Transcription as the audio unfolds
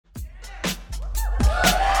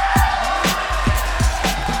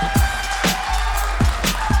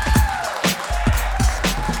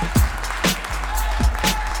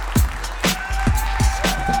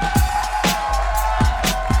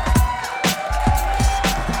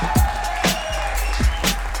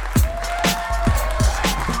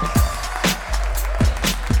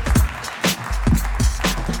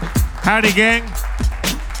Howdy, gang.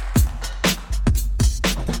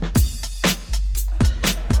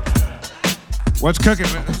 What's cooking?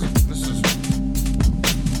 This is.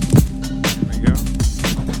 There we go.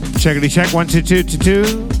 Checkity check. 1 2 2 2 2.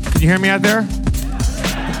 Can you hear me out there?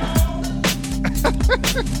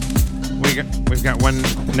 We've got one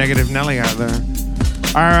negative Nelly out there.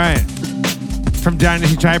 All right. From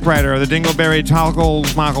Dynasty Typewriter, the Dingleberry Toggle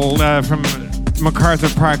Moggle from MacArthur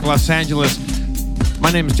Park, Los Angeles.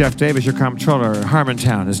 My name is Jeff Davis, your comptroller.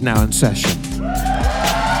 Harmontown is now in session.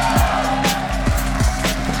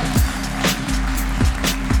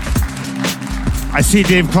 I see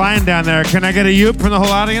Dave Klein down there. Can I get a yoop from the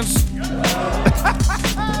whole audience?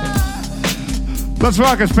 Let's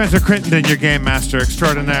welcome Spencer Crittenden, your game master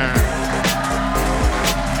extraordinaire.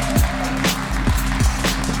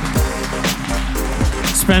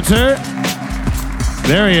 Spencer,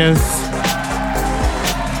 there he is.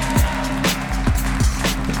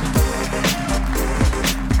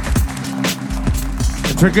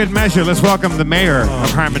 And for good measure, let's welcome the mayor of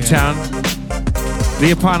Harmontown,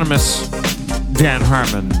 the eponymous Dan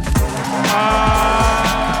Harmon.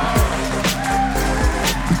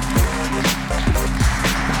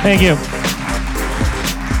 Thank you.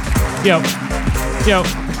 Yo.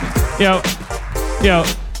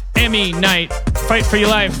 Emmy night. Fight for your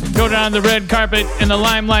life. Go down the red carpet in the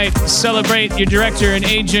limelight. Celebrate your director and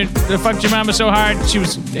agent that fucked your mama so hard she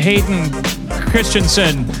was Hayden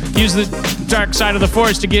Christensen. Use the dark side of the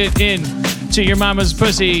force to get in to your mama's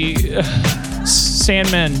pussy.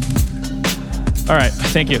 Sandman. All right,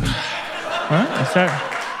 thank you.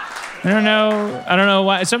 I don't know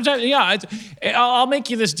why. Sometimes, yeah, I'll make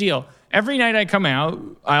you this deal. Every night I come out,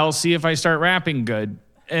 I'll see if I start rapping good.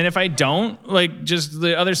 And if I don't, like, just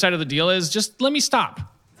the other side of the deal is just let me stop.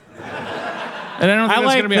 And I don't think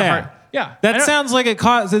that's going to be a hard... Yeah. That sounds like it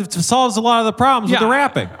solves a lot of the problems with the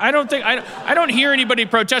rapping. I don't hear anybody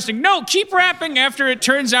protesting. No, keep rapping after it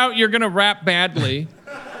turns out you're going to rap badly.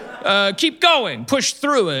 Keep going. Push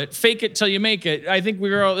through it. Fake it till you make it. I think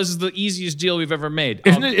this is the easiest deal we've ever made.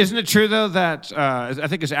 Isn't it true, though, that I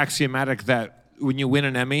think it's axiomatic that when you win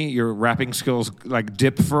an Emmy, your rapping skills, like,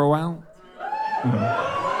 dip for a while?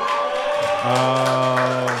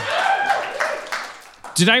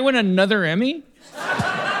 Did I win another Emmy?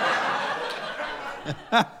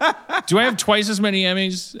 Do I have twice as many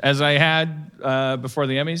Emmys as I had before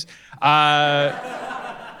the Emmys?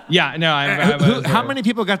 Yeah, no. How many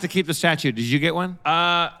people got to keep the statue? Did you get one?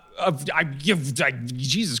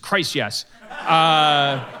 Jesus Christ, yes.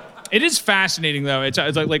 It is fascinating though. It's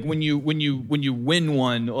like when you win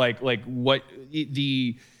one, like what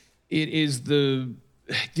it is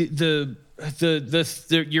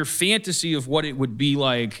your fantasy of what it would be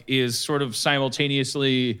like is sort of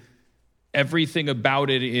simultaneously everything about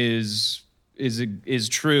it is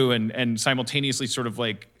true and simultaneously sort of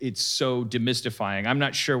like it's so demystifying. I'm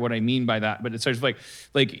not sure what I mean by that, but it's sort of like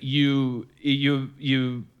you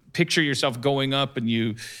picture yourself going up and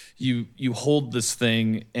you hold this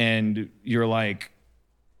thing and you're like,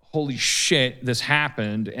 holy shit, this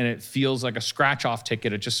happened, and it feels like a scratch-off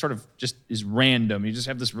ticket. It just sort of just is random. You just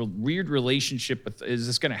have this real weird relationship with, is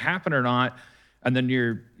this going to happen or not? And then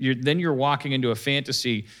you're walking into a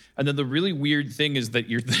fantasy, and then the really weird thing is that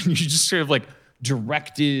you're just sort of like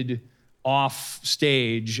directed off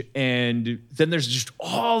stage, and then there's just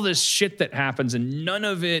all this shit that happens, and none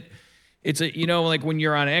of it. It's like when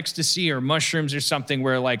you're on ecstasy or mushrooms or something,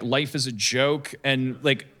 where like life is a joke, and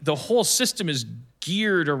like the whole system is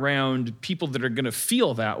geared around people that are going to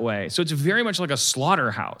feel that way. So it's very much like a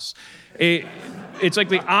slaughterhouse. It's like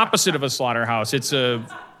the opposite of a slaughterhouse. It's an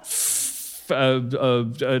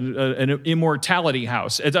immortality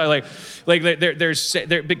house. It's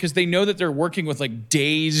they're because they know that they're working with like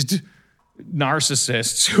dazed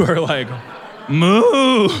narcissists who are like,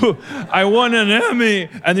 moo, I won an Emmy,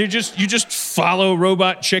 and you just follow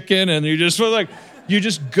Robot Chicken, and you just like. You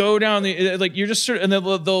just go down you're just sort of, and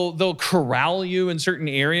they'll corral you in certain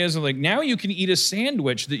areas, and like now you can eat a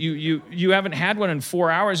sandwich that you haven't had one in 4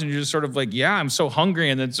 hours, and you're just sort of like, yeah, I'm so hungry,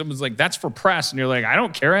 and then someone's like, that's for press, and you're like, I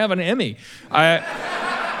don't care, I have an Emmy. But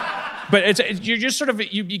you're just sort of,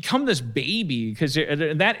 you become this baby, because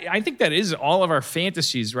that, I think that is all of our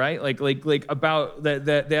fantasies, right? Like about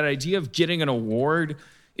that idea of getting an award.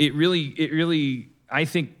 It really, I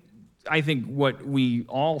think what we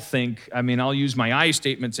all think, I mean, I'll use my I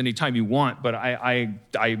statements anytime you want, but I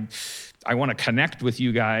want to connect with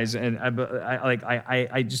you guys, and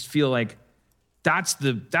I just feel like that's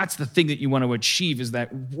the thing that you want to achieve, is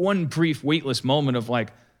that one brief weightless moment of like,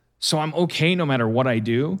 so I'm okay no matter what I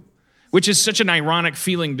do, which is such an ironic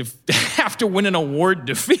feeling to have to win an award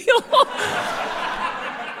to feel.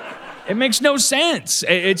 It makes no sense.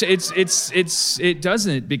 It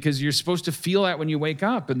doesn't, because you're supposed to feel that when you wake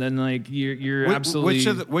up, and then like you're absolutely.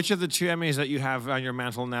 Which of the two Emmys that you have on your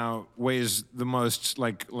mantle now weighs the most?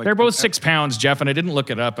 Like they're both 6 pounds, Jeff, and I didn't look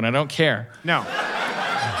it up, and I don't care. No.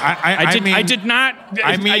 I did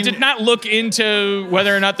not look into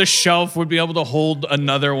whether or not the shelf would be able to hold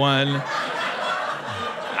another one.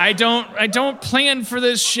 I don't plan for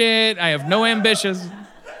this shit. I have no ambitions.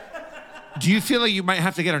 Do you feel like you might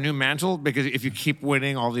have to get a new mantle? Because if you keep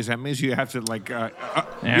winning all these Emmys, you have to you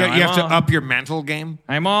have to up your mantle game?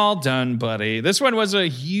 I'm all done, buddy. This one was a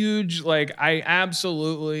huge, I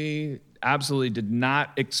absolutely did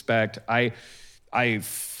not expect. I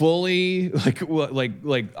fully,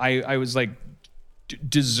 I was like,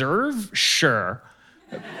 deserve? Sure.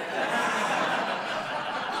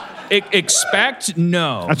 Expect?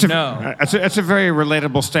 No. That's a very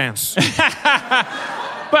relatable stance.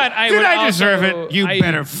 But I Did would I also, deserve it? You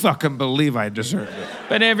better fucking believe I deserve it.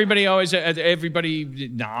 But everybody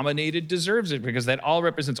nominated deserves it, because that all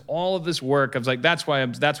represents all of this work. I was like, that's what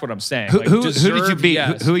I'm saying. Who did you beat?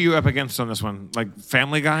 Yes. Who are you up against on this one? Like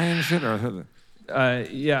Family Guy and shit, or who?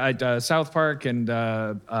 South Park and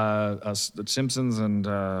The Simpsons and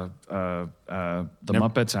the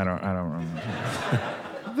Muppets. I don't remember.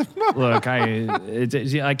 Look,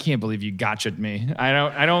 I can't believe you gotcha'd me.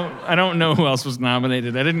 I don't know who else was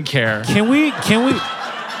nominated. I didn't care. Can we?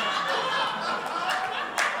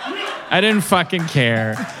 I didn't fucking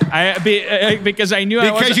care. Because I knew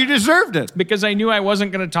because you deserved it. Because I knew I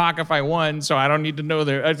wasn't going to talk if I won, so I don't need to know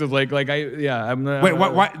there. I was I'm. Wait,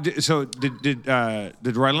 what? So did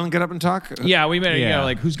Ryland get up and talk? Yeah, we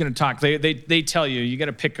made who's going to talk? They tell you got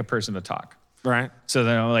to pick a person to talk. Right. So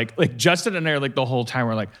then like Justin and I are like the whole time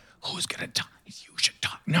we're like, who's going to talk? You should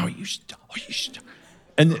talk. No, you should talk. Oh, you should talk.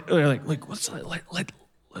 And they're like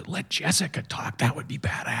let Jessica talk. That would be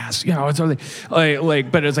badass. You know, it's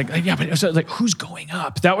but it's like who's going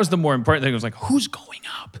up? That was the more important thing. It was like, who's going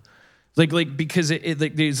up? Because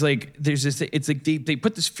there's this, it's like they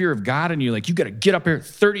put this fear of God in you. Like, you got to get up here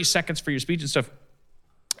 30 seconds for your speech and stuff.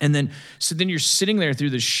 And then you're sitting there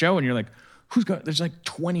through this show and you're like, who's going? There's like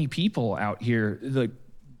 20 people out here. Like,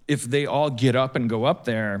 if they all get up and go up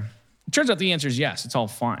there, it turns out the answer is yes. It's all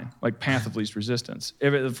fine. Like path of least resistance.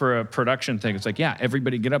 For a production thing, it's like, yeah,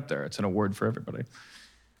 everybody get up there. It's an award for everybody.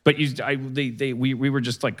 But we were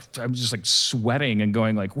just like, I was just like sweating and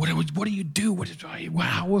going like, what do you do?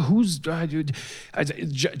 Who's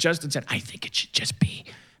Justin said, I think it should just be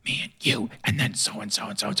me and you, and then so and so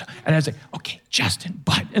and so and so. And I was like, okay, Justin,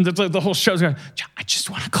 but, and the whole show's going, I just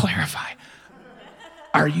want to clarify.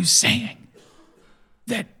 Are you saying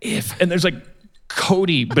that and there's like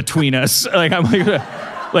Cody between us, like I'm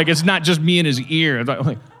like it's not just me in his ear. I'm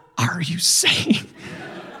like, are you saying?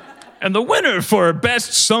 And the winner for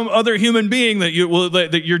best some other human being that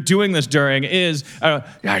you're doing this during is, are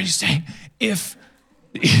you saying if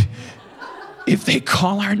they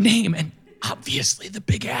call our name, and obviously the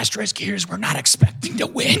big asterisk here is we're not expecting to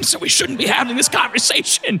win, so we shouldn't be having this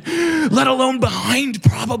conversation, let alone behind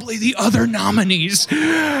probably the other nominees.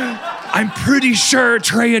 I'm pretty sure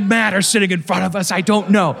Trey and Matt are sitting in front of us. I don't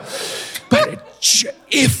know. But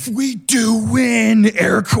if we do win,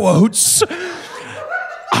 air quotes,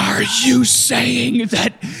 are you saying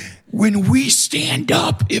that when we stand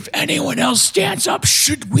up, if anyone else stands up,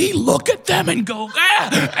 should we look at them and go,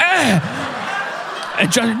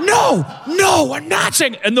 And John, no, I'm not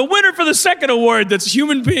saying. And the winner for the second award, that's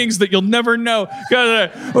human beings that you'll never know.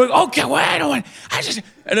 Okay, well, I don't want.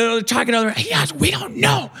 And they're talking to other. Yes, we don't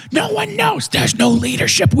know. No one knows. There's no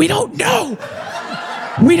leadership. We don't know.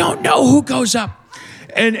 We don't know who goes up.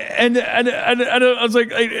 And I was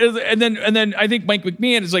like, and then I think Mike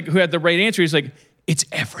McMahon is like, who had the right answer. He's like, it's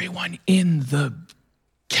everyone in the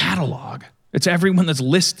catalog. It's everyone that's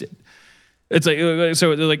listed. It's like,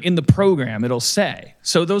 so like in the program, it'll say.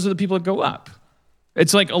 So those are the people that go up.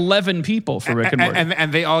 It's like 11 people for Rick and Morty.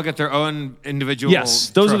 And they all get their own individual Yes,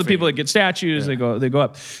 those trophy. are the people that get statues. Yeah. They go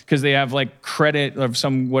up because they have like credit of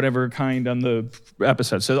some whatever kind on the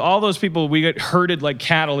episode. So all those people, we get herded like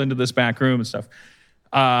cattle into this back room and stuff.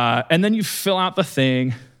 And then you fill out the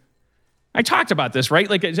thing. I talked about this, right?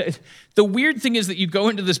 Like the weird thing is that you go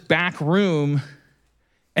into this back room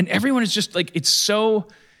and everyone is just like,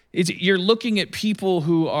 you're looking at people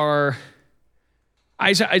who are, I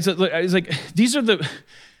was like, these are the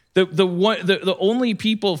only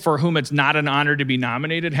people for whom it's not an honor to be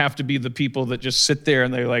nominated have to be the people that just sit there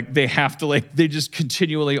and they just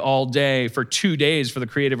continually all day for 2 days for the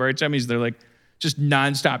Creative Arts Emmys. They're like just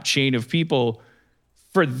nonstop chain of people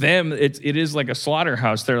for them, it is like a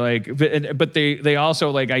slaughterhouse. They're like, but they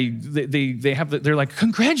also like they have they're like,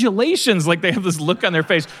 congratulations. Like they have this look on their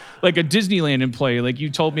face, like a Disneyland employee. Like you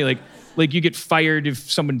told me, like you get fired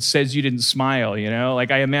if someone says you didn't smile, you know?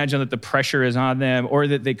 Like I imagine that the pressure is on them, or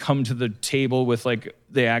that they come to the table with like,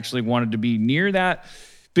 they actually wanted to be near that,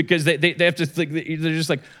 because they have to, like, they're just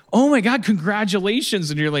like, oh my God,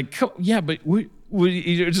 congratulations. And you're like, yeah, but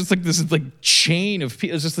it's just like this like chain of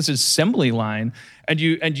people. It's just this assembly line. And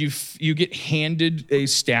you get handed a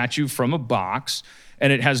statue from a box,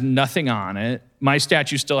 and it has nothing on it. My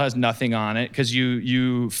statue still has nothing on it, because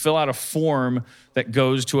you fill out a form that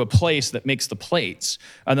goes to a place that makes the plates,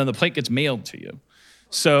 and then the plate gets mailed to you.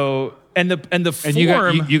 So and the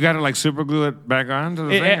form, you got to like super glue it back on to the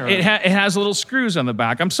thing. It has little screws on the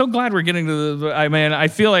back. I'm so glad we're getting to the. I mean, I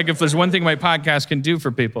feel like if there's one thing my podcast can do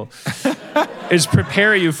for people, is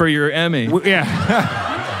prepare you for your Emmy. Yeah.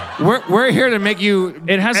 We're here to make you.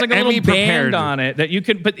 It has like a Emmy little band prepared. on it that you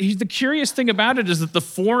can. But the curious thing about it is that the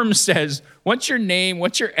form says, "What's your name?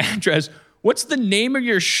 What's your address? What's the name of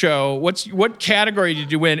your show? What category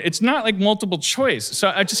did you win?" It's not like multiple choice.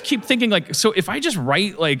 So I just keep thinking like, so if I just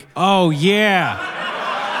write like, Oh yeah.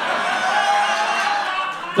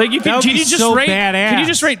 like That would can be you just so write? badass. Can you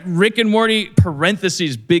just write Rick and Morty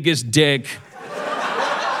parentheses biggest dick?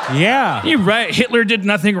 Yeah. You right? Hitler did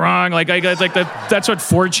nothing wrong. Like that's what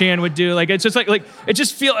 4chan would do. Like it's just like it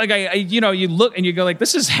just feel like I you look and you go like,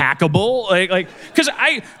 this is hackable. Like because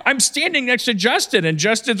I'm standing next to Justin, and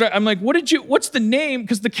Justin's I'm like, what's the name?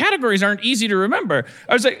 Because the categories aren't easy to remember.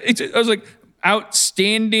 I was like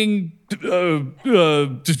outstanding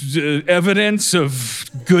evidence of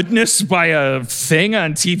goodness by a thing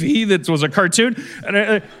on TV that was a cartoon.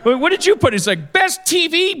 And what did you put? It's like best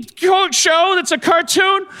TV show that's a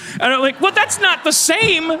cartoon. And I'm like, well, that's not the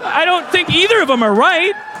same. I don't think either of them are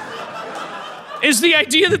right. Is the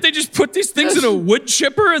idea that they just put these things in a would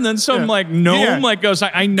chipper, and then some like gnome like goes,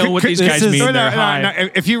 I know what these guys mean. They're high. No,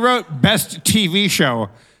 if you wrote best TV show,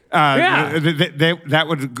 that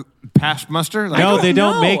would pass muster? Like, No, they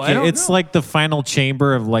don't know. make I it. don't It's know. like the final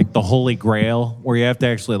chamber of like the Holy Grail, where you have to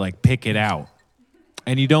actually like pick it out,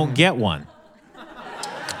 and you don't get one.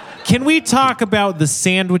 Can we talk about the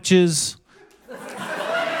sandwiches?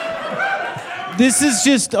 This is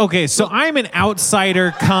just okay. So I'm an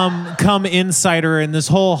outsider, come insider in this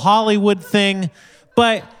whole Hollywood thing,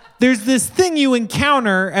 but there's this thing you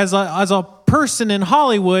encounter as a person in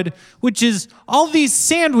Hollywood, which is all these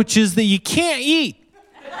sandwiches that you can't eat.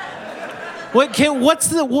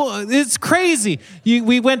 It's crazy.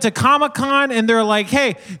 We went to Comic-Con, and they're like,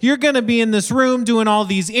 hey, you're going to be in this room doing all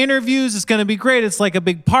these interviews. It's going to be great. It's like a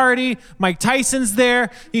big party. Mike Tyson's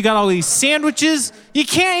there. You got all these sandwiches. You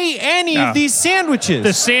can't eat any of these sandwiches.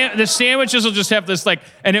 The sandwiches will just have this like,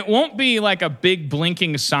 and it won't be like a big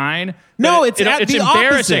blinking sign. No, it's at it's the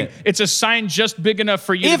embarrassing. opposite. It's a sign just big enough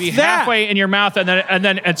for you to If be that. halfway in your mouth, and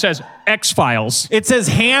then it says X-Files. It says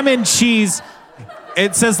ham and cheese.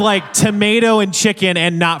 It says like tomato and chicken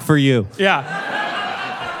and not for you.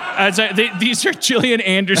 Yeah. These are Gillian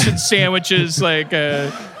Anderson sandwiches. Like,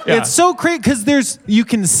 It's so great because you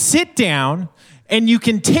can sit down and you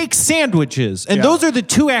can take sandwiches. And those are the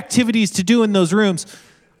two activities to do in those rooms.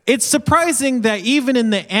 It's surprising that even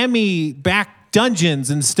in the Emmy back dungeons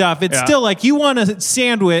and stuff, it's still like, you want a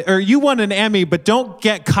sandwich or you want an Emmy, but don't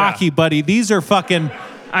get cocky, buddy. These are fucking...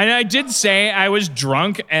 And I did say I was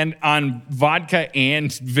drunk and on vodka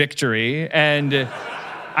and Victory, and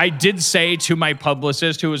I did say to my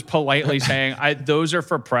publicist, who was politely saying, those are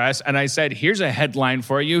for press, and I said, here's a headline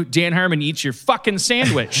for you. Dan Harmon eats your fucking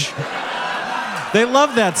sandwich. They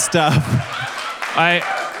love that stuff. I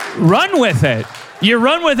run with it. You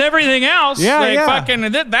run with everything else. Fucking,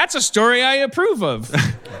 that's a story I approve of.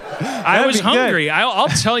 I was hungry. I'll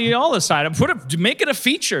tell you all the side. Make it a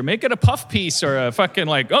feature. Make it a puff piece or a fucking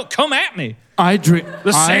like, oh, come at me. I drink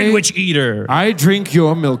The sandwich eater. I drink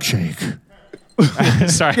your milkshake.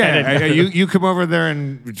 Sorry. You come over there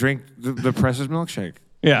and drink the press's milkshake.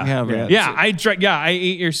 Yeah. I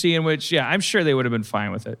ate your sandwich. Yeah, I'm sure they would have been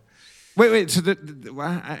fine with it. Wait. So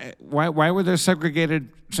why were there segregated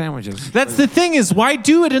sandwiches? That's the thing is, why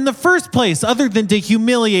do it in the first place other than to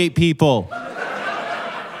humiliate people?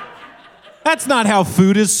 That's not how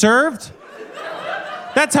food is served.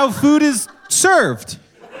 That's how food is served.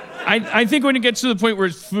 I think when it gets to the point where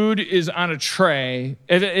food is on a tray,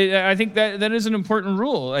 I think that is an important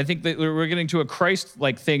rule. I think that we're getting to a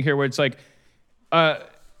Christ-like thing here where it's like,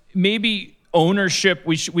 maybe ownership,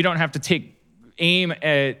 we don't have to take aim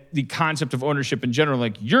at the concept of ownership in general.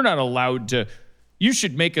 Like, you're not allowed to you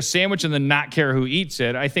should make a sandwich and then not care who eats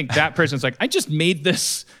it. I think that person's like, I just made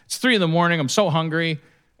this. It's 3 a.m. I'm so hungry.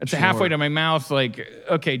 It's halfway to my mouth. Like,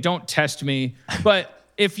 okay, don't test me. But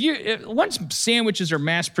once sandwiches are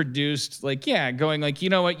mass produced, like, yeah, going like, you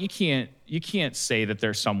know what, you can't say that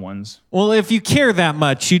they're someone's. Well, if you care that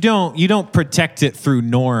much, you don't protect it through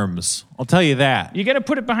norms. I'll tell you that. You got to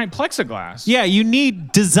put it behind plexiglass. Yeah, you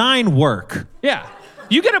need design work. Yeah,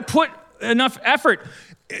 you got to put enough effort.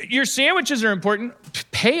 Your sandwiches are important.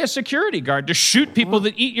 Pay a security guard to shoot people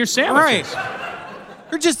that eat your sandwiches. Right.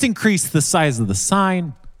 Or just increase the size of the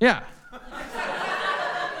sign. Yeah.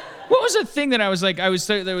 What was the thing that I was like, I was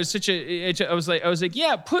like,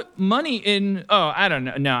 yeah, put money in, I don't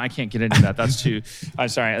know. No, I can't get into that. That's too, I'm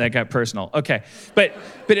sorry, that got personal. Okay. But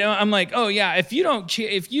I'm like, oh yeah, if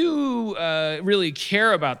you really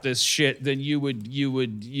care about this shit, then you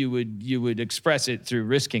would express it through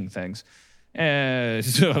risking things. So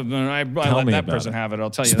I let that person have it, I'll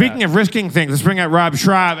tell you that. Speaking of risking things, let's bring out Rob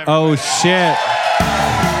Schraub. Oh, shit.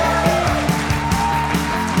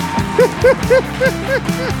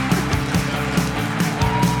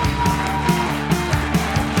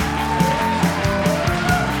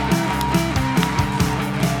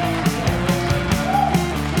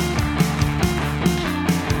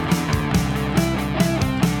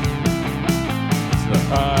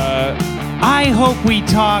 I hope we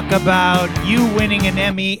talk about you winning an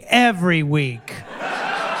Emmy every week.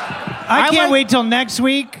 I can't wait till next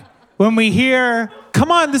week when we hear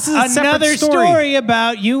Come on, this is a another separate story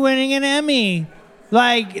about you winning an Emmy.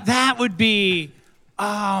 Like, that would be,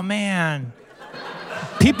 oh man.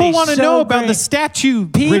 People want to so know about great. the statue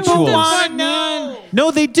People rituals. want to know.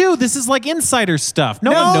 No, they do. This is like insider stuff.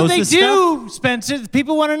 No one knows they this do, stuff. Spencer.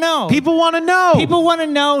 People want to know. People want to know. People want to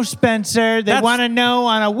know, Spencer. They want to know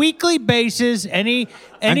on a weekly basis. I'm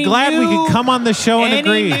glad we could come on the show and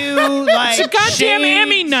agree. New, like, It's a goddamn shades.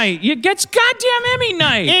 Emmy night. It's goddamn Emmy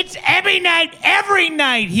night. It's Emmy night every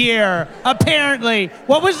night here, apparently.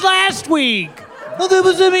 What was last week? Well, there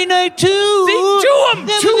was Emmy night too. Do them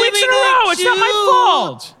 2 weeks in a row. It's not my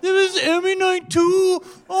fault. There was Emmy night too.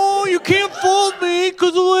 Oh, you can't fault me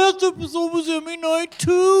because the last episode was Emmy night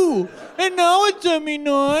too. And now it's Emmy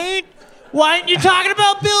night. Why aren't you talking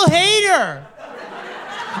about Bill Hader?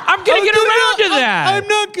 I'm going to get around to that. I'm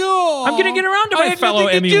not going. I'm going to get around to my fellow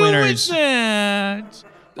Emmy winners. What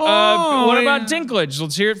about Dinklage?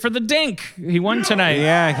 Let's hear it for the Dink. He won tonight.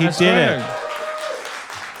 Yeah, he did it.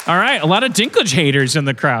 All right, a lot of Dinklage haters in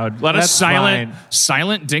the crowd. A lot of That's silent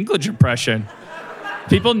Dinklage impression.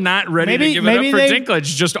 People not ready to give it up for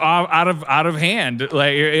Dinklage, just out of hand.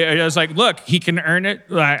 Like it's like, look, he can earn it.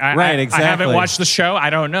 Right, exactly. I haven't watched the show. I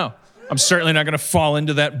don't know. I'm certainly not going to fall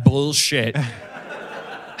into that bullshit.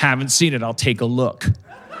 Haven't seen it. I'll take a look.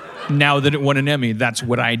 Now that it won an Emmy, that's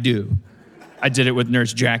what I do. I did it with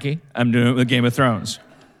Nurse Jackie. I'm doing it with Game of Thrones.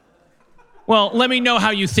 Well, let me know how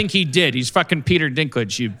you think he did. He's fucking Peter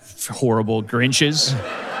Dinklage, you horrible Grinches.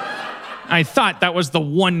 I thought that was the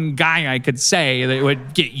one guy I could say that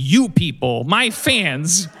would get you people, my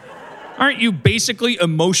fans. Aren't you basically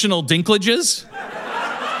emotional Dinklages?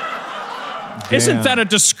 Isn't that a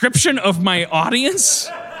description of my audience?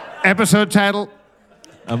 Episode title?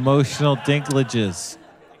 Emotional Dinklages.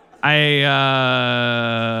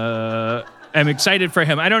 I'm excited for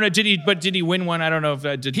him. I don't know. Did he win one? I don't know if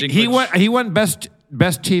did Dinklage. He won best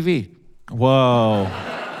TV. Whoa.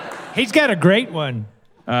 He's got a great one.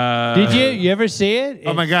 Did you ever see it?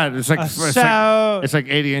 Oh my God! It's like it's like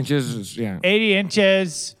 80 inches. Yeah. 80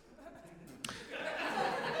 inches.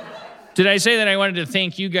 Did I say that I wanted to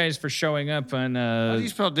thank you guys for showing up on? How do you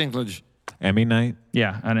spell Dinklage? Emmy night.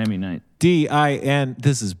 Yeah, on Emmy night. D-I-N.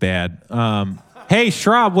 This is bad. Hey,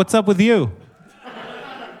 Schraub, what's up with you?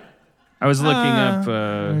 I was looking up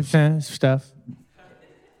stuff.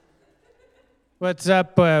 What's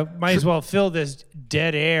up? Might as well fill this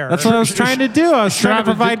dead air. That's what I was trying to do. I was trying to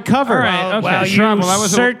provide cover. All right, okay. Well, Schraub,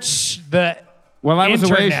 search the While I was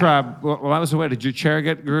away, internet. Schraub, while I was away, did your chair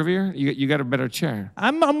get groovier? You got a better chair.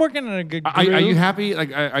 I'm working on a good groove. Are you happy?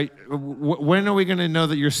 Like, when are we going to know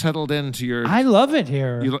that you're settled into your? I love it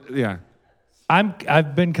here. Yeah.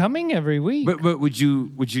 I've been coming every week. But would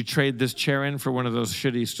you trade this chair in for one of those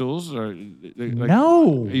shitty stools or? Like,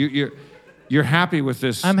 no. You're happy with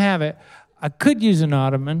this? I'm having. I could use an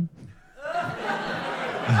ottoman.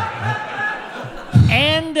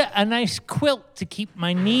 And a nice quilt to keep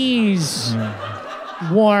my knees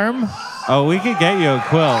warm. Oh, we could get you a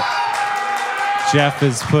quilt. Jeff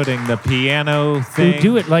is putting the piano thing. We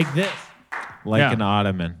do it like this. Like an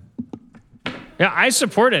ottoman. Yeah, I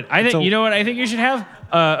support it. I think you know what I think you should have?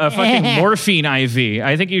 a fucking morphine IV.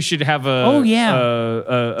 I think you should have an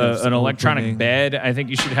electronic opening. bed. I think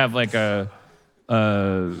you should have like a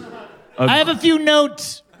I have a few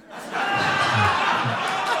notes.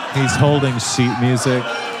 He's holding sheet music.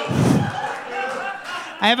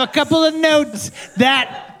 I have a couple of notes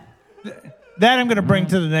that I'm going to bring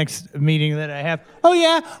to the next meeting that I have. Oh,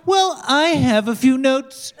 yeah? Well, I have a few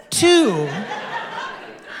notes, too.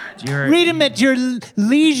 Read them at your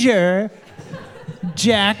leisure,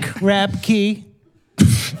 Jack Rapke.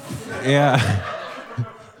 Yeah.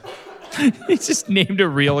 He just named a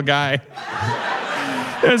real guy.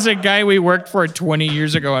 There's a guy we worked for 20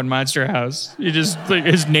 years ago on Monster House. You just like,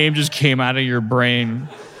 his name just came out of your brain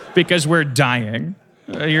because we're dying.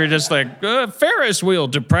 You're just like Ferris wheel,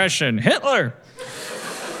 depression, Hitler.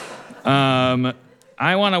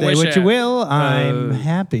 I want to Say wish what you will. I'm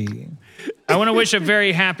happy. I want to wish a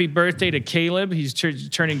very happy birthday to Caleb. He's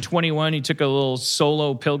turning 21. He took a little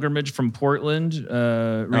solo pilgrimage from Portland.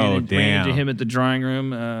 Ran into him at the drawing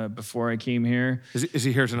room before I came here. Is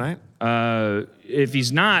he here tonight? If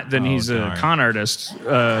he's not, then he's a con artist.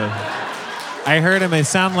 I heard him. It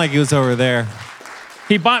sounded like he was over there.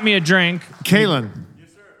 He bought me a drink. Kalen.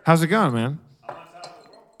 Yes, sir. How's it going, man?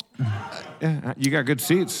 Yeah, you got good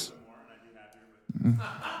seats.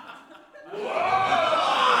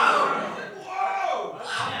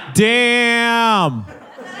 Damn.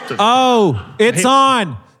 Oh, it's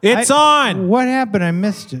on. It's on. What happened? I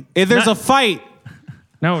missed it. There's a fight.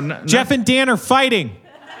 No, Jeff and Dan are fighting.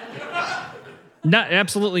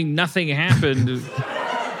 Absolutely nothing happened.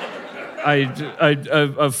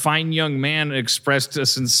 A fine young man expressed a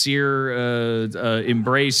sincere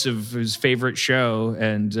embrace of his favorite show,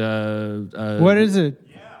 and What is it?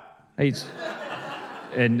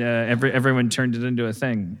 everyone turned it into a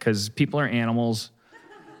thing because people are animals,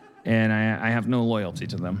 and I have no loyalty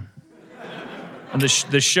to them. And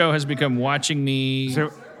the show has become watching me.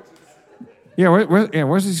 So,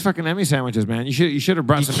 where's these fucking Emmy sandwiches, man? You should have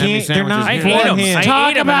brought some Emmy they're sandwiches. not I here. hate them. him. I Talk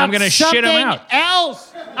hate them, and about I'm gonna shit them out.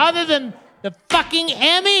 else other than the fucking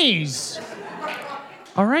Emmys.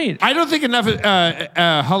 All right. I don't think enough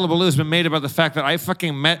hullabaloo has been made about the fact that I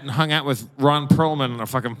fucking met and hung out with Ron Perlman on a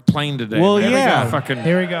fucking plane today. Well, man. yeah.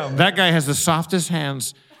 Here we go. That guy has the softest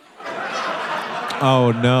hands.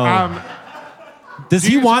 Oh, no. Does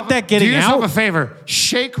he want that Do getting yourself out? a favor.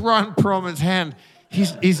 Shake Ron Perlman's hand.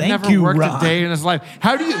 He's Thank never you, worked Ron. a day in his life.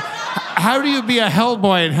 How do you be a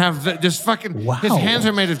Hellboy and have just fucking his hands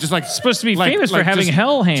are made of just like Supposed to be famous for having just-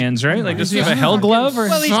 hell hands, right? Like, does he have a hell glove or?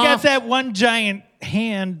 Well, he's got Soft. that one giant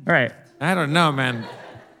hand. All right. I don't know, man.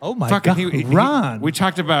 Oh my Fucking God, Ron. we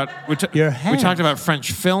talked about Your we hands. talked about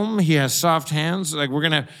French film. He has soft hands. Like we're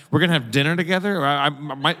gonna have dinner together.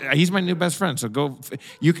 He's my new best friend. So go.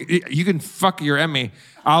 You can fuck your Emmy.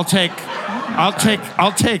 I'll take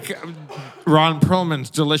Ron Perlman's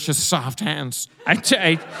delicious soft hands.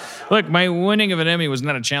 Look, my winning of an Emmy was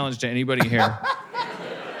not a challenge to anybody here.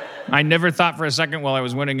 I never thought for a second while I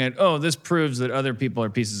was winning it, oh, this proves that other people are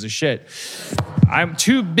pieces of shit. I'm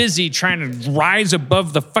too busy trying to rise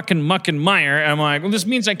above the fucking muck and mire. And I'm like, well, this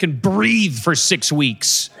means I can breathe for 6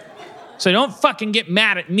 weeks. So don't fucking get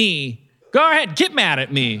mad at me. Go ahead, get mad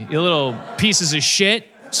at me, you little pieces of shit.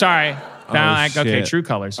 Sorry. Okay, shit. true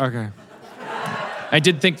colors. Okay. I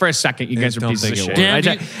did think for a second you guys are don't pieces of think it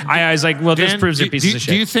shit. works. Dan, I was like, well, this proves you're pieces of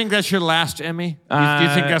shit. Do you think that's your last Emmy? Do you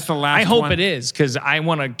think that's the last I hope one? it is, because the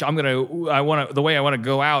way I want to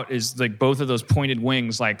go out is like both of those pointed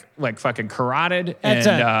wings, like fucking carotid That's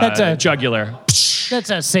and a- jugular. That's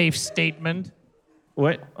a safe statement.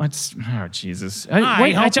 What's oh Jesus?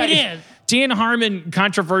 I hope it is. Dan Harmon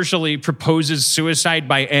controversially proposes suicide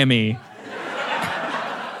by Emmy.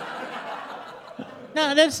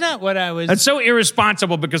 No, that's not what I was. That's so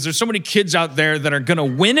irresponsible because there's so many kids out there that are gonna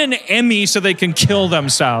win an Emmy so they can kill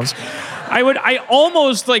themselves. I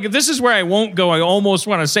almost like, this is where I won't go. I almost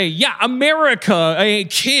want to say, yeah, America,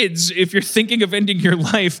 kids, if you're thinking of ending your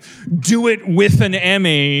life, do it with an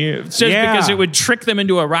Emmy. Just because it would trick them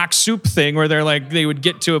into a rock soup thing where they're like, they would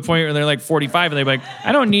get to a point where they're like 45 and they'd be like,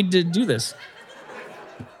 I don't need to do this.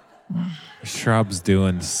 Shrub's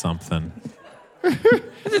doing something.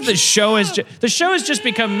 The show has just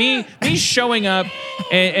become me showing up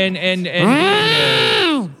and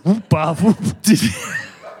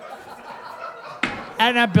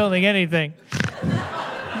I'm not building anything.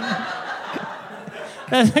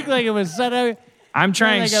 That looked like it was set up. I'm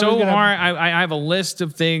trying like I was so gonna- hard. I have a list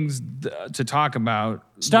of things to talk about.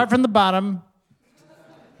 Start from the bottom.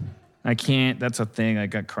 I can't. That's a thing I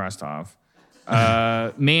got crossed off.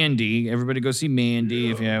 Mandy. Everybody go see Mandy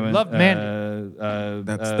if you haven't. Love Mandy.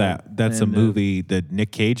 That's a movie, the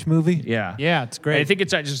Nick Cage movie. Yeah, Yeah, it's great. I think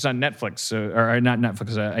it's just on Netflix, or not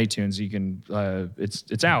Netflix, iTunes. You can,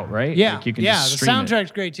 it's out, right? Yeah, Like you can yeah. just The stream it.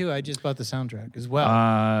 soundtrack's great too. I just bought the soundtrack as well.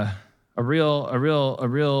 A real tour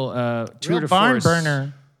Real de barn force.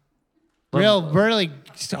 burner. Really.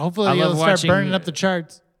 Hopefully I you'll love start watching- burning up the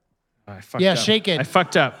charts. I fucked Yeah, up. shake it. I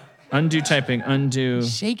fucked up. Undo typing. Undo.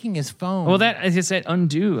 Shaking his phone. Well, that as I said,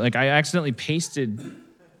 undo. Like I accidentally pasted.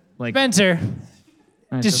 Like Spencer,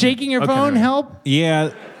 does shaking your phone help?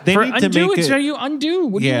 Yeah, they For need to undo, make it's it. how you undo.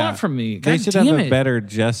 What do you want from me? They God should damn have it. a better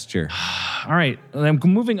gesture. All right, I'm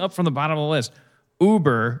moving up from the bottom of the list.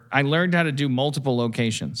 Uber, I learned how to do multiple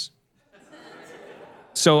locations.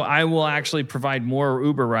 So I will actually provide more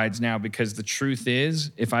Uber rides now because the truth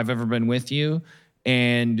is, if I've ever been with you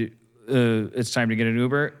and it's time to get an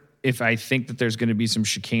Uber, if I think that there's going to be some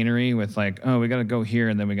chicanery with like, oh, we got to go here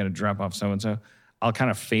and then we got to drop off so-and-so, I'll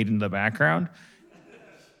kind of fade into the background.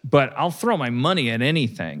 But I'll throw my money at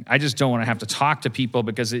anything. I just don't want to have to talk to people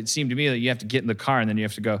because it seemed to me that you have to get in the car and then you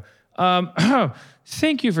have to go,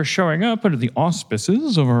 thank you for showing up under the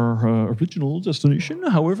auspices of our original destination.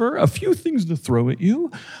 However, a few things to throw at you.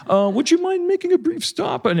 Would you mind making a brief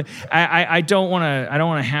stop? And I don't want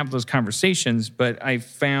to have those conversations. But I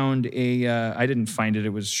found I didn't find it.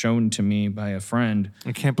 It was shown to me by a friend.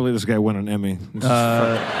 I can't believe this guy won an Emmy.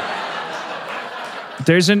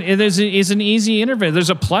 There's an easy interface. There's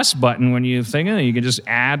a plus button when you think you can just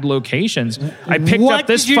add locations. I picked up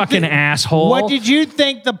this fucking asshole. What did you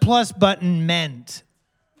think the plus button meant?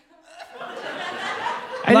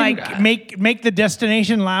 Like make the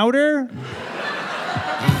destination louder?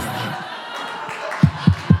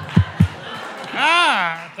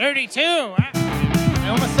 32. I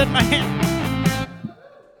almost said my hand.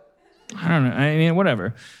 I don't know. I mean,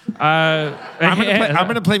 whatever. I'm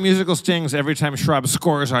gonna play musical stings every time Shrub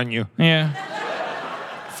scores on you. Yeah.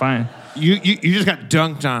 Fine. You just got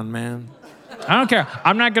dunked on, man. I don't care.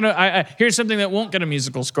 I'm not gonna. Here's something that won't get a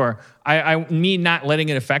musical score. Me not letting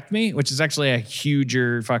it affect me, which is actually a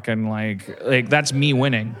huger fucking like that's me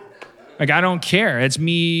winning. Like I don't care. It's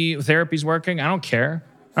me. Therapy's working. I don't care.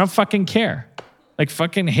 I don't fucking care. Like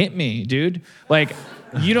fucking hit me, dude. Like.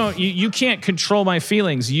 You can't control my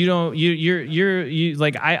feelings. You're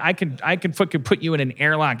like I could fucking put you in an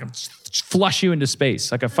airlock and flush you into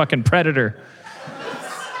space like a fucking predator.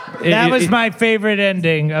 That was my favorite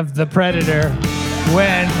ending of The Predator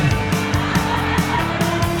when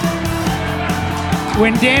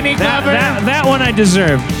Danny Glover that one I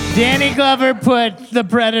deserve. Danny Glover put the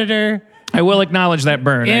Predator I will acknowledge that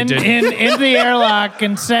burn. in the airlock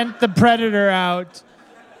and sent the Predator out.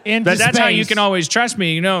 But that's how you can always trust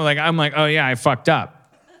me, like I'm like, oh yeah, I fucked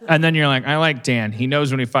up. And then you're like, I like Dan. He knows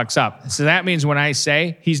when he fucks up. So that means when I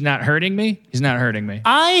say he's not hurting me, he's not hurting me.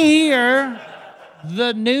 I hear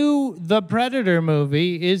The Predator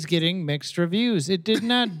movie is getting mixed reviews. It did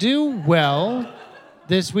not do well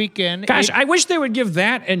this weekend. Gosh, I wish they would give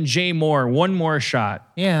that and Jay Moore one more shot.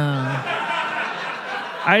 Yeah.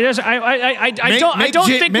 I don't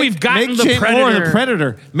think we've gotten the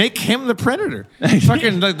Predator. Make him the Predator.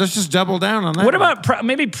 Fucking, let's just double down on that. What about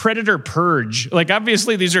maybe Predator Purge? Like,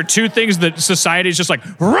 obviously, these are two things that society's just like,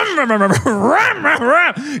 you're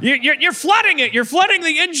flooding it. You're flooding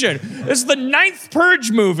the engine. This is the 9th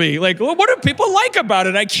Purge movie. Like, what do people like about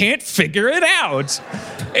it? I can't figure it out.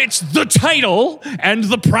 It's the title and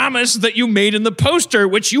the promise that you made in the poster,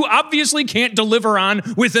 which you obviously can't deliver on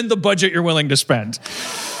within the budget you're willing to spend.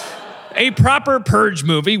 A proper Purge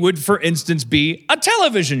movie would, for instance, be a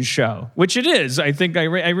television show, which it is. I think I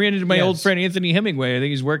ran into my old friend Anthony Hemingway. I think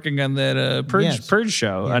he's working on that Purge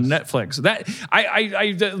show on Netflix. That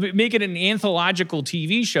I make it an anthological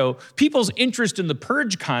TV show. People's interest in the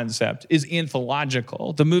Purge concept is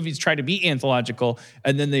anthological. The movies try to be anthological,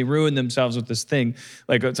 and then they ruin themselves with this thing.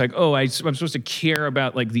 Like it's like, oh, I'm supposed to care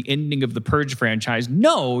about like the ending of the Purge franchise.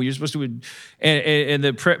 No, you're supposed to. And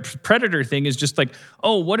the Predator thing is just like,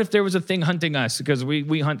 oh, what if there was a thing hunting us because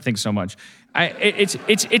we hunt things so much?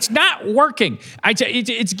 It's not working.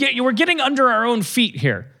 We're getting under our own feet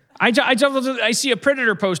here. I see a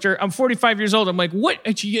Predator poster. I'm 45 years old. I'm like, what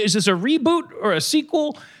is this, a reboot or a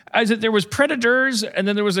sequel? There was Predators, and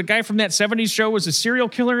then there was a guy from that 70s show was a serial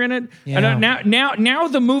killer in it. Yeah. And now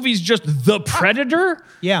the movie's just The Predator.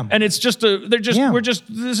 Yeah. And it's just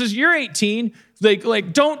this is year 18.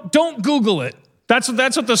 Like don't Google it. That's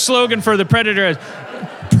what the slogan for The Predator is.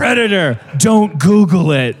 Predator, don't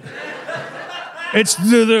Google it. It's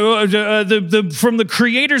the from the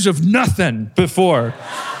creators of nothing before.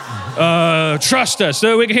 trust us.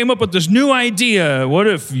 So we came up with this new idea. What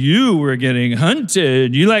if you were getting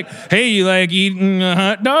hunted? You like eating a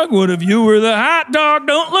hot dog? What if you were the hot dog?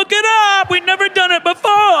 Don't look it up. We've never done it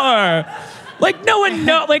before. Like no one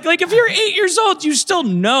know. Like if you're 8 years old, you still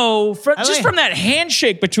know from that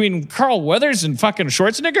handshake between Carl Weathers and fucking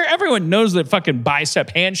Schwarzenegger. Everyone knows that fucking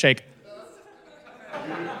bicep handshake.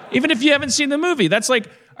 Even if you haven't seen the movie, that's like,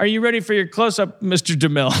 are you ready for your close-up, Mr.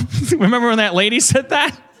 DeMille? Remember when that lady said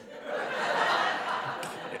that?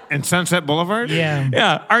 In Sunset Boulevard? Yeah.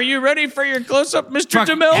 Yeah. Are you ready for your close-up, Mr.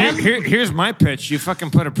 DeMille? Here's my pitch. You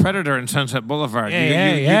fucking put a predator in Sunset Boulevard.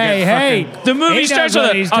 Hey. The movie starts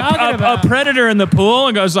with a predator in the pool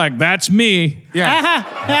and goes like, that's me. Yeah.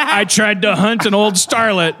 I tried to hunt an old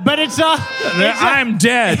starlet. But it's all... I'm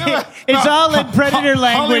dead. It's all in predator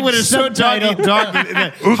language. Hollywood is so doggy.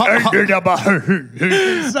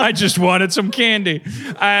 I just wanted some candy.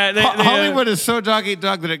 Hollywood is so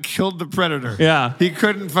dog-eat-dog that it killed the predator. Yeah. He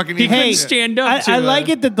couldn't fucking He eat couldn't it. stand up to I it. like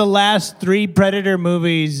it that the last 3 Predator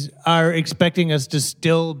movies are expecting us to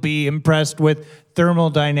still be impressed with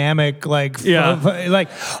thermodynamic, like,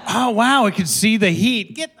 oh, wow, I can see the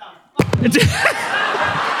heat. Get the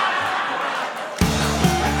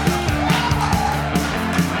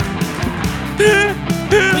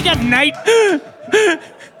We got night.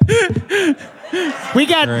 We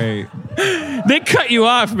got. Right. They cut you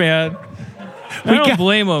off, man. I don't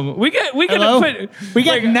blame them. We got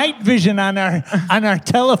night vision on our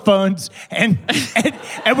telephones, and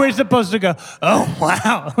we're supposed to go, oh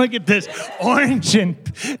wow, look at this orange and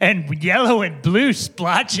yellow and blue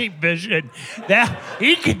splotchy vision. That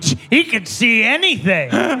he could see anything.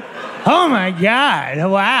 Oh my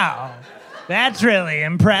God! Wow. That's really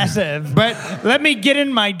impressive. But let me get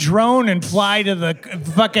in my drone and fly to the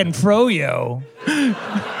fucking Froyo.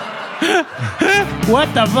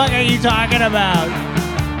 What the fuck are you talking about?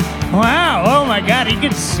 Wow, oh my God, he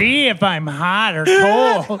can see if I'm hot or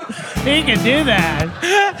cold. He can do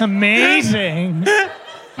that. Amazing.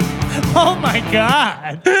 Oh my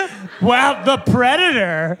God. Wow, the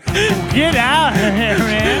Predator. Get out of here,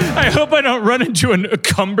 man. I hope I don't run into a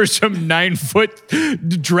cumbersome 9-foot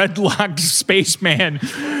dreadlocked spaceman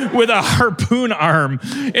with a harpoon arm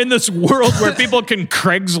in this world where people can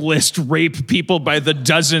Craigslist rape people by the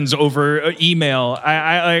dozens over email.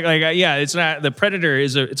 It's not, the Predator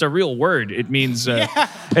it's a real word. It means it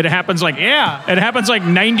happens like it happens like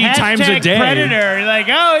 90 times a day. Predator, like,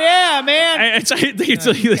 oh yeah, man. It's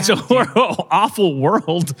a horrible, awful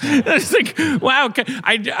world. It's like, wow,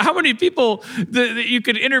 how many people that you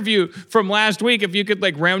could interview from last week if you could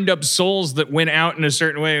like round up souls that went out in a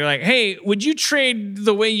certain way? Like, hey, would you trade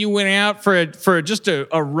the way you went out for just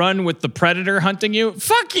a run with the Predator hunting you?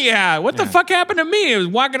 Fuck yeah. What the fuck happened to me? I was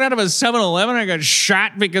walking out of a 7-Eleven. I got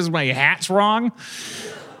shot because my hat's wrong.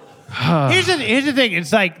 Here's the thing.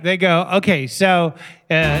 It's like they go, okay, so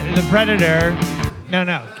the Predator.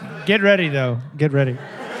 No. Get ready, though. Get ready.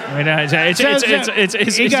 So the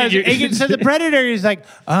Predator is like,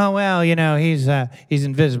 oh well, he's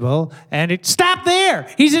invisible, and stop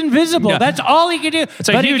there. He's invisible. Yeah. That's all he can do.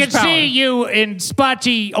 But he can power. see you in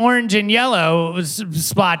spotchy orange and yellow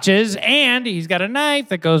splotches, and he's got a knife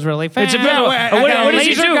that goes really fast. What does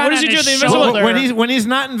he do? What does he do? The invisible. When he's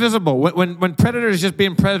not invisible, when Predator is just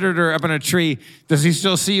being Predator up in a tree, does he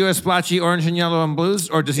still see you as splotchy orange and yellow and blues,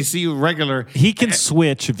 or does he see you regular? He can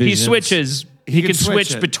switch visions. He switches. He can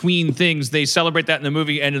switch it. between things. They celebrate that in the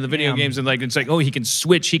movie and in the video games, and it's like, oh, he can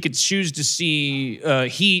switch. He could choose to see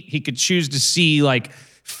heat. He could choose to see like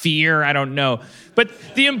fear. I don't know, but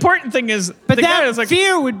the important thing is,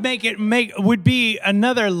 fear would be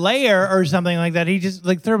another layer or something like that. He just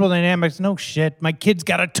like thermodynamics. No shit, my kid's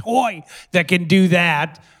got a toy that can do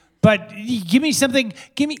that. But give me something.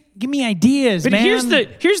 Give me ideas, but man. Here's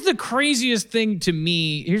the craziest thing to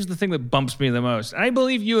me. Here's the thing that bumps me the most. I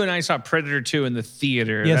believe you and I saw Predator 2 in the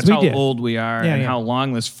theater. Yes, That's how did. old we are and how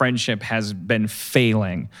long this friendship has been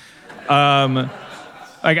failing. I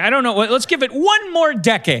don't know. Let's give it one more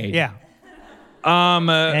decade. Yeah.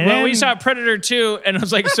 Well, we saw Predator 2, and I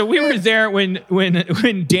was like, so we were there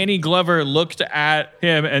when Danny Glover looked at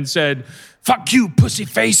him and said, "Fuck you, pussy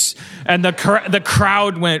face," and the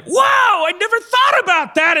crowd went, "Wow! I never thought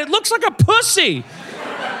about that. It looks like a pussy."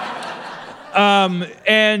 And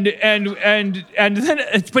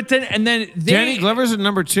then Danny Glover's at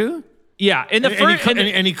number 2. Yeah, in the first,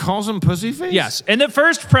 and he calls him Pussyface. Yes, in the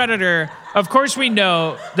first Predator, of course we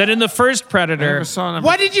know that in the first Predator.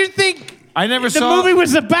 What did you think? I never the saw movie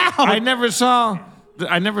was about. I never saw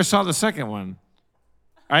the second one.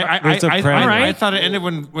 I thought it ended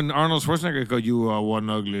when Arnold Schwarzenegger go, "You are one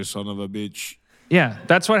ugly son of a bitch." Yeah,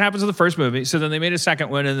 that's what happens in the first movie. So then they made a second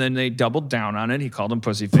one, and then they doubled down on it. He called him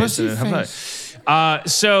Pussyface.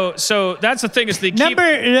 So that's the thing is they keep...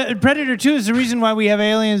 Predator 2 is the reason why we have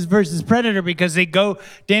Aliens versus Predator, because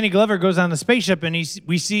Danny Glover goes on the spaceship, and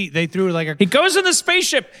they threw like a... He goes in the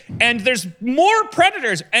spaceship, and there's more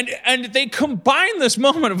predators, and they combine this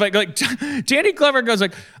moment of like Danny Glover goes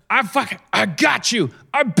like, I got you,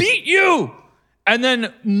 I beat you. And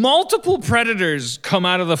then multiple predators come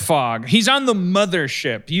out of the fog. He's on the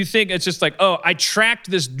mothership. You think it's just like, oh, I tracked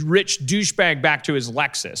this rich douchebag back to his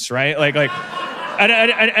Lexus, right?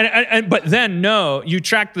 But then no, you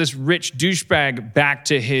tracked this rich douchebag back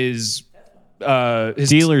to his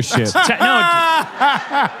dealership.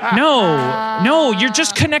 No, you're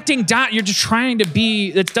just connecting dots. You're just trying to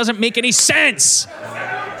be. It doesn't make any sense.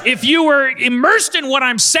 If you were immersed in what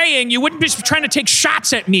I'm saying, you wouldn't be trying to take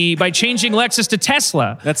shots at me by changing Lexus to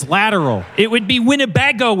Tesla. That's lateral. It would be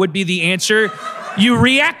Winnebago would be the answer. You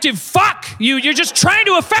reactive fuck. You're just trying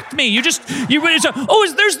to affect me. There's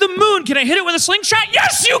the moon. Can I hit it with a slingshot?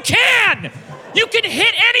 Yes, you can. You can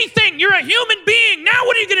hit anything. You're a human being. Now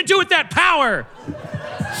what are you going to do with that power?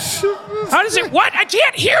 How does it, what? I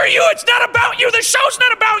can't hear you. It's not about you. The show's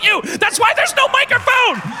not about you. That's why there's no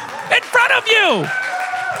microphone in front of you.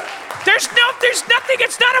 There's nothing.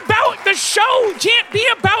 It's not about the show. Can't be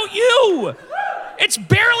about you. It's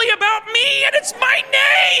barely about me, and it's my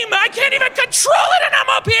name. I can't even control it, and I'm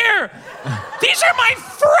up here. These are my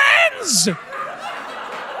friends.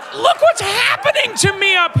 Look what's happening to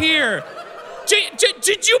me up here.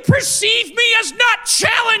 Did you perceive me as not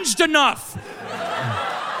challenged enough?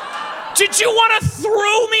 Did you want to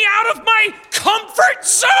throw me out of my comfort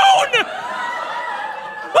zone?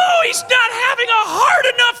 Oh, he's not having a hard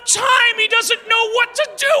enough time. He doesn't know what to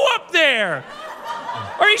do up there.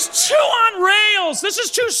 Or he's too on rails. This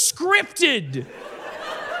is too scripted.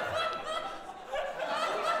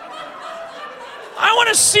 I want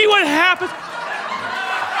to see what happens.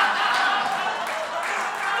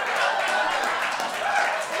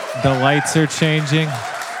 The lights are changing.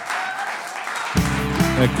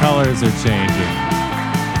 The colors are changing.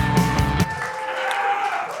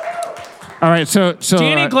 All right, so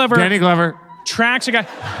Danny Glover tracks a guy.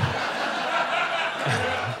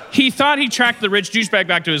 He thought he tracked the rich douchebag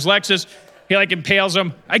back to his Lexus. He like impales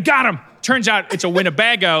him. I got him. Turns out it's a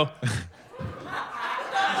Winnebago.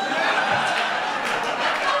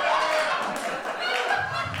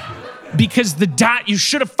 Because the dot you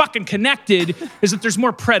should have fucking connected is that there's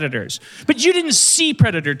more predators. But you didn't see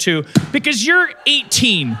Predator 2 because you're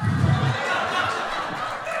 18.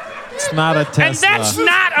 It's not a Tesla. And that's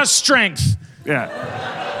not a strength. Yeah.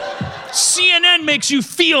 CNN makes you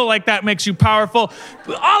feel like that makes you powerful.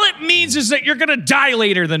 All it means is that you're gonna die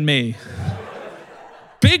later than me.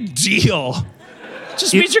 Big deal.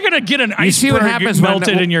 Just means you're gonna get an iceberg see what happens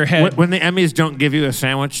melted in your head. When the Emmys don't give you a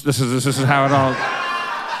sandwich. This is how it all.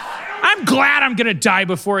 I'm glad I'm gonna die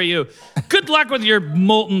before you. Good luck with your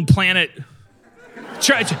molten planet.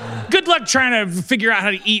 Good luck trying to figure out how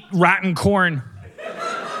to eat rotten corn.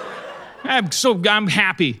 I'm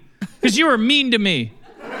happy because you were mean to me.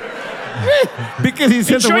 Because he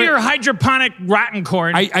said enjoy your hydroponic rotten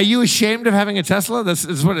corn. Are you ashamed of having a Tesla? This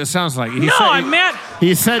is what it sounds like. I'm mad.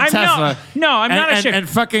 He said Tesla. No, I'm not ashamed. And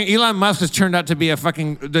fucking Elon Musk has turned out to be a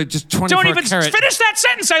fucking just 24 Don't even carat. finish that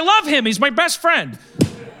sentence. I love him. He's my best friend.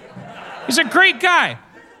 He's a great guy.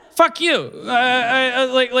 Fuck you. Can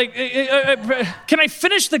I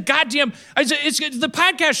finish the goddamn? The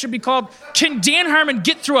podcast should be called "Can Dan Harmon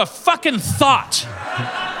Get Through a Fucking Thought?"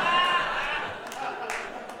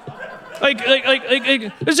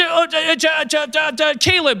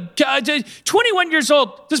 Caleb, 21 years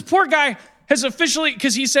old. This poor guy has officially,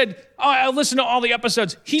 because he said, "Oh, I listened to all the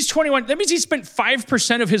episodes." He's 21. That means he spent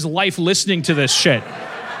 5% of his life listening to this shit.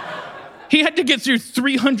 He had to get through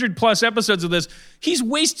 300 plus episodes of this. He's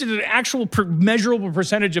wasted an actual measurable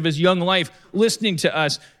percentage of his young life listening to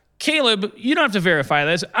us. Caleb, you don't have to verify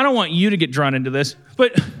this. I don't want you to get drawn into this.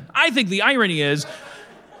 But I think the irony is,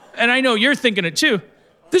 and I know you're thinking it too,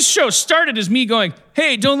 this show started as me going,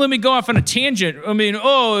 hey, don't let me go off on a tangent. I mean, it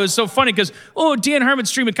was so funny because, Dan Harmon's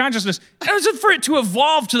stream of consciousness. And it was for it to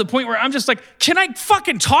evolve to the point where I'm just like, can I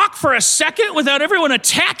fucking talk for a second without everyone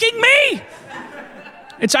attacking me?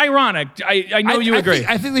 It's ironic. I know you agree.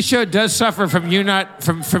 I think the show does suffer from you not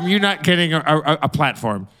getting a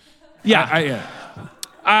platform. Yeah.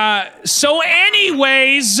 So,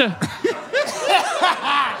 anyways,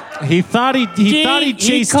 he thought he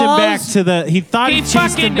chased him back to the. He thought he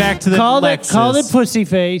chased him back to the Lexus. Called it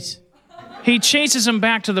Pussyface. He chases him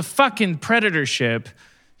back to the fucking predator ship.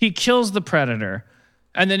 He kills the predator,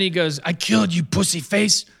 and then he goes, "I killed you,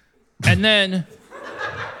 Pussyface," and then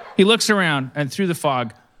He looks around, and through the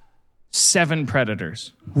fog, 7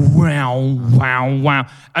 predators. Wow, wow, wow.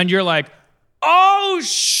 And you're like, oh,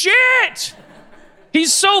 shit!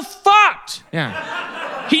 He's so fucked.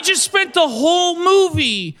 Yeah. He just spent the whole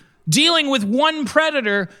movie dealing with one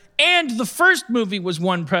predator, and the first movie was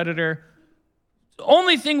one predator. The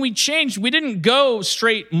only thing we changed, we didn't go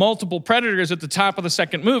straight multiple predators at the top of the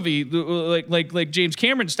second movie, like James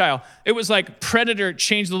Cameron style. It was like Predator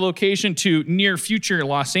changed the location to near future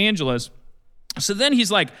Los Angeles. So then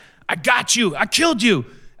he's like, I got you, I killed you.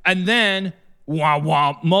 And then,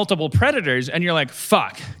 wow, multiple predators. And you're like,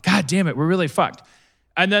 fuck, God damn it, we're really fucked.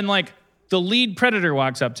 And then like the lead predator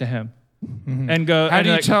walks up to him and go. How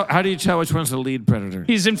do you tell which one's the lead predator?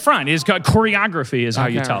 He's in front. He's got choreography is how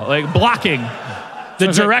you Okay. tell. Like blocking. The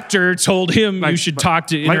director told him you should talk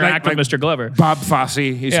to interact with Mr. Glover. Bob Fosse.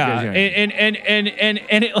 He's Yeah. good,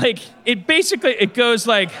 And it like it basically it goes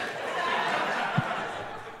like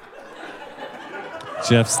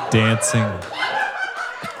Jeff's dancing.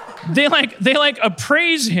 they like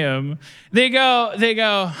appraise him. They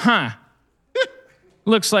go, huh.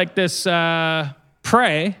 Looks like this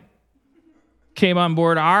prey came on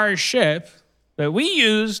board our ship that we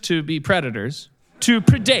use to be predators, to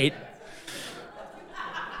predate.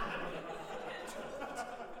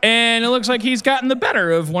 And it looks like he's gotten the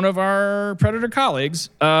better of one of our predator colleagues.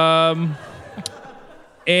 And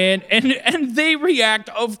they react,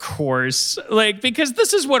 of course, like, because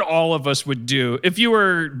this is what all of us would do if you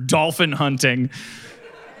were dolphin hunting.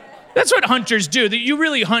 That's what hunters do. That you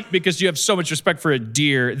really hunt because you have so much respect for a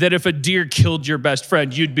deer that if a deer killed your best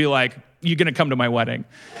friend, you'd be like, "You gonna come to my wedding?"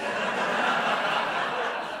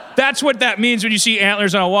 That's what that means when you see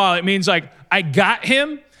antlers on a wall. It means like, I got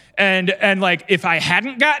him, and like, if I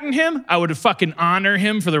hadn't gotten him, I would have fucking honor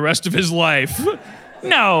him for the rest of his life.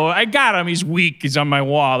 No, I got him. He's weak. He's on my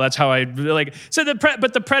wall. That's how I like. So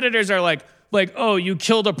but the predators are like, oh, you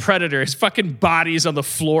killed a predator. His fucking body's on the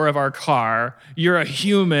floor of our car. You're a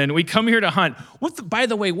human. We come here to hunt. By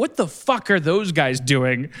the way, what the fuck are those guys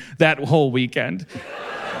doing that whole weekend?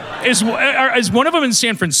 Is one of them in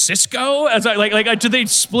San Francisco? Do they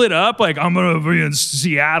split up? Like, I'm gonna be in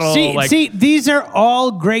Seattle. See, these are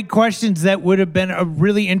all great questions that would have been a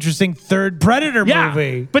really interesting third Predator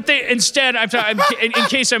movie. But they instead, in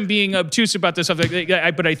case I'm being obtuse about this stuff,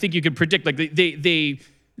 but I think you could predict, like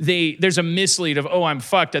there's a mislead of, oh, I'm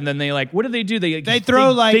fucked, and then they like, what do? They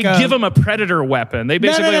throw they give him a predator weapon. They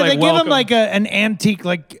basically they give welcome. him like an antique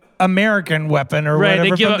like American weapon or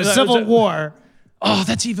whatever from the Civil War. Oh,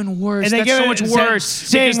 that's even worse. And they That's give so it- much sa- worse.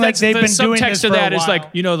 saying Because like they've the been doing subtext this of for a that is while.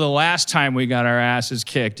 like, the last time we got our asses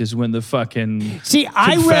kicked is when the fucking See, I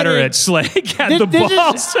read it. Confederates like had the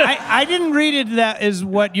balls. I didn't read it that is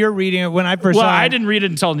what you're reading it when I first Well, saw it. I didn't read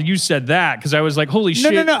it until you said that because I was like, holy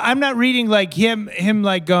shit. No. I'm not reading like him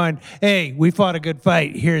like going, hey, we fought a good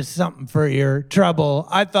fight. Here's something for your trouble.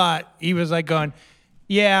 I thought he was like going,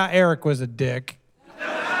 yeah, Eric was a dick.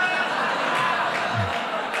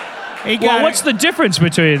 Well, what's the difference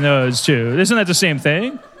between those two? Isn't that the same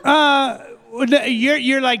thing?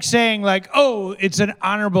 You're like saying like, oh, it's an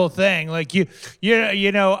honorable thing. Like you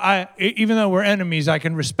know, even though we're enemies, I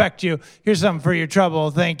can respect you. Here's something for your trouble.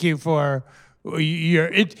 Thank you for your.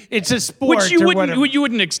 It's a sport. Which you or wouldn't whatever. you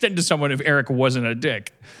wouldn't extend to someone if Eric wasn't a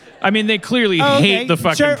dick. I mean, they clearly Oh, okay. hate the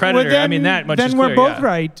fucking Sure. predator. Well, I mean, that much then is we're clear, both yeah.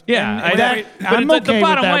 right. Yeah, And I'm but okay the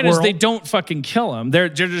bottom with that line is world. they don't fucking kill him. They're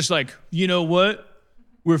just like, you know what?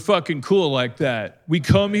 We're fucking cool like that. We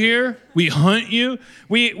come here, we hunt you,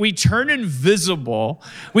 we turn invisible.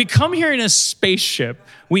 We come here in a spaceship.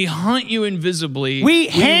 We hunt you invisibly. We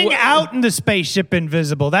hang out in the spaceship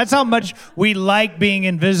invisible. That's how much we like being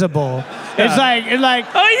invisible. It's like, Oh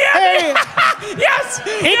yeah! hey, Yes!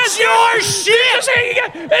 it's your shit.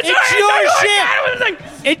 It's your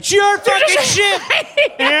shit. It's your fucking shit.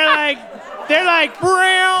 And they're like,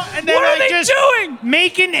 brown, and they're What are like they just doing?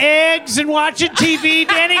 making eggs and watching TV.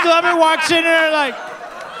 Danny Glover walks in and they're like,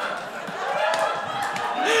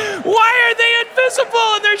 Why are they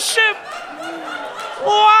invisible in their ship?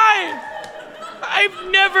 Why?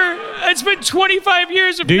 It's been 25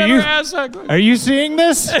 years I've never asked that question. Are you seeing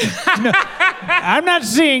this? No, I'm not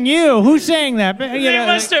seeing you. Who's saying that? But, you They know,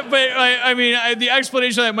 must have, but I mean, the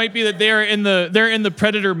explanation of that might be that they're in the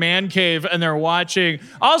predator man cave and they're watching.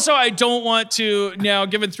 Also, I don't want to now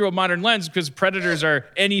give it through a modern lens because predators are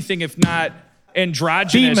anything if not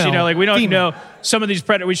androgynous. Female. You know, like we don't Female. know some of these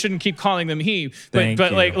predators. We shouldn't keep calling them he, Thank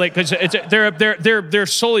but you. like because they're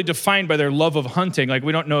solely defined by their love of hunting. Like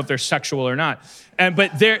we don't know if they're sexual or not.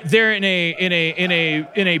 But they're in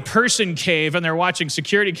a person cave and they're watching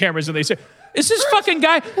security cameras and they say, Is this fucking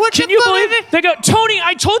guy? What Can the you fuck believe is it? They go, Tony,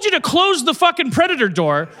 I told you to close the fucking Predator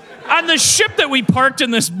door on the ship that we parked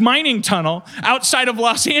in this mining tunnel outside of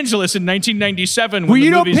Los Angeles in 1997. Well,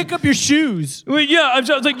 you don't pick up your shoes. Well, yeah, I was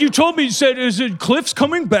like, you told me, you said Cliff's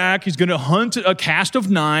coming back. He's going to hunt a cast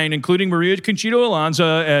of 9, including Maria Conchita Alonso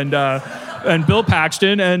and Bill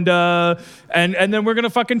Paxton, and then we're going to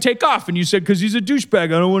fucking take off. And you said, because he's a douchebag, I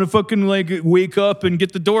don't want to fucking like wake up and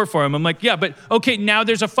get the door for him. I'm like, yeah, but okay, now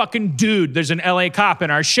there's a fucking dude. There's an LA cop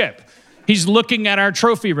in our ship. He's looking at our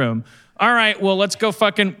trophy room. All right, well, let's go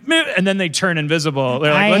fucking, and then they turn invisible.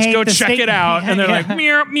 They're like, let's go check it out. And they're like,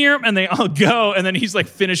 meow, and they all go. And then he's like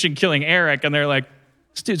finishing killing Eric. And they're like,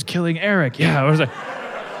 this dude's killing Eric. Yeah, I was like,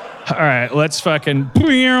 all right, let's fucking, and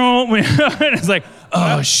it's like,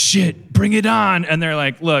 oh shit, bring it on. And they're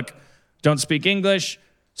like, look, don't speak English.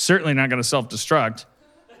 Certainly not going to self-destruct.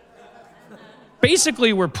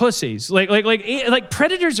 Basically, we're pussies. Like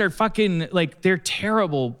predators are fucking, like, they're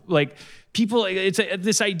terrible. Like, people, it's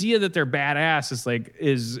this idea that they're badass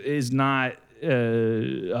is not.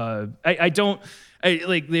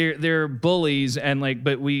 They're bullies and like,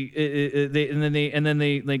 but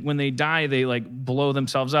they like when they die they like blow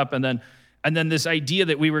themselves up and then this idea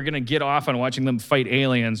that we were gonna get off on watching them fight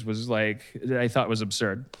aliens was like I thought was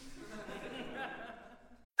absurd.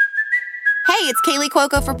 Hey, it's Kaylee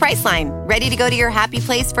Cuoco for Priceline. Ready to go to your happy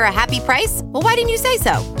place for a happy price? Well, why didn't you say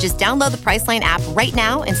so? Just download the Priceline app right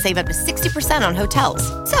now and save up to 60% on hotels.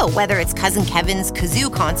 So whether it's Cousin Kevin's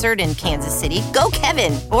Kazoo Concert in Kansas City, go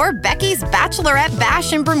Kevin, or Becky's Bachelorette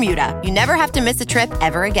Bash in Bermuda, you never have to miss a trip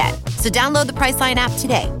ever again. So download the Priceline app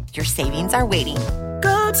today. Your savings are waiting.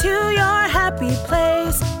 Go to your happy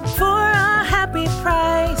place for a happy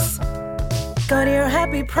price. Go to your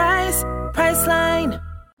happy price, Priceline.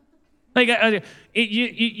 Like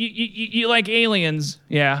you like aliens,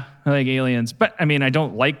 yeah. I like aliens, but I mean I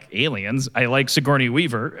don't like aliens. I like Sigourney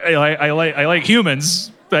Weaver. I like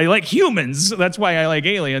humans. I like humans. That's why I like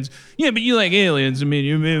aliens. Yeah, but you like aliens. I mean,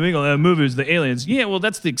 you make a lot of movies, the aliens. Yeah, well,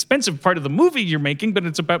 that's the expensive part of the movie you're making, but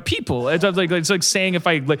it's about people. It's like saying if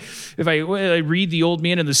I read The Old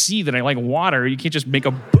Man and the Sea, that I like water. You can't just make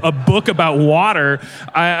a book about water.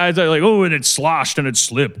 I like, oh, and it sloshed and it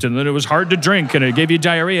slipped, and then it was hard to drink, and it gave you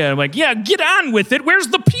diarrhea. I'm like, yeah, get on with it. Where's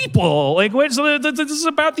the people? Like, this is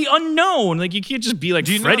about the unknown. Like, you can't just be like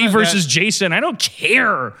Freddy versus Jason. I don't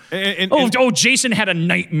care. Jason had a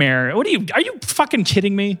nightmare. What are you fucking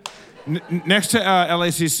kidding me? Next to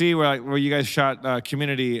LACC, where you guys shot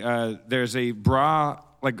Community, there's a bra,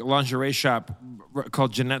 like lingerie shop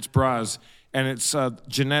called Jeanette's Bras, and it's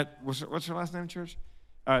Jeanette. What's her last name, Church?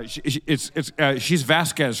 She's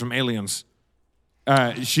Vasquez from Aliens.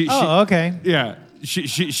 Okay. Yeah,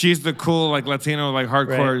 she's the cool like Latino like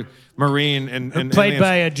hardcore Marine and played Aliens.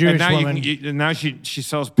 by a Jewish woman. And now she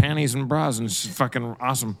sells panties and bras, and it's fucking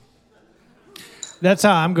awesome. That's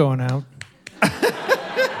how I'm going out.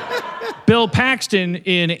 Bill Paxton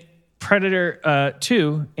in Predator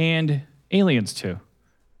 2 and Aliens 2.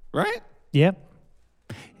 Right? Yep.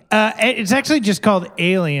 It's actually just called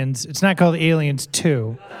Aliens. It's not called Aliens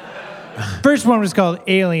 2. First one was called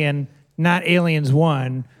Alien, not Aliens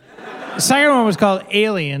 1. The second one was called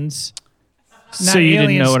Aliens. So you Aliens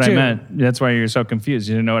didn't know what 2. I meant. That's why you're so confused.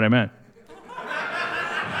 You didn't know what I meant.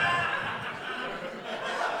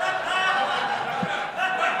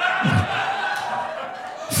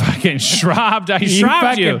 Fucking shrobbed. I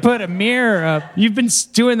shrobbed you. You fucking put a mirror up. You've been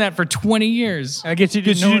doing that for 20 years. I guess you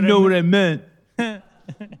didn't know what I meant.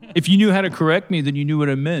 If you knew how to correct me, then you knew what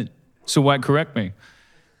I meant. So why correct me?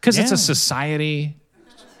 Because it's a society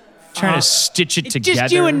trying to stitch it together.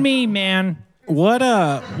 Just you and me, man.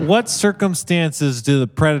 What circumstances do the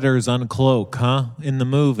predators uncloak, huh, in the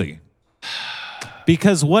movie?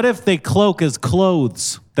 Because what if they cloak as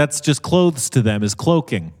clothes? That's just clothes to them, is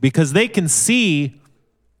cloaking. Because they can see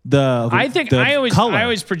I color.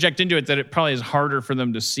 always project into it that it probably is harder for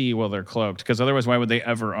them to see while they're cloaked, because otherwise why would they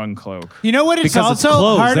ever uncloak? You know what? It's because also it's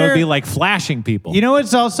clothes. harder. That would be like flashing people. You know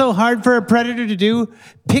what's also hard for a predator to do?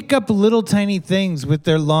 Pick up little tiny things with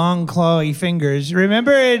their long clawy fingers.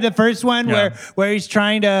 Remember the first one where he's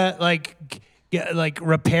trying to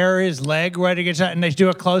repair his leg right to get shot, and they do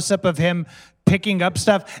a close up of him picking up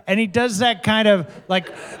stuff, and he does that kind of like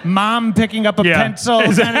mom picking up a pencil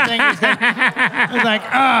kind of thing. He's like,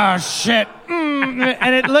 oh shit,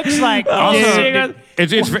 and it looks like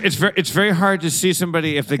it's very hard to see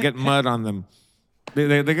somebody if they get mud on them.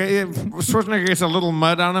 Schwarzenegger gets a little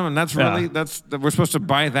mud on him, and that's we're supposed to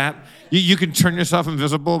buy that. You can turn yourself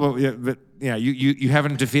invisible, but you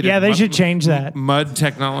haven't defeated. Yeah, they should change that mud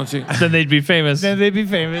technology. Then they'd be famous. Then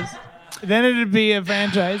it'd be a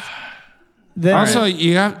franchise. Also,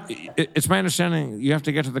 it's my understanding you have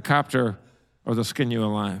to get to the copter or they'll skin you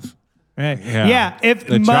alive. Right. Yeah. If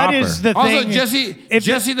The mud chopper. is the Also, thing.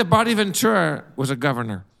 Jesse the Body Ventura was a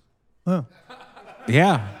governor.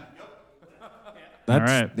 Yeah.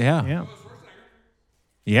 That's, All right. Yeah.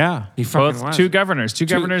 Yeah. He fucking Both was. two governors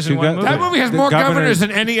in one movie. That movie has The more governors- governors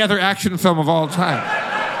than any other action film of all time.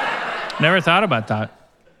 Never thought about that.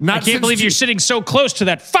 Not I can't since believe you're sitting so close to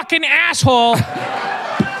that fucking asshole.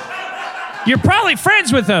 You're probably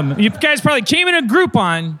friends with him. You guys probably came in a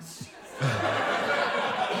Groupon.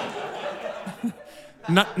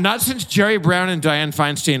 Not since Jerry Brown and Dianne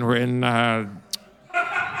Feinstein were in. The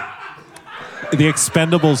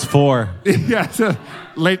Expendables 4.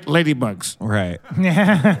 Ladybugs. Right.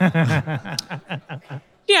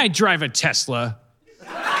 Yeah, I drive a Tesla.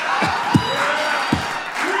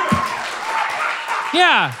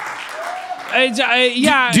 Yeah.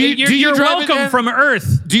 Do you You're drive it, welcome Dan? from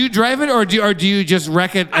Earth. Do you drive it or do you just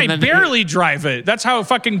wreck it? I barely drive it. That's how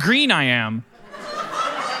fucking green I am.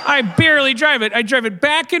 I barely drive it. I drive it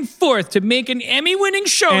back and forth to making Emmy-winning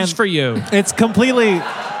shows And- for you. It's completely.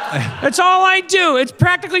 That's all I do. It's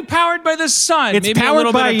practically powered by the sun. It's Maybe a powered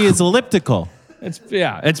little by bit of his elliptical. It's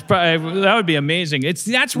probably, that would be amazing.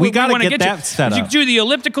 That's what We gotta want to get get that to. set You up. do the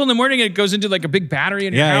elliptical in the morning, it goes into like a big battery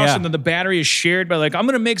in your Yeah, house, yeah. and then the battery is shared by like, I'm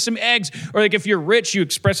gonna make some eggs. Or like if you're rich, you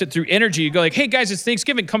express it through energy. You go like, hey guys, it's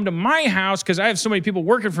Thanksgiving, come to my house because I have so many people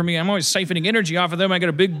working for me. I'm always siphoning energy off of them. I got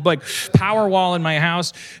a big like power wall in my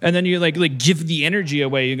house, and then you like give the energy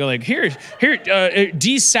away. You go like, here,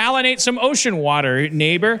 desalinate some ocean water,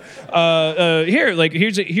 neighbor.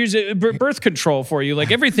 Here's a birth control for you.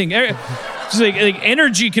 Like everything. Just like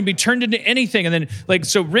energy can be turned into anything, and then like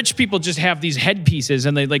so rich people just have these headpieces,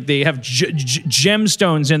 and they have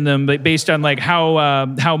gemstones in them based on like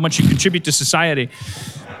how much you contribute to society.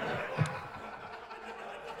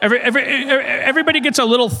 Everybody gets a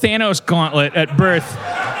little Thanos gauntlet at birth,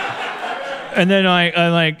 and then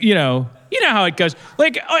you know how it goes.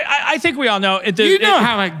 Like I think we all know.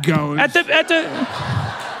 how it goes. At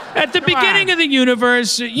the beginning of the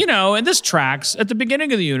universe, and this tracks at the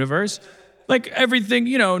beginning of the universe. Like everything,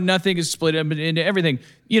 nothing is split up into everything,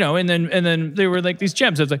 and then there were like these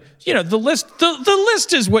gems. It's like, the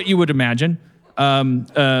list is what you would imagine.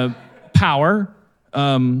 Power,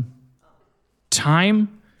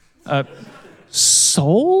 time,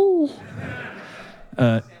 soul,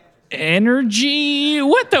 energy.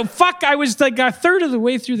 What the fuck? I was like a third of the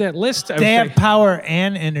way through that list. They have power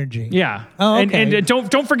and energy. Yeah. Oh, okay. And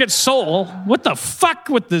don't forget soul. What the fuck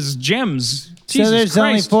with these gems? So Jesus there's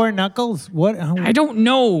only Christ. 4 knuckles? What? I don't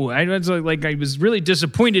know. I was really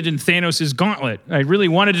disappointed in Thanos' gauntlet. I really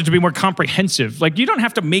wanted it to be more comprehensive. Like you don't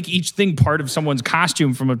have to make each thing part of someone's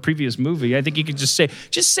costume from a previous movie. I think you could just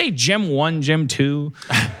say gem 1, gem 2.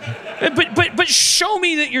 but show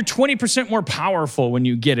me that you're 20% more powerful when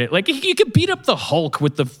you get it. Like you could beat up the Hulk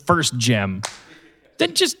with the first gem.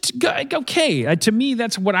 Then just okay. To me,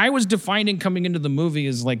 that's what I was defining coming into the movie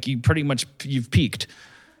is like you've peaked.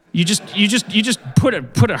 You just put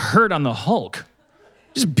a hurt on the Hulk.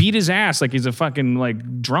 Just beat his ass like he's a fucking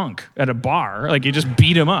like drunk at a bar. Like you just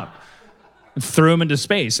beat him up, and threw him into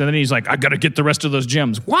space, and then he's like, I gotta get the rest of those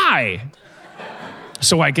gems. Why?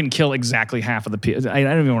 So I can kill exactly half of the people. I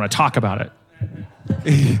don't even want to talk about it.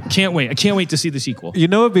 Can't wait. I can't wait to see the sequel. You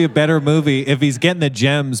know, it'd be a better movie if he's getting the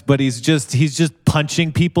gems, but he's just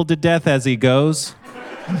punching people to death as he goes.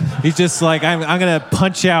 He's just like, I'm gonna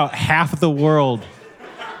punch out half of the world.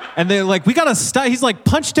 And they're like, we gotta stop. He's like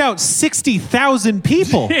punched out 60,000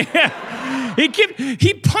 people. Yeah.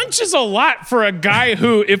 He punches a lot for a guy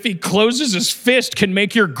who, if he closes his fist, can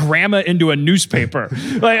make your grandma into a newspaper.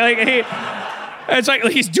 It's like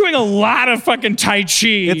he's doing a lot of fucking Tai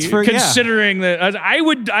Chi. Considering that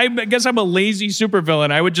I guess I'm a lazy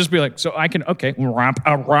supervillain. I would just be like, so I can okay. It's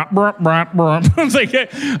like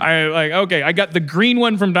okay, I got the green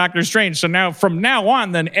one from Doctor Strange. So now from now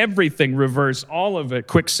on, then everything reverse, all of it,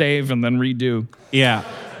 quick save and then redo. Yeah.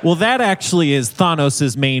 Well, that actually is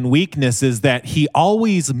Thanos' main weakness is that he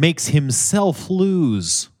always makes himself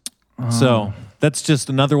lose. So that's just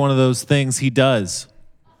another one of those things he does.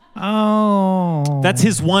 Oh. That's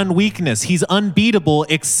his one weakness. He's unbeatable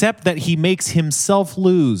except that he makes himself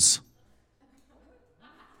lose.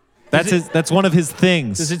 That's one of his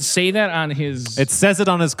things. Does it say that on his? It says it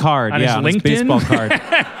on his card. On his on his LinkedIn? baseball card.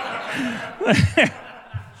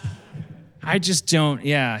 I just don't.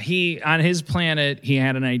 Yeah, on his planet, he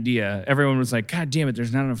had an idea. Everyone was like, God damn it,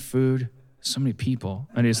 there's not enough food. So many people.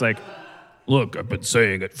 And he's like, look, I've been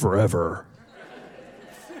saying it forever.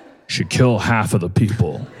 Should kill half of the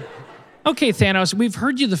people. Okay, Thanos, we've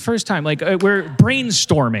heard you the first time. Like, we're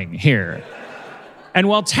brainstorming here. And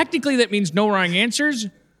while technically that means no wrong answers,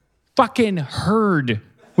 fucking heard.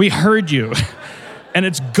 We heard you. And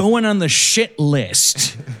it's going on the shit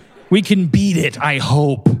list. We can beat it, I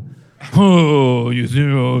hope. Oh,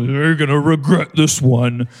 they're going to regret this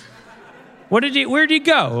one. Where'd he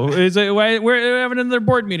go? We're having another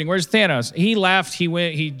board meeting. Where's Thanos? He left.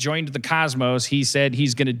 He joined the cosmos. He said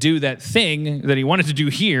he's going to do that thing that he wanted to do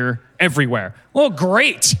here everywhere. Well,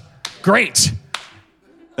 great.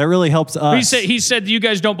 That really helps us. He said you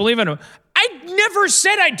guys don't believe in him. I never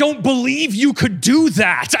said I don't believe you could do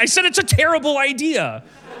that. I said it's a terrible idea.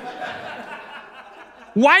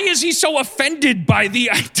 Why is he so offended by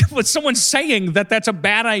with someone saying that that's a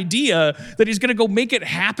bad idea, that he's going to go make it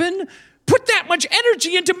happen? Put that much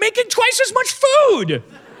energy into making twice as much food.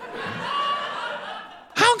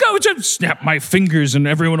 How go to snap my fingers and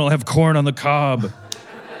everyone will have corn on the cob?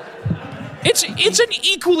 It's an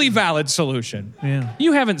equally valid solution. Yeah.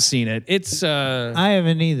 You haven't seen it. It's I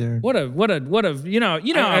haven't either. what a it's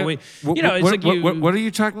like what are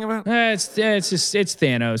you talking about? it's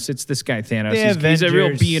Thanos. It's this guy Thanos. The He's a real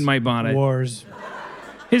Avengers bee in my bonnet. Wars.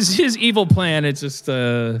 His evil plan, it's just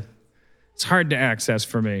it's hard to access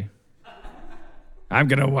for me. I'm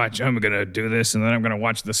gonna do this, and then I'm gonna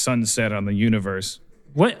watch the sunset on the universe.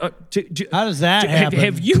 What? How does that happen?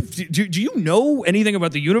 Have you? Do you know anything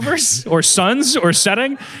about the universe or suns or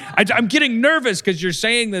setting? I'm getting nervous because you're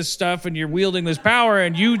saying this stuff and you're wielding this power,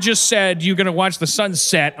 and you just said you're gonna watch the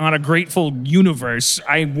sunset on a grateful universe.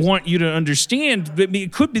 I want you to understand that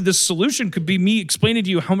it could be the solution. Could be me explaining to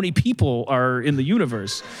you how many people are in the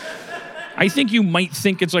universe. I think you might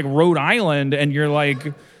think it's like Rhode Island, and you're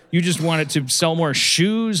like. You just want it to sell more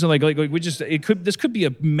shoes, and this could be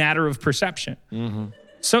a matter of perception. Mm-hmm.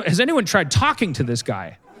 So, has anyone tried talking to this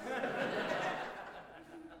guy?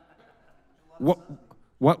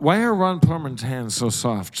 Why are Ron Perlman's hands so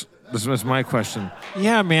soft? This was my question.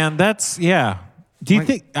 Yeah, man, Do you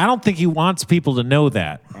think? I don't think he wants people to know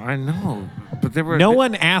that. I know, but they were. No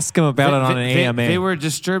one asked him about it on an AMA. They were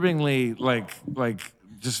disturbingly like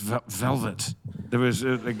just velvet. There was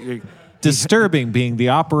disturbing being the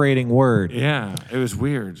operating word. Yeah, it was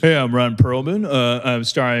weird. Hey, I'm Ron Perlman. I'm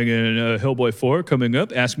starring in Hellboy 4 coming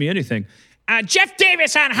up. Ask me anything. Jeff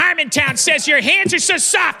Davis on Harmontown says your hands are so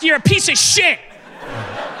soft, you're a piece of shit.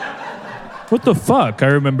 What the fuck? I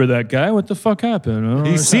remember that guy. What the fuck happened?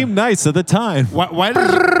 He seemed nice at the time. Why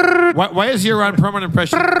is your Ron Perlman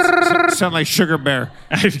impression sound like Sugar Bear?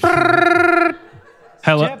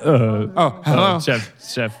 Hello. Hello.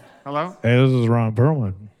 Chef. Hello? Hey, this is Ron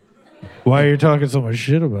Perlman. Why are you talking so much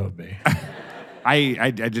shit about me?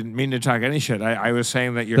 I didn't mean to talk any shit. I was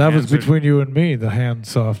saying that your That hands was between you and me, the hand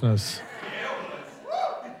softness.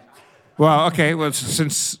 Well, okay. Well,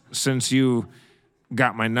 since you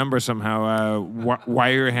got my number somehow,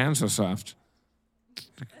 why are your hands so soft?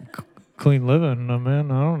 Clean living,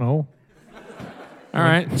 man. I don't know. All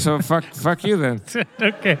right, so fuck you then.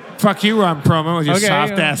 Okay. Fuck you, Ron Perlman, with your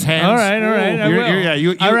soft ass hands. All right. I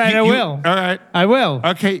will. I will. All right. I will.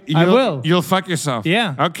 Okay. I will. You'll fuck yourself.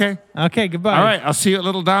 Yeah. Okay. Okay, goodbye. All right, I'll see you at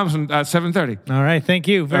Little Dom's at 7:30. All right, thank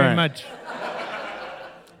you very right. much.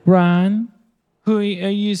 Ron,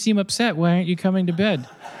 you seem upset. Why aren't you coming to bed?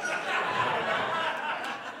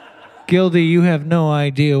 Gildy, you have no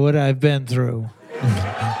idea what I've been through.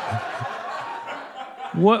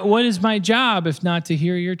 What is my job if not to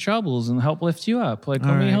hear your troubles and help lift you up? Let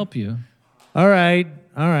me help you. All right.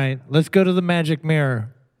 Let's go to the magic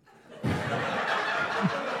mirror.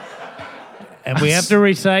 And we have to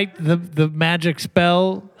recite the magic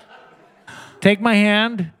spell. Take my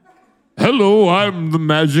hand. Hello, I'm the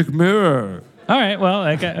magic mirror. All right. Well,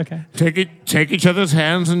 okay. Take each other's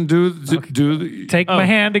hands and do the. Take my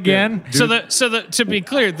hand again. Yeah. To be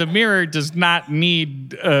clear, the mirror does not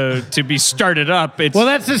need to be started up. Well,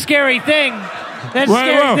 that's the scary thing. That's the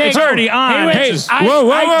scary thing. It's already on. Hey, wait,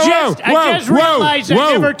 I just realized I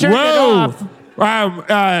never turned it off.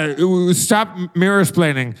 Stop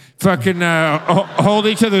mirror-splaining. Fucking hold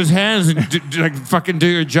each other's hands and fucking do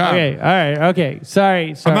your job. Okay, all right, okay.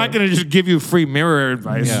 Sorry. I'm not going to just give you free mirror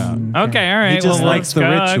advice. Yeah. Okay, all right. He just likes the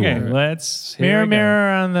ritual. Okay, let's mirror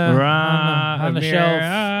on the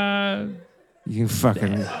shelf. You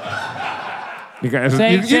fucking... You guys,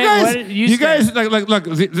 look.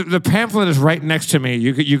 The pamphlet is right next to me.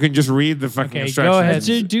 You can just read the fucking instructions. Go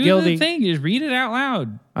ahead. Do Gildy. the thing. Just read it out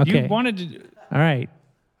loud. Okay. You wanted to. All right.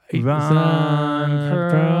 Ron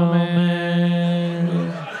Perlman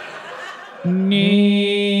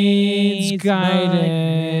needs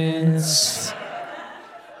guidance.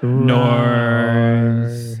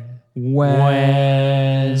 North,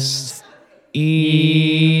 west,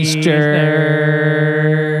 eastern,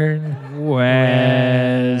 west.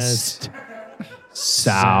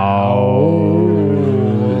 South.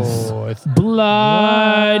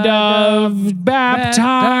 Blood of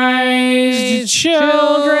baptized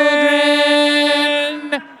children.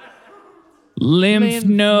 Lymph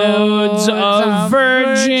nodes of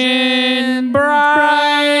virgin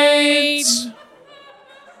brides.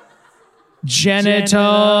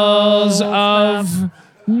 Genitals of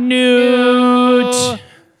newt.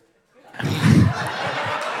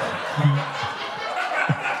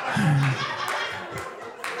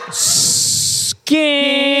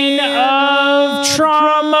 Skin of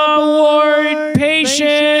trauma ward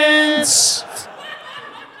patients.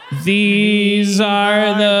 These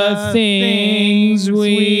are the things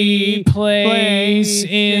we place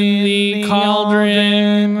in the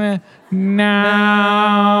cauldron now.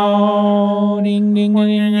 Ding, ding, ding,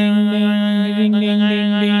 ding, ding, ding, ding,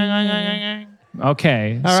 ding.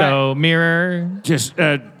 Okay, so mirror. Just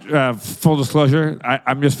full disclosure,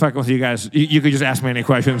 I'm just fucking with you guys. You could just ask me any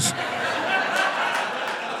questions.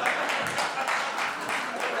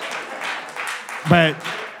 But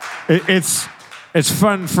it's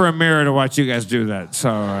fun for a mirror to watch you guys do that.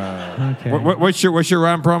 So, what's your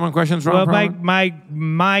Ron Perlman questions, Ron Well,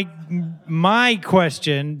 Perlman? my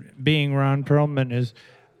question, being Ron Perlman, is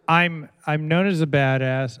I'm known as a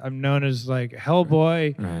badass. I'm known as like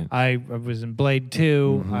Hellboy. Right. I was in Blade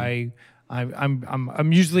 2. I'm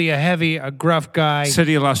usually a gruff guy.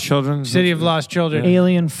 City of Lost Children. City of Lost Children.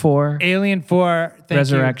 Alien 4. Alien 4.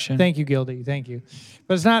 Resurrection. Thank you, Gildy. Thank you.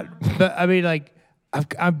 But it's not. But I mean, like,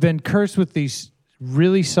 I've been cursed with these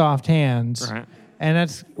really soft hands, Right. and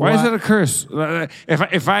that's Why is it a curse?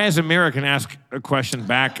 If I as a mirror can ask a question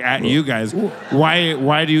back at you guys,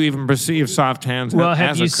 why do you even perceive soft hands? Well, as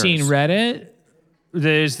have a you curse? seen Reddit?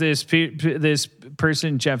 There's this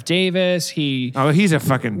person, Jeff Davis. He's a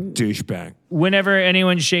fucking douchebag. Whenever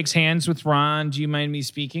anyone shakes hands with Ron, do you mind me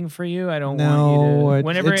speaking for you? I don't No, want you to.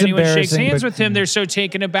 Whenever it's anyone shakes embarrassing, hands but- with him, they're so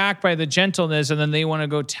taken aback by the gentleness, and then they want to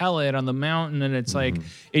go tell it on the mountain, and it's like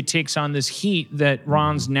it takes on this heat that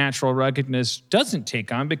Ron's natural ruggedness doesn't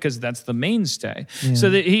take on because that's the mainstay. So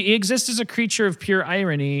that he exists as a creature of pure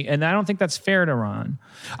irony, and I don't think that's fair to Ron.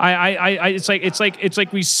 It's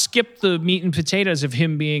like we skipped the meat and potatoes of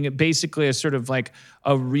him being basically a sort of like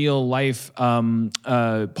a real life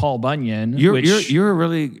Paul Bunyan. You're a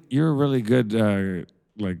really good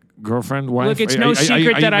like girlfriend, wife. Look, it's no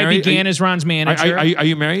secret that I began as Ron's manager. Are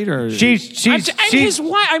you married or I'm his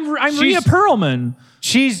wife. I'm Rhea Perlman.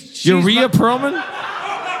 you're Rhea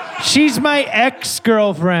Perlman? She's my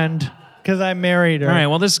ex-girlfriend because I married her. All right,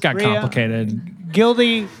 well, this got Rhea. complicated.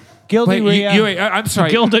 Gildy Wait, Rhea. I'm sorry.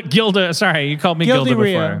 Gilda, sorry, you called me Gildy Gilda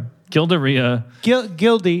Rhea. before. Gilda Rhea.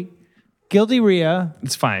 Gildy Rhea.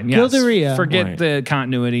 It's fine. Yes. Gilda Rhea. Forget Right. the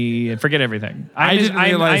continuity and forget everything. I didn't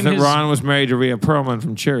realize that Ron was married to Rhea Perlman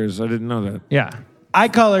from Cheers. I didn't know that. Yeah. I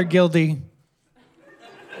call her Gildy.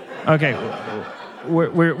 Okay.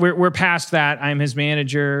 We're past that. I'm his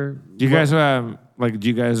manager. Do you guys do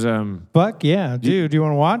you guys Buck, yeah. Dude, do you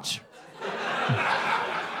want to watch?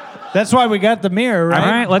 That's why we got the mirror, right? All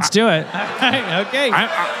right, let's do it. Okay. Okay.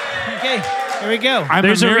 Here we go.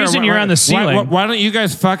 There's a reason you're on the ceiling. Why don't you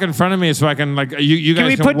guys fuck in front of me so I can like you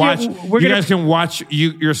guys can watch? You guys can watch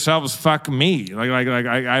yourselves fuck me.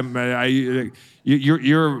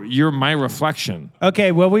 You're my reflection.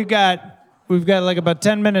 Okay, well we've got like about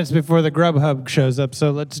 10 minutes before the Grubhub shows up,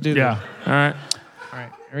 so let's do Yeah. this. All right. All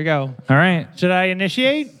right, here we go. All right. Should I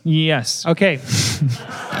initiate? Yes. Okay.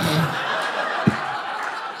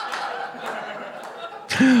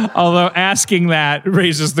 Although asking that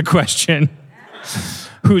raises the question,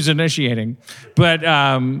 who's initiating? But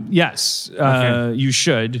yes, you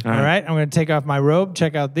should. All right, I'm going to take off my robe.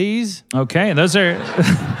 Check out these. Okay, those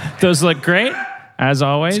look great, as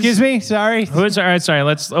always. Excuse me, sorry. All right, sorry.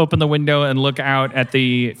 Let's open the window and look out at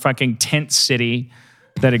the fucking tent city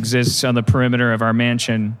that exists on the perimeter of our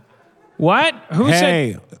mansion. What? Who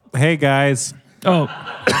said? Hey guys. Oh,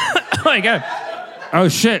 oh my God. Oh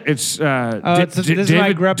shit! It's this is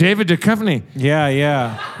my David Duchovny.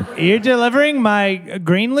 Yeah. You're delivering my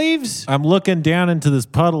green leaves? I'm looking down into this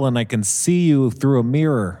puddle and I can see you through a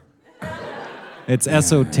mirror. It's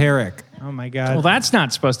esoteric. Oh my God. Well, that's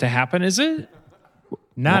not supposed to happen, is it?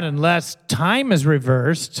 Not unless time is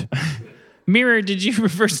reversed. Mirror, did you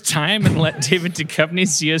reverse time and let David Duchovny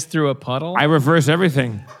see us through a puddle? I reverse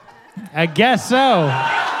everything. I guess so.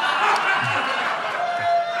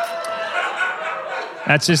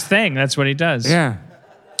 That's his thing. That's what he does. Yeah.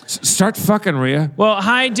 Start fucking, Rhea. Well,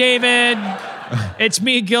 hi, David. It's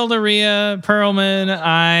me, Gilda Rhea Perlman.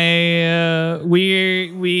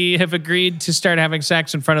 We have agreed to start having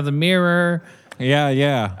sex in front of the mirror.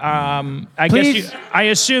 Yeah. I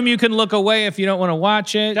assume you can look away if you don't want to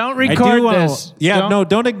watch it. Don't I record do wanna- this. Yeah,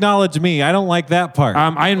 don't acknowledge me. I don't like that part.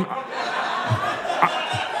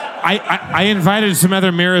 I invited some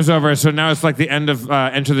other mirrors over, so now it's like the end of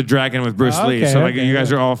Enter the Dragon with Bruce Lee. So like you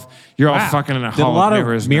guys are all fucking in a Did a hall lot of of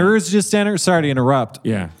mirrors. mirrors just enter? Sorry to interrupt.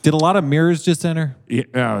 Yeah. Did a lot of mirrors just enter?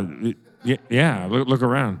 Yeah. Look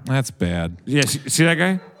around. That's bad. Yeah. See that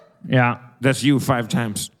guy? Yeah. That's you 5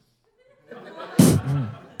 times.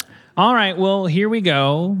 All right. Well, here we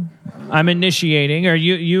go. I'm initiating, or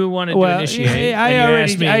you wanted to initiate.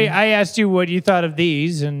 I asked you what you thought of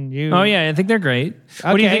these, and you. Oh yeah, I think they're great.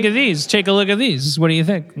 What do you Okay. think of these? Take a look at these. What do you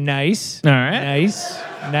think? Nice. All right.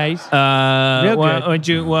 Nice. Real good. Would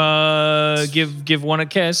you give one a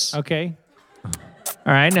kiss? Okay.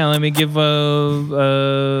 All right. Now let me give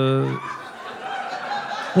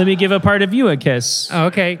a part of you a kiss.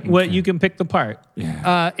 Okay. What you can pick the part.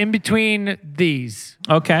 In between these.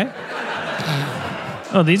 Okay.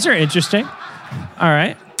 Oh, these are interesting. All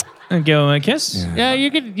right. And give him a kiss. Yeah,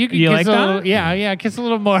 you could You kiss like a little. that? Yeah, kiss a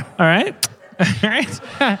little more. All right. All right.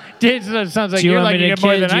 It sounds like Do you you're want liking me to it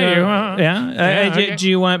more than do you I do. want- Yeah. okay. Do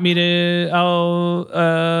you want me to?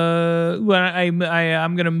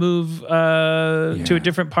 I'm gonna move to a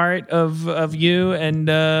different part of you and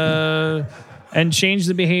change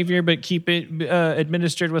the behavior, but keep it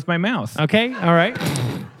administered with my mouth. Okay. All right.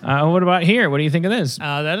 What about here? What do you think of this?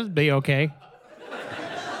 That'd be okay.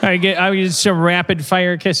 I get some rapid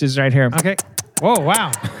fire kisses right here. Okay. Whoa! Wow.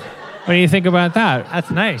 What do you think about that? That's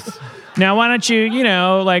nice. Now, why don't you,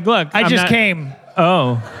 look. I just came.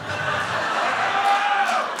 Oh.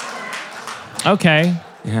 Okay.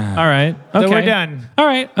 Yeah. All right. Okay. So we're done. All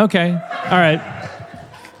right. Okay. All right.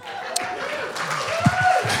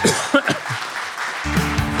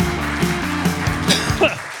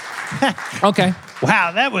 Okay.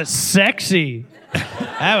 Wow, that was sexy.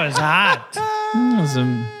 That was hot.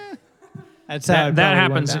 That's how it That probably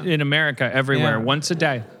happens went down. in America everywhere, Yeah. once a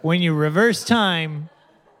day. When you reverse time.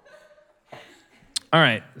 All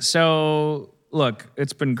right. So, look,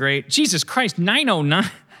 it's been great. Jesus Christ, 9:09.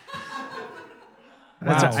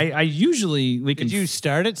 Wow. I usually we can. Did you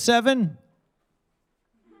start at 7?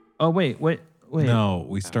 Oh wait. No,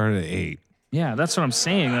 we started at 8. Yeah, that's what I'm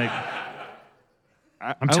saying. Like,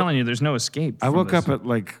 I'm telling you, there's no escape. I from woke this. up at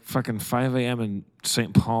like fucking 5 a.m. in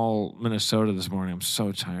St. Paul, Minnesota this morning. I'm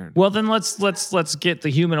so tired. Well, then let's get the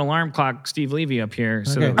human alarm clock, Steve Levy, up here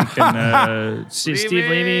so that we can see Steve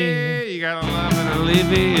Levy. You gotta love it,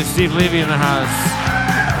 Levy. It's Steve Levy in the house.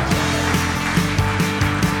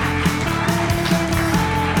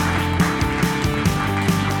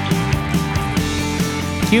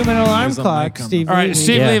 Human alarm There's a clock, mic on Steve. All right, Levy.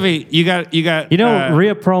 Steve Yeah. Levy, you got. You know,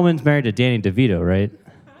 Rhea Perlman's married to Danny DeVito, right?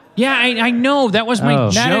 Yeah, I know. That was my Oh.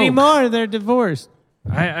 joke. Not anymore. They're divorced.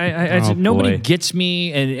 I Oh, said, nobody boy. gets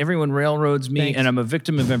me, and everyone railroads me, Thanks. and I'm a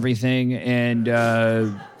victim of everything. And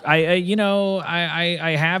I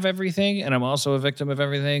have everything, and I'm also a victim of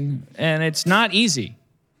everything, and it's not easy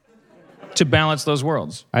to balance those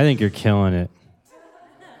worlds. I think you're killing it.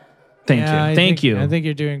 Thank Yeah, you. I Thank think- you. I think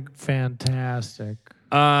you're doing fantastic.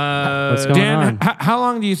 What's going Dan, on? how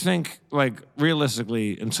long do you think, like,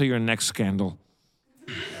 realistically, until your next scandal?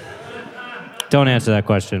 Don't answer that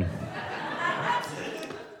question.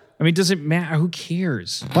 I mean, does it matter? Who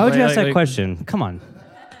cares? Why would you ask that Like- question? Come on.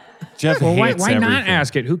 Jeff Well, why hates not everything.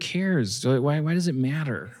 ask it? Who cares? Why does it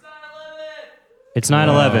matter? It's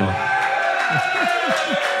 9/11.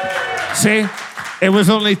 See? It was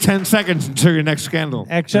only 10 seconds until your next scandal.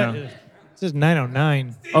 Actually, this is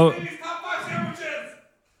 9:09. Oh,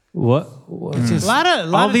 What? A lot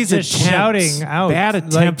All of these just attempts, shouting out. bad like-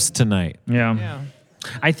 attempts tonight. yeah. Yeah.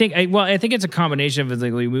 I think it's a combination of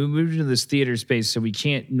like we moved into this theater space, so we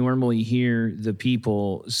can't normally hear the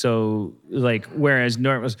people. So like, whereas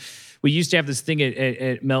we used to have this thing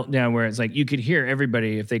at Meltdown where it's like you could hear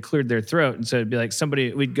everybody if they cleared their throat, and so it'd be like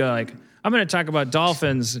we'd go like, I'm going to talk about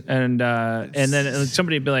dolphins, and then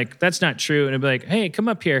somebody would be like, that's not true, and it'd be like, hey, come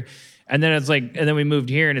up here. And then it's like, and then we moved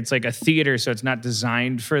here, and it's like a theater, so it's not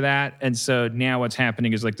designed for that. And so now what's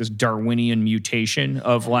happening is like this Darwinian mutation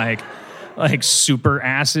of like super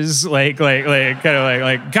asses, like kind of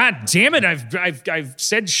like God damn it, I've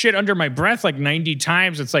said shit under my breath like 90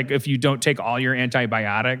 times. It's like if you don't take all your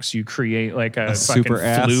antibiotics, you create like a fucking super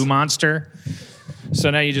ass. flu monster. So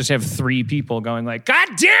now you just have 3 people going like, God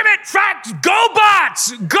damn it, fuck, go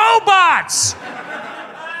bots, go bots.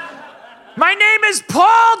 My name is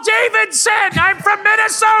Paul Davidson. I'm from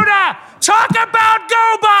Minnesota. Talk about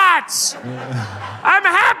GoBots. I'm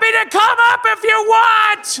happy to come up if you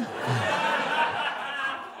want.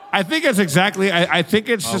 I think it's exactly. I think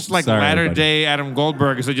it's just like sorry, latter buddy. day Adam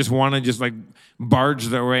Goldberg, because they just want to just like barge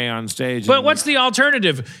their way on stage. But and- what's the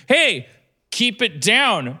alternative? Hey, keep it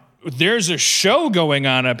down. There's a show going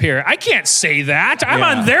on up here. I can't say that. I'm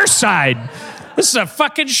on their side. This is a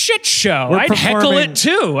fucking shit show. We're I'd heckle performing- it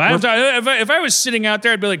too. If I was sitting out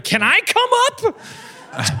there, I'd be like, can I come up?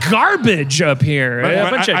 It's garbage up here.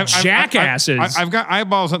 A bunch of jackasses. I've got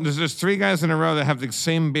eyeballs on. There's 3 guys in a row that have the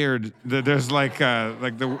same beard. There's like a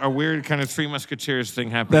weird kind of Three Musketeers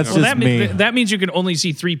thing happening. That's over just me. That means you can only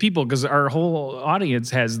see 3 people because our whole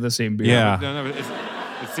audience has the same beard. Yeah. No,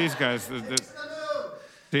 it's these guys.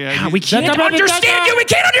 We can't understand you. We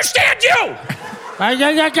can't understand you.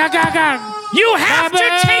 You have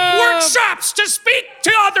to take workshops to speak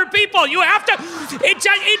to other people. You have to.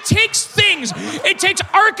 It takes things. It takes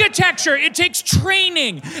architecture. It takes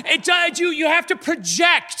training. You have to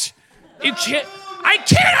project. You can't. I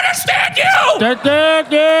can't understand you.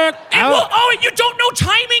 And you don't know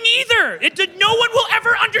timing either. No one will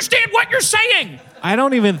ever understand what you're saying. I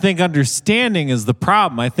don't even think understanding is the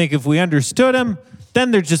problem. I think if we understood him,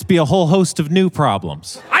 then there'd just be a whole host of new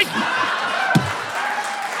problems.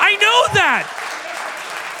 I know that.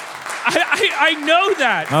 I know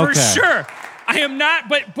that for Okay. sure. I am not,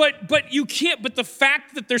 but you can't. But the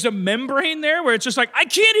fact that there's a membrane there where it's just like I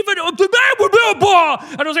can't even. And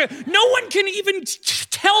I was like, no one can even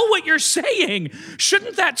tell what you're saying.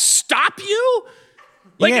 Shouldn't that stop you?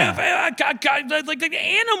 Like, like the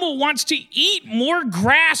animal wants to eat more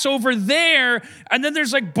grass over there, and then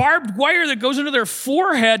there's like barbed wire that goes into their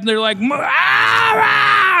forehead, and they're like,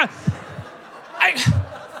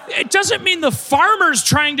 it doesn't mean the farmer's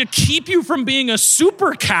trying to keep you from being a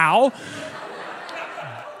super cow.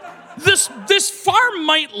 This farm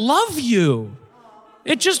might love you.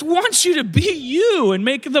 It just wants you to be you and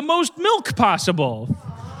make the most milk possible.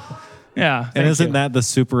 Yeah. And isn't that the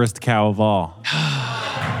superest cow of all?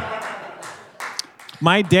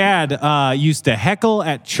 My dad used to heckle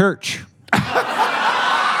at church.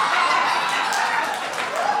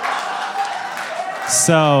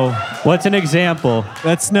 So What's an example?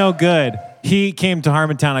 that's no good. He came to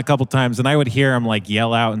Harmontown a couple times, and I would hear him like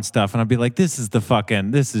yell out and stuff, and I'd be like, this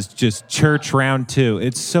is just church round 2.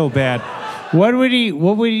 It's so bad. What would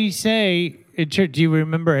he say in church? Do you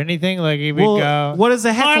remember anything? Like he would go, what is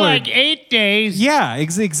a heckler? "More like 8 days." Yeah,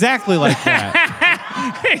 exactly like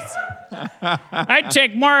that. I'd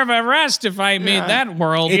take more of a rest if I made that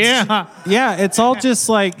world. Yeah, it's all just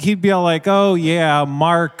like, he'd be all like, oh yeah,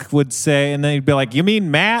 Mark would say, and then he'd be like, you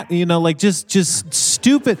mean Matt? You know, like just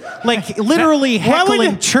stupid, like literally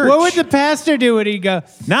heckling church. What would the pastor do when he'd go,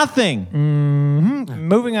 Nothing.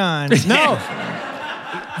 moving on? No.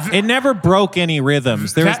 It never broke any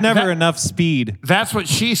rhythms. There was never enough speed. That's what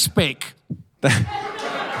she spake.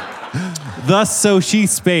 Thus so she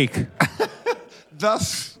spake.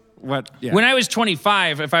 Thus, what? Yeah. When I was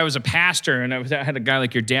 25, if I was a pastor and I had a guy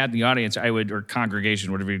like your dad in the audience, or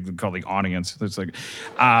congregation, whatever you would call the audience, it's like,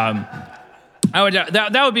 I would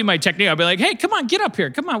that would be my technique. I'd be like, hey, come on, get up here.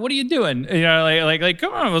 Come on, what are you doing? You know, like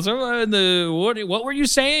come on. What were you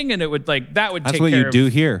saying? And it would like that would. That's take what care you of, do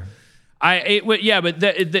here.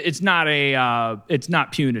 It's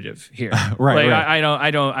not punitive here. Right, Like, right.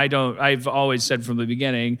 I don't. I've always said from the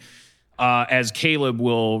beginning, as Caleb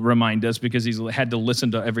will remind us because he's had to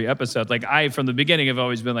listen to every episode. Like from the beginning, have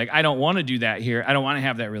always been like, I don't want to do that here. I don't want to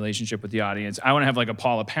have that relationship with the audience. I want to have like a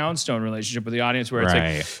Paula Poundstone relationship with the audience where it's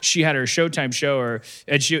Right. like she had her Showtime show,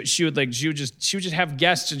 and she would just have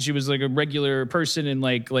guests, and she was like a regular person, and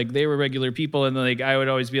like they were regular people, and like I would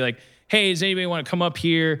always be like, hey, does anybody want to come up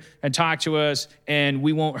here and talk to us? And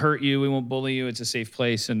we won't hurt you. We won't bully you. It's a safe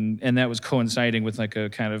place. And that was coinciding with like a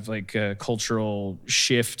kind of like a cultural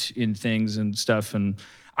shift in things and stuff. And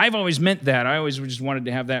I've always meant that. I always just wanted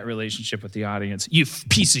to have that relationship with the audience. You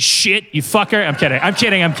piece of shit. You fucker. I'm kidding.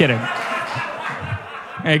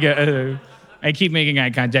 I keep making eye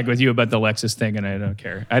contact with you about the Lexus thing, and I don't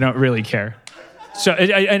care. I don't really care. So,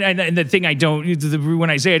 and the thing when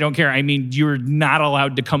I say I don't care, I mean you're not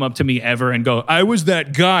allowed to come up to me ever and go, I was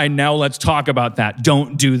that guy, now let's talk about that.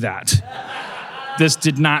 Don't do that. This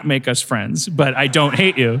did not make us friends, but I don't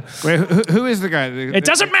hate you. Wait, who is the guy? It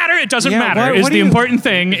doesn't matter. It doesn't Yeah, matter. what Is do the you- important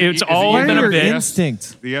thing. It's all What been What a are your bit.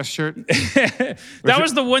 instincts? The yes shirt? That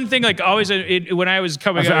was the one thing, like always when I was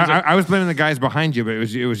coming up, I was like, I was blaming the guys behind you, but it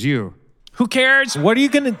was you. who cares? What are you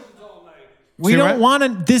going to... We See don't what? want to...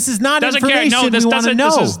 This is not Doesn't care. information No, this we want to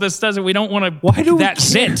doesn't. know. This doesn't. We don't want to. Why do we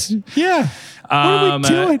That's care? it. Yeah. What are we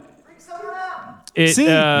doing? See?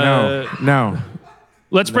 No.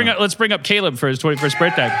 Let's bring up Caleb for his 21st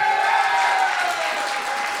birthday.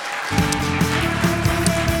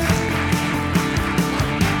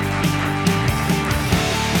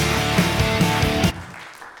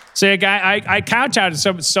 Say a guy, I kowtowed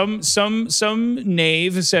to some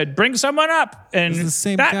knave said, bring someone up. And It's the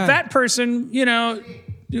same guy. that person, you know,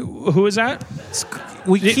 who is that?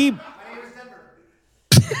 We keep.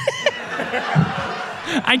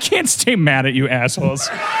 I can't stay mad at you assholes.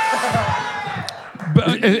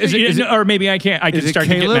 But, or maybe I can't. I can start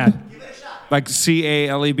to get mad. Like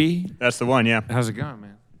CALEB? That's the one, yeah. How's it going,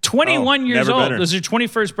 man? 21 years never old. better. This is your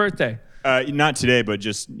 21st birthday. Not today, but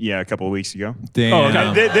just, a couple of weeks ago. Damn. Oh,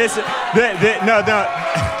 okay. No.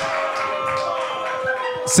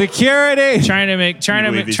 Security.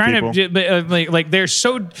 Like they're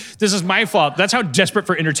so. This is my fault. That's how desperate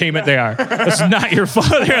for entertainment they are. That's not your fault.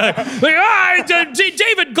 They're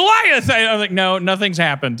David Goliath. I'm like, no, nothing's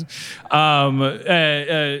happened.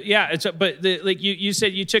 Yeah. You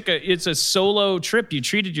said you took it's a solo trip you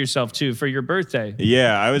treated yourself to for your birthday.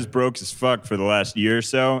 Yeah, I was broke as fuck for the last year or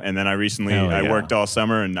so, and then I recently Hell yeah. worked all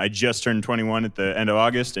summer, and I just turned 21 at the end of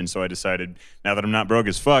August, and so I decided now that I'm not broke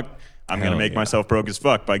as fuck, I'm gonna make myself broke as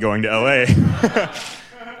fuck by going to LA.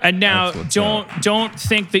 And now, don't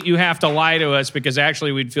think that you have to lie to us, because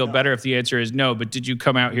actually we'd feel better if the answer is no. But did you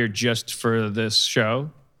come out here just for this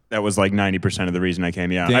show? That was like 90% of the reason I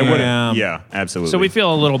came. Yeah, Damn. I would have. Yeah, absolutely. So we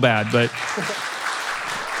feel a little bad, but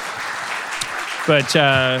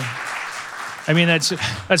I mean that's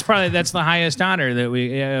the highest honor that we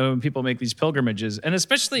when people make these pilgrimages, and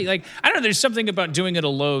especially like I don't know. There's something about doing it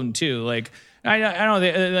alone too. Like I don't know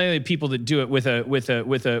the people that do it with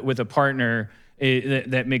a partner.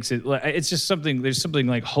 That makes it. It's just something. There's something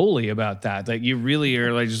like holy about that. Like you really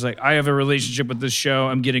are like just like I have a relationship with this show.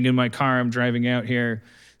 I'm getting in my car. I'm driving out here.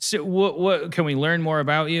 So what can we learn more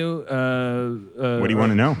about you? What do you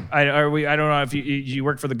want to know? I don't know if you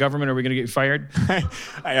work for the government. Are we going to get fired?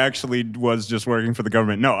 I actually was just working for the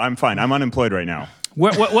government. No, I'm fine. I'm unemployed right now.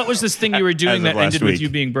 What was this thing you were doing that ended with you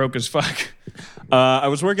being broke as fuck? I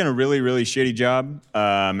was working a really, really shitty job,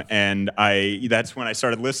 and that's when I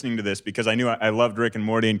started listening to this because I knew I loved Rick and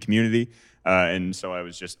Morty and Community, and so I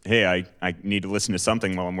was just, hey, I need to listen to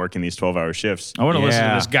something while I'm working these 12-hour shifts. I want to listen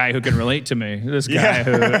to this guy who can relate to me. This guy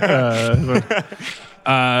who.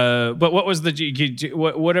 But what was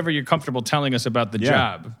whatever you're comfortable telling us about the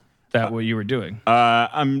job that what you were doing?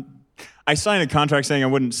 I signed a contract saying I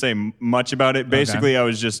wouldn't say much about it. Basically, I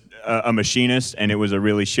was just a machinist, and it was a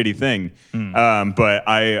really shitty thing. But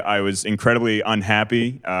I was incredibly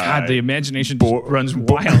unhappy. God, the imagination just runs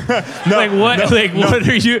wild. What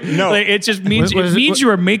are you? No. Like, it just means you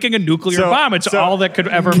were making a nuclear bomb. It's all that could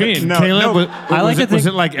ever mean. Caleb, No. was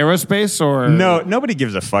it like aerospace or No, nobody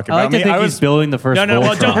gives a fuck I about like to me. think he's building the first. No.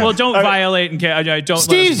 Well, Voltron. don't violate. And I don't.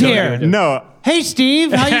 Steve's here. No. Hey,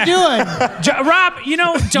 Steve, how you doing? Rob,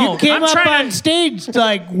 don't. You came I'm up trying on stage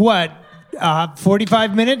like what?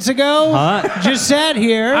 45 minutes ago? Just sat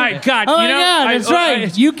here. All right, God, Oh, you know, yeah, that's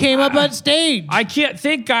right. You came up on stage. I can't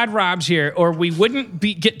thank God Rob's here, or we wouldn't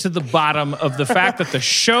get to the bottom of the fact that the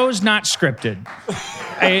show's not scripted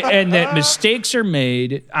and that mistakes are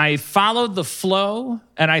made. I followed the flow,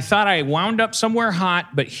 and I thought I wound up somewhere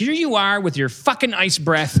hot, but here you are with your fucking ice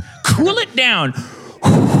breath. Cool it down.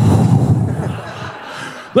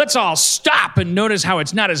 Let's all stop and notice how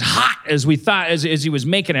it's not as hot as we thought as he was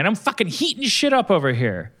making it. I'm fucking heating shit up over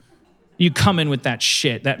here. You come in with that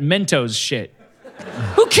shit, that Mentos shit.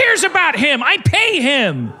 Who cares about him? I pay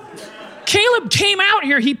him. Caleb came out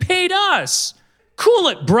here. He paid us. Cool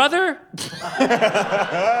it, brother.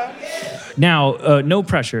 Now, no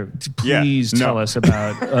pressure. Please tell us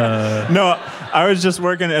about... No, I was just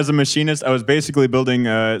working as a machinist. I was basically building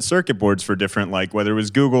circuit boards for different, like, whether it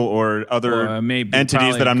was Google or other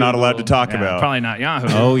entities that I'm not allowed to talk about. Probably not Yahoo.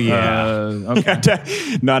 Oh, yeah.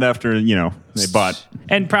 Okay. Not after, they bought.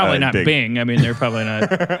 And probably not Bing. I mean, they're probably not.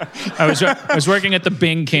 I was working at the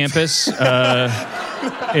Bing campus.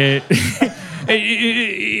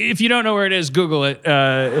 If you don't know where it is, Google it.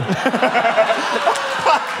 That's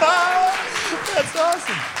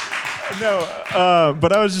awesome. No,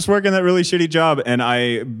 but I was just working that really shitty job, and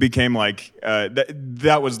I became like,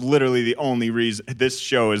 that was literally the only reason, this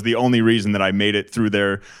show is the only reason that I made it through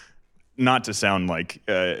there. Not to sound like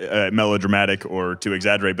melodramatic or to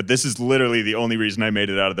exaggerate, but this is literally the only reason I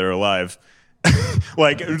made it out of there alive.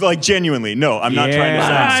 like genuinely. No, I'm not trying to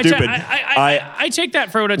sound stupid. I take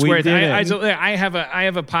that for what it's worth. did I have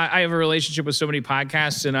a relationship with so many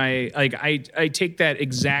podcasts, and I take that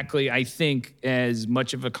exactly. I think as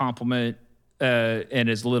much of a compliment and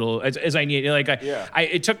as little as I need.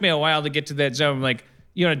 It took me a while to get to that zone. Like,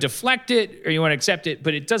 you want to deflect it or you want to accept it,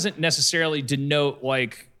 but it doesn't necessarily denote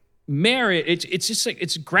like merit. It's just like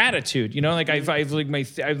it's gratitude. Like I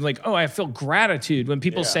feel gratitude when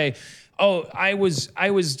people say, oh, I was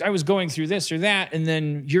going through this or that, and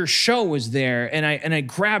then your show was there, and I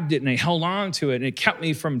grabbed it and I held on to it, and it kept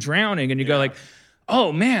me from drowning. And you go like,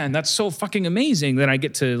 oh man, that's so fucking amazing that I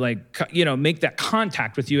get to like, you know, make that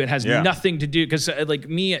contact with you. It has nothing to do, because like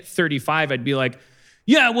me at 35, I'd be like,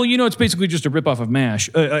 yeah, well, you know, it's basically just a ripoff of MASH.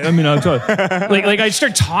 I mean, I'll tell you. like I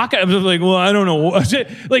start talking, I'm like, well, I don't know.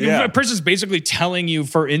 Like a person's basically telling you,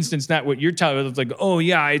 for instance, not what you're telling. It's like, oh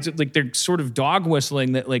yeah, it's like they're sort of dog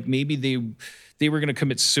whistling that like maybe they were gonna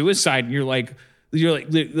commit suicide, and you're like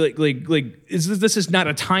this is not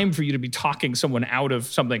a time for you to be talking someone out of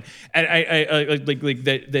something. And I like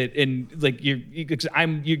that and like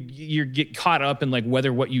you get caught up in like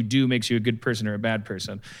whether what you do makes you a good person or a bad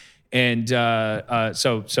person. And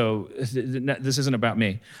so this isn't about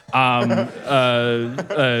me, but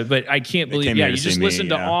I can't believe. Yeah, you just listened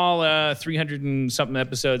to all 300 and something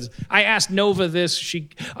episodes. I asked Nova this. He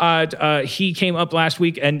came up last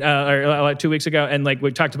week or 2 weeks ago, and like we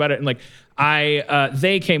talked about it, and like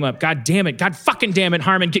they came up. God fucking damn it,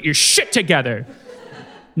 Harmon, get your shit together.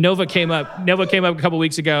 Nova came up a couple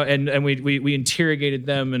weeks ago, and we interrogated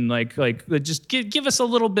them, and like just give us a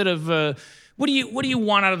little bit of. What do you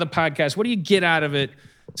want out of the podcast? What do you get out of it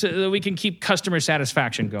so that we can keep customer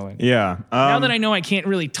satisfaction going? Yeah. Now that I know I can't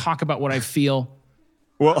really talk about what I feel,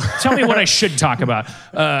 well, tell me what I should talk about.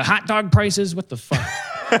 Hot dog prices? What the fuck?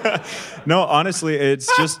 No, honestly,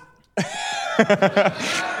 it's just...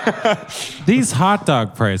 These hot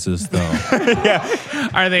dog prices, though.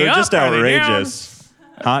 Are they They're up? just Are they outrageous.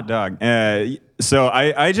 Hot dog. So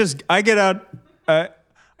I get out...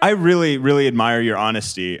 I really, really admire your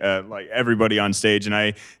honesty, like everybody on stage. And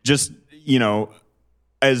I just, you know,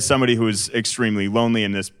 as somebody who is extremely lonely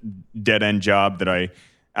in this dead-end job that I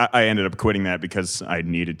ended up quitting that because I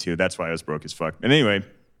needed to. That's why I was broke as fuck. And anyway,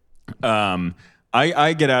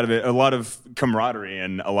 I get out of it a lot of camaraderie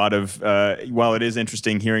and a lot of, while it is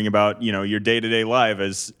interesting hearing about, you know, your day-to-day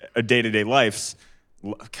lives,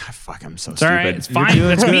 God, fuck, I'm so stupid. All right, it's fine.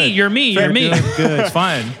 That's me. You're me. You're me. Good. It's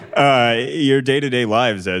fine. Your day-to-day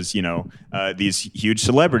lives as, you know, these huge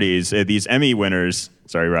celebrities, these Emmy winners.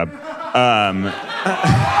 Sorry, Rob.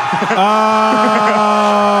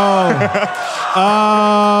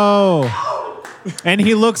 Oh. And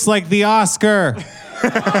he looks like the Oscar. He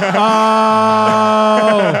does look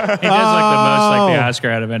the most like the Oscar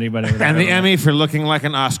out of anybody. And the Emmy for looking like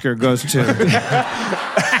an Oscar goes to...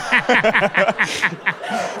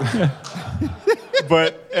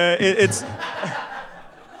 But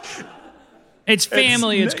it's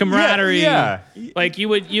family, it's camaraderie. Yeah. Like it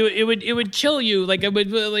would kill you. Like it would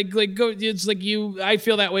like go. It's like you. I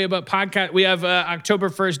feel that way about podcast. We have October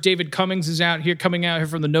 1st. David Cummings is coming out here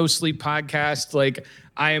from the No Sleep podcast. Like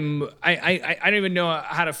I don't even know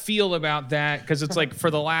how to feel about that, because it's like for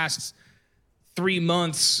the last 3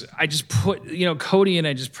 months I just put Cody and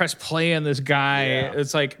I just press play on this guy. Yeah.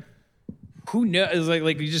 It's like, who knows?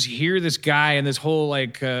 Like you just hear this guy and this whole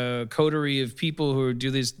like coterie of people who do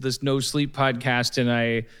this No Sleep podcast,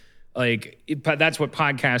 and that's what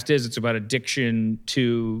podcast is. It's about addiction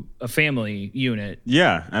to a family unit.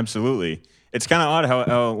 Yeah, absolutely. It's kind of odd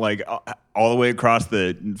how like all the way across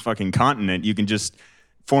the fucking continent you can just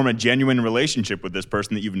form a genuine relationship with this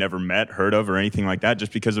person that you've never met, heard of, or anything like that,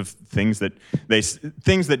 just because of things that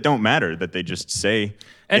don't matter that they just say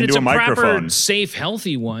and into a microphone. And it's a proper, safe,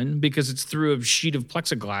 healthy one, because it's through a sheet of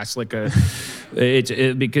plexiglass. Like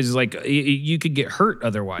because like you could get hurt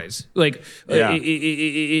otherwise. Like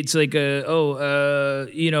it's like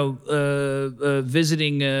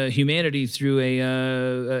visiting humanity through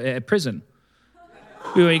a prison.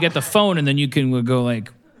 You get the phone, and then you can go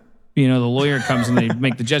like. The lawyer comes and they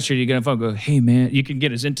make the gesture. You get on the phone, go, hey man, you can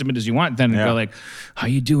get as intimate as you want. Then go like, how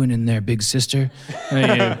you doing in there, big sister?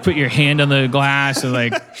 And you put your hand on the glass and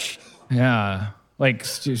like, yeah, like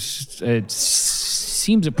just, it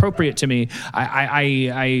seems appropriate to me.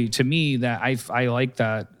 To me that I like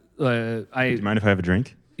that. Do you mind if I have a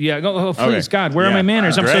drink? Yeah, go. Oh, please, okay. God, where are my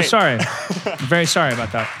manners? I'm so sorry. I'm very sorry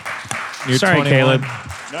about that. You're sorry, 21. Caleb.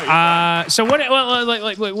 No, so what?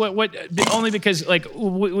 Well, what? Only because like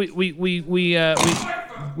we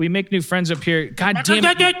make new friends up here. God damn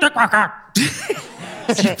it!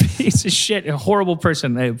 Piece of shit! A horrible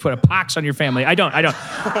person. They put a pox on your family. I don't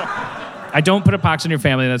put a pox on your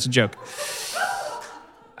family. That's a joke.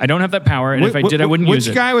 I don't have that power, and if I did, I wouldn't use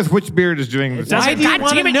it. Which guy with which beard is doing this? Why do you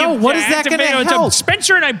want to know? What is that going to help?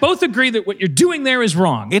 Spencer and I both agree that what you're doing there is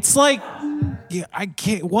wrong. It's like, I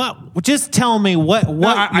can't. What? Just tell me what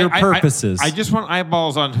your purpose is. I just want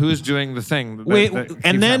eyeballs on who's doing the thing.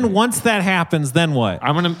 And then once that happens, then what?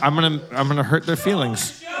 I'm gonna hurt their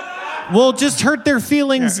feelings. Well, just hurt their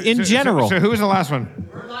feelings in general. So who was the last one?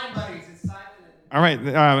 We're line buddies. All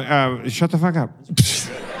right, shut the fuck up.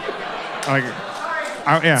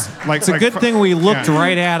 It's a good thing we looked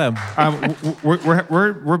right at him.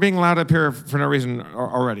 We're being loud up here for no reason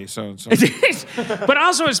already. So. But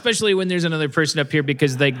also, especially when there's another person up here,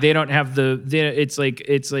 because like they don't have it's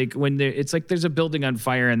like when there's a building on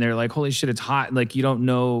fire and they're like, holy shit, it's hot. And, like you don't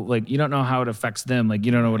know how it affects them. Like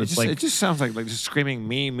you don't know what it's like. It just sounds like just screaming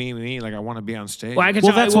me. Like I want to be on stage. Well,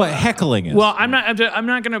 that's what heckling is. Well, I'm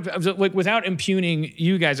not gonna like without impugning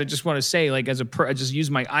you guys. I just want to say like I just use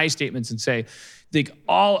my I statements and say. Like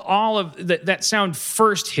all of that sound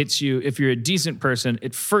first hits you if you're a decent person.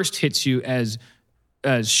 It first hits you as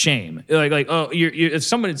shame. Like oh if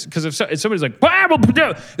somebody's because if somebody's like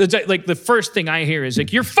it's like the first thing I hear is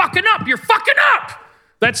like you're fucking up.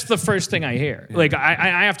 That's the first thing I hear. Yeah. Like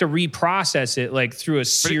I have to reprocess it like through a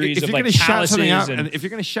series of like calluses. If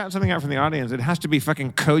you're gonna shout something out from the audience, it has to be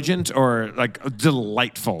fucking cogent or like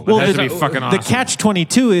delightful. Well, it has to be fucking awesome. The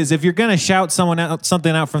catch-22 is if you're gonna shout something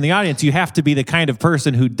out from the audience, you have to be the kind of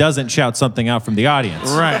person who doesn't shout something out from the audience.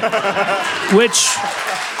 Right.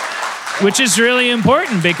 Which is really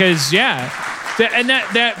important because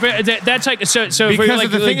that's like so if we're like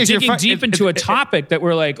digging deep into a topic that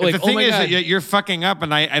we're like the thing oh my is God. that you're fucking up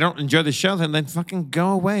and I don't enjoy the show, then fucking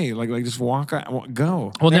go away. Like just walk out,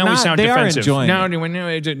 go. Well, now we sound they defensive. Are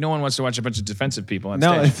enjoying No one wants to watch a bunch of defensive people on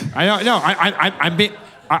no, stage. I don't know.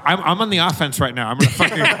 I'm on the offense right now. I'm gonna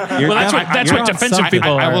fucking. That's what defensive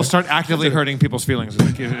people are. I will start actively hurting people's feelings.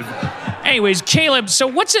 Anyways, Caleb, so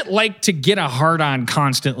what's it like to get a hard-on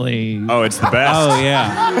constantly? Oh, it's the best. Oh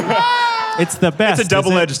yeah. It's the best. It's a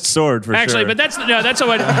double-edged sword for Actually, sure. but that's a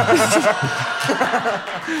one.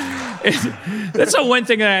 That's the one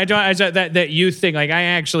thing that I don't that youth thing. Like I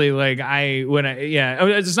actually like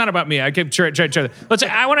it's not about me. I keep try.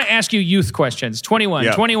 I want to ask you youth questions. 21,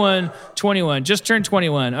 yeah. 21. Just turned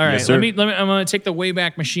 21. All right. Yes, sir. Let me. I'm gonna take the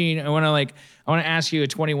Wayback Machine. I want to ask you a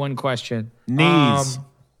 21 question. Knees.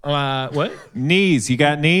 What? Knees. You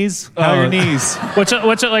got knees? How are your knees? What's it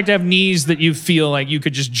like to have knees that you feel like you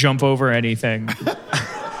could just jump over anything?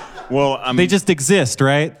 Well, they just exist,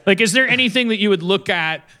 right? Like, is there anything that you would look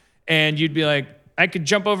at and you'd be like, I could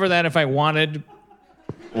jump over that if I wanted?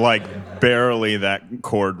 Like barely that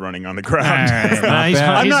cord running on the ground. All right.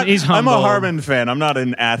 He's humble. I'm a Harmon fan. I'm not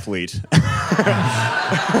an athlete.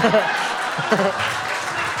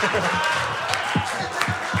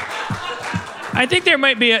 I think this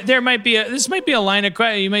might be a line of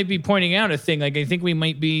question. You might be pointing out a thing. Like I think we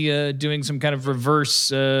might be doing some kind of reverse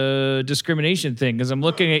discrimination thing because I'm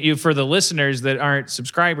looking at you for the listeners that aren't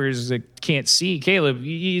subscribers that can't see Caleb.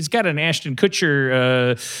 He's got an Ashton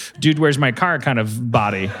Kutcher, dude, where's my car kind of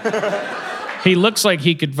body. He looks like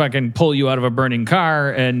he could fucking pull you out of a burning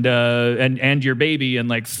car and your baby and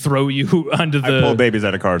like throw you onto the. I pull babies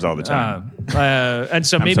out of cars all the time. And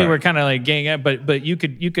so maybe we're kind of like ganging up, but you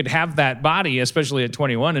could have that body, especially at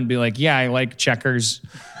 21, and be like, yeah, I like checkers.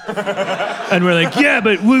 And we're like, yeah,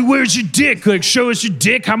 but where's your dick? Like, show us your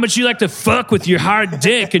dick. How much you like to fuck with your hard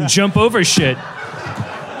dick and jump over shit.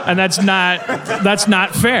 And that's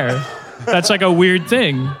not fair. That's like a weird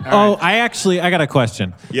thing. Oh, I got a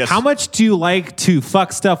question. Yes. How much do you like to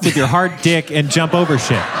fuck stuff with your hard dick and jump over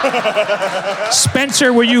shit?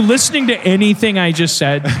 Spencer, were you listening to anything I just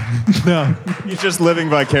said? No. You're just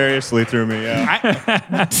living vicariously through me,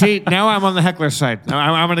 yeah. See, now I'm on the heckler side. Now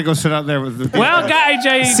I'm going to go sit out there with the. Well,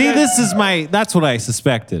 guys, see, that's what I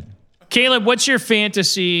suspected. Caleb, what's your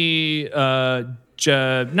fantasy, not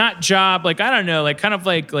job, like, I don't know, like kind of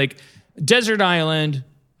like desert island,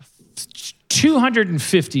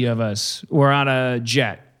 250 of us were on a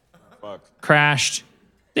jet. Fuck. Crashed.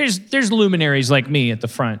 There's luminaries like me at the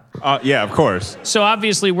front. Yeah, of course. So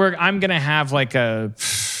obviously I'm gonna have like a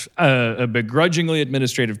begrudgingly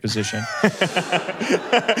administrative position.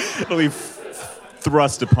 It'll be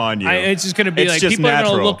thrust upon you. It's just gonna be it's like just people are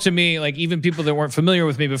natural. gonna look to me like even people that weren't familiar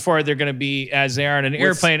with me before. They're gonna be as they are on an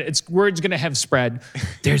airplane. Word's gonna have spread.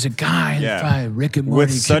 There's a guy in the Rick and Morty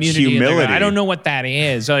with such community. humility. I don't know what that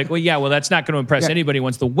is. So like, well, that's not going to impress anybody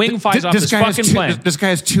once the wing flies off this fucking plane. This guy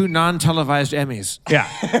has 2 non-televised Emmys.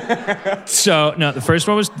 Yeah. So no, the first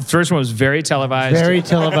one was very televised. Very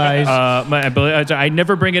televised. I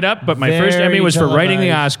never bring it up, but my first Very Emmy was for writing the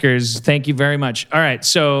televised. Oscars. Thank you very much. All right,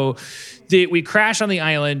 so we crash on the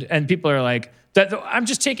island, and people are like, I'm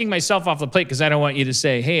just taking myself off the plate because I don't want you to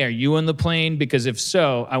say, hey, are you on the plane? Because if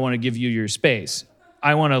so, I want to give you your space.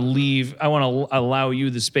 I want to leave. I want to allow you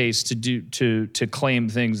the space to claim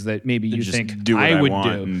things that maybe you just think do what I would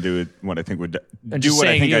want do. and do it what I think would And do just what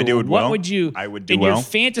I saying think I do what well. would you? I would do in well. your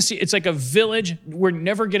fantasy. It's like a village. We're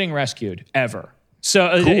never getting rescued ever. So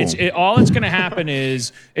all that's going to happen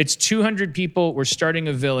is it's 200 people. We're starting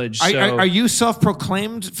a village. So Are you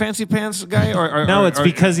self-proclaimed fancy pants guy? Or No, it's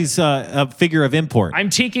because he's a figure of import.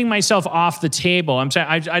 I'm taking myself off the table. I'm saying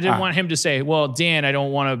I didn't want him to say, "Well, Dan, I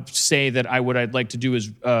don't want to say that I'd like to do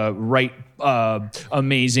is write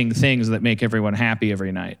amazing things that make everyone happy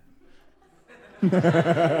every night."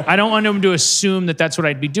 I don't want him to assume that that's what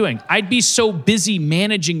I'd be doing. I'd be so busy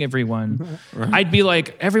managing everyone. Right. I'd be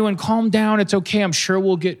like, "Everyone, calm down. It's okay. I'm sure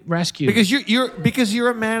we'll get rescued." Because you're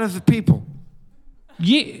a man of the people.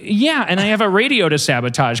 Yeah, and I have a radio to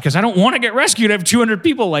sabotage because I don't want to get rescued. I have 200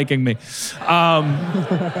 people liking me.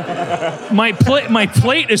 My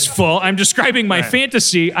plate is full. I'm describing my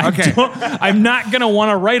fantasy. I'm not going to want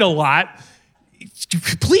to write a lot.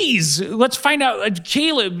 Please, let's find out.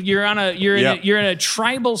 Caleb, you're in a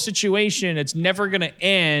tribal situation. It's never going to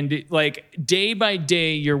end. Like day by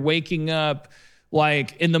day, you're waking up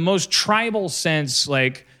like in the most tribal sense,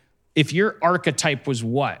 like if your archetype was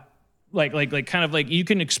what? Like kind of like you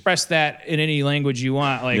can express that in any language you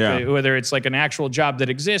want, whether it's like an actual job that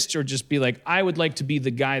exists or just be like, I would like to be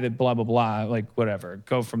the guy that blah, blah, blah, like whatever.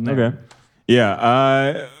 Go from there. Okay.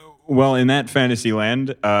 Yeah. Well, in that fantasy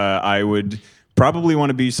land, I would probably want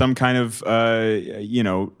to be some kind of,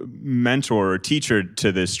 mentor or teacher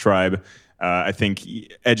to this tribe. I think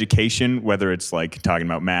education, whether it's like talking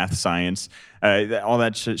about math, science, all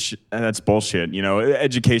that that's bullshit.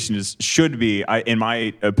 Education should be, in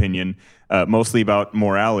my opinion, mostly about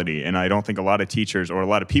morality. And I don't think a lot of teachers or a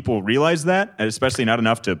lot of people realize that, especially not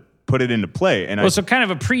enough to put it into play. And so kind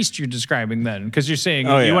of a priest you're describing then, because you're saying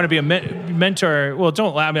you want to be a mentor. Well,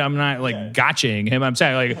 don't. I mean, I'm not like gotching him. I'm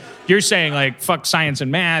saying like you're saying like fuck science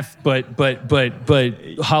and math, but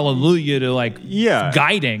hallelujah to like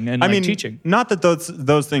guiding and teaching. Not that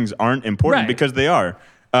those things aren't important because they are.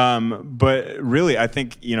 But really, I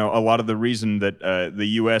think a lot of the reason that the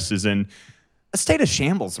U.S. is in a state of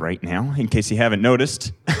shambles right now, in case you haven't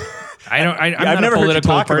noticed. I've never heard you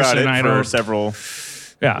talk person. about it for several.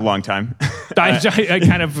 Yeah, long time. I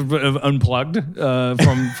kind of unplugged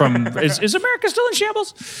from. Is America still in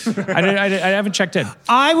shambles? I haven't checked in.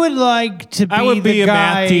 I would like to be a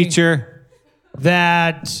math teacher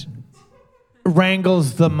that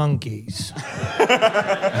wrangles the monkeys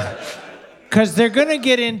because they're gonna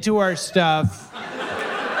get into our stuff,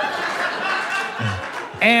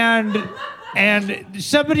 and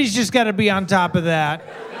somebody's just got to be on top of that.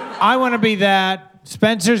 I want to be that.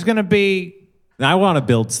 Spencer's gonna be. I want to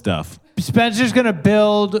build stuff. Spencer's going to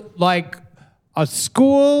build like a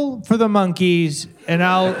school for the monkeys and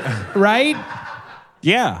right?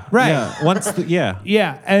 Yeah. Right. Yeah.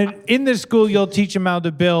 Yeah. And in the school, you'll teach them how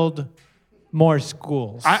to build more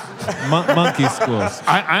schools. Monkey schools.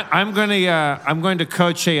 I'm going to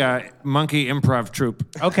coach a monkey improv troupe.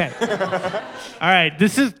 Okay. All right.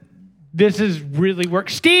 This is really work.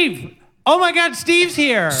 Steve. Oh my God. Steve's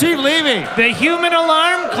here. Steve Levy. The human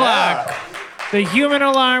alarm clock. Yeah. The human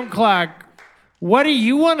alarm clock. What do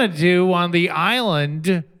you want to do on the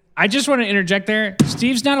island? I just want to interject there.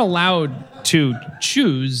 Steve's not allowed to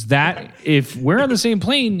choose that. If we're on the same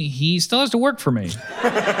plane, he still has to work for me.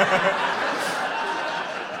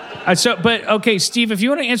 Okay, Steve, if you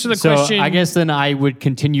want to answer the question. I guess then I would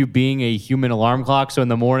continue being a human alarm clock. So in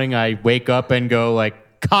the morning, I wake up and go like,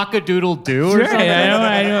 cock-a-doodle-doo or something?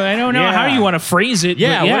 I don't know how you want to phrase it.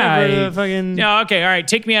 Yeah, whatever the fucking... No, okay, all right.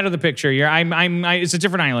 Take me out of the picture. It's a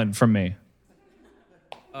different island from me.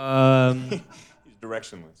 He's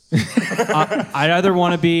directionless. I'd either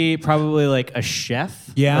want to be probably like a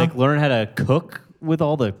chef. Yeah. Like learn how to cook with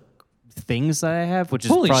all the things that I have, which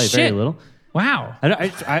is Holy probably shit. very little. Wow.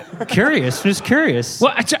 I'm curious. Just curious.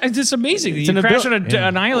 Well, it's amazing. You crash on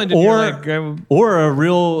an island and or a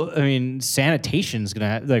real, sanitation's going to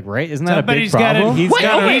have, like, right? Isn't that a big problem? He's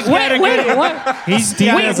got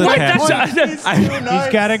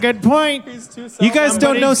a good point. You guys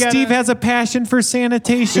don't know Steve has a passion for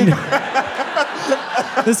sanitation?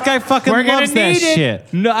 This guy fucking loves that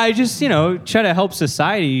shit. No, I just, try to help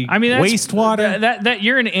society. I mean, wastewater. That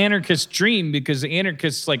you're an anarchist dream because the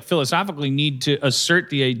anarchists, like, philosophically need to assert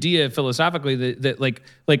the idea philosophically that like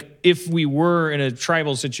if we were in a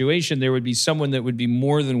tribal situation, there would be someone that would be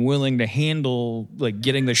more than willing to handle like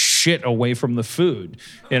getting the shit away from the food,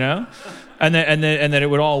 and that it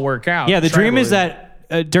would all work out. Yeah, the dream is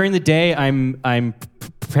that during the day I'm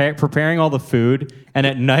preparing all the food, and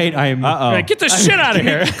at night I'm get the shit out of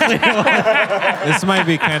here. This might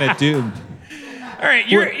be kind of doomed. right,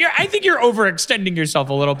 I think you're overextending yourself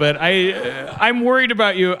a little bit. I'm worried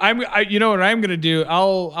about you. You know what I'm gonna do?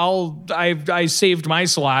 I saved my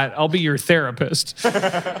slot. I'll be your therapist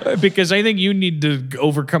because I think you need to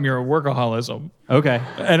overcome your workaholism. Okay.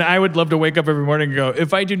 And I would love to wake up every morning and go,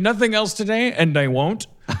 if I do nothing else today, and I won't,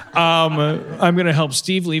 I'm gonna help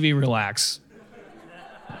Steve Levy relax.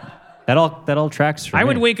 That all tracks for me. I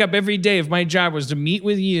would wake up every day if my job was to meet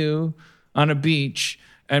with you on a beach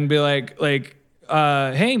and be like,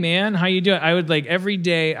 hey man, how you doing? I would every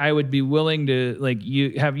day I would be willing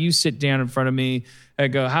to have you sit down in front of me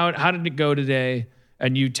and go, how did it go today?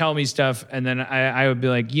 And you tell me stuff, and then I would be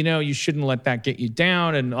like, you shouldn't let that get you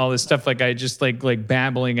down, and all this stuff. I just like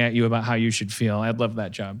babbling at you about how you should feel. I'd love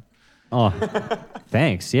that job. Oh,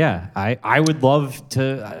 thanks. Yeah, I would love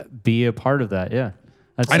to be a part of that. Yeah.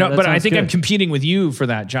 I think I'm competing with you for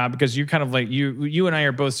that job because you're kind of you and I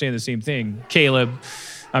are both saying the same thing. Caleb,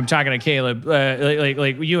 I'm talking to Caleb.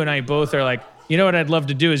 Like you and I both are like, what I'd love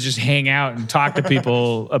to do is just hang out and talk to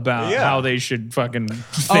people about how they should fucking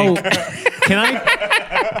think. Oh, can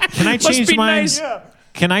I change mine? Nice. Yeah.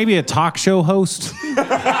 Can I be a talk show host?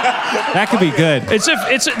 That could be good. This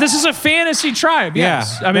is a fantasy tribe.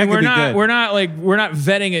 Yes. Yeah, I mean, we're not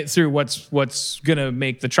vetting it through what's gonna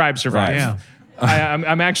make the tribe survive. Right. Yeah.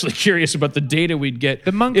 I'm actually curious about the data we'd get.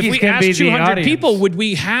 The monkeys if we can asked be the 200 audience. people,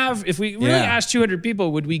 if we really asked 200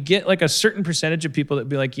 people, would we get a certain percentage of people that'd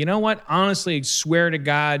be like, you know what? Honestly, I swear to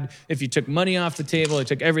God, if you took money off the table, I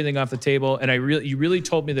took everything off the table, and you really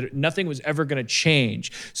told me that nothing was ever going to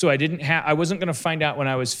change. So I wasn't going to find out when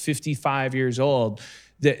I was 55 years old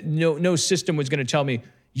that no system was going to tell me,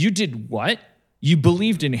 you did what? You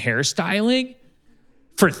believed in hairstyling?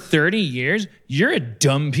 For 30 years, you're a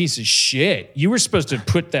dumb piece of shit. You were supposed to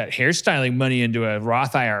put that hairstyling money into a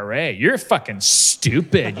Roth IRA. You're fucking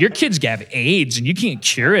stupid. Your kids have AIDS and you can't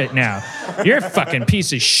cure it now. You're a fucking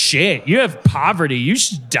piece of shit. You have poverty. You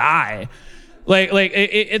should die.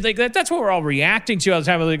 That's what we're all reacting to all the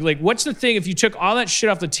time. Like, what's the thing if you took all that shit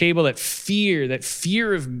off the table? That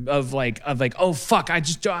fear of oh fuck, I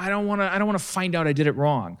don't want to find out I did it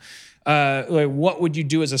wrong. What would you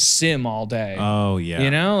do as a sim all day? Oh yeah.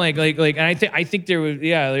 And I think there would,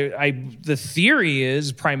 the theory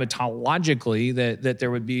is primatologically that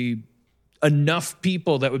there would be enough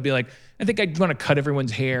people that would be like, I think I'd want to cut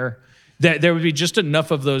everyone's hair. That there would be just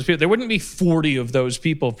enough of those people. There wouldn't be 40 of those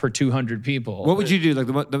people per 200 people. What would you do?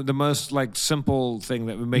 The most simple thing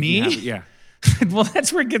that would make you happy? Yeah. Well,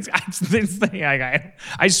 that's where it gets.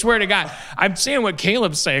 I swear to God, I'm saying what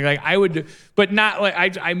Caleb's saying. I would, but not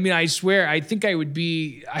I swear. I think I would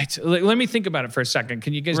be. Let me think about it for a second.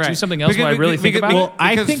 Can you guys do something else while I really think about it? Well,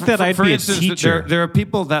 I think that I'd be a teacher. There are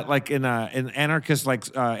people that in anarchist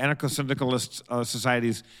anarcho-syndicalist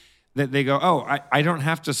societies. That they go, I don't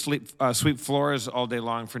have to sweep floors all day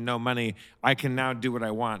long for no money. I can now do what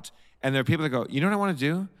I want. And there are people that go, you know what I want to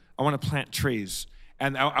do? I want to plant trees.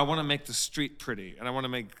 And I want to make the street pretty. And I want to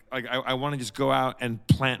make, I want to just go out and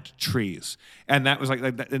plant trees. And that was like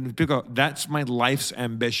that. And people go, that's my life's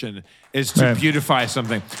ambition, is to beautify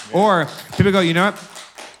something. Or people go, you know what?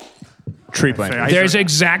 Tree planting. There's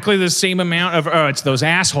exactly the same amount of, it's those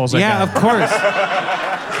assholes. Yeah, of course.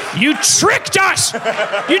 You tricked us!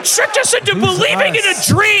 You tricked us into believing in a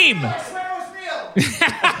dream!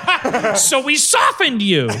 So we softened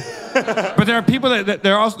you. But there are people that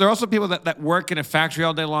there are also people that work in a factory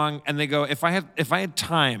all day long, and they go, if I had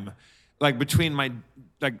time, between my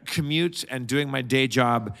commute and doing my day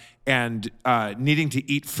job and needing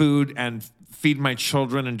to eat food and feed my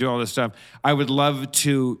children and do all this stuff, I would love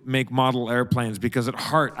to make model airplanes because at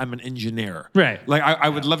heart I'm an engineer. Right. I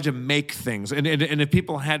would love to make things, and if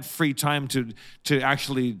people had free time to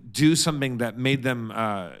actually do something that made them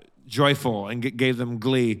joyful and gave them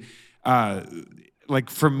glee.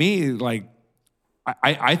 For me,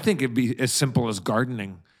 I think it'd be as simple as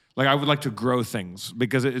gardening. I would like to grow things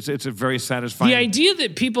because it's a very satisfying. The idea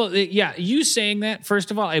that people, you saying that,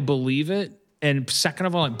 first of all, I believe it. And second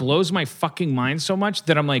of all, it blows my fucking mind so much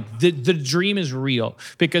that I'm like, the dream is real.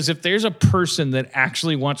 Because if there's a person that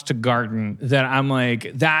actually wants to garden, that I'm like,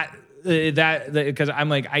 because I'm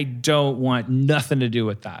like, I don't want nothing to do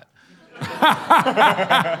with that.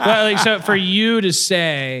 Well, so for you to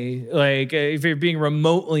say, if you're being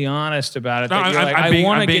remotely honest about it, I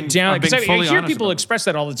want to get down. Because I hear people express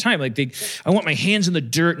that all the time. I want my hands in the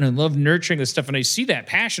dirt and I love nurturing this stuff. And I see that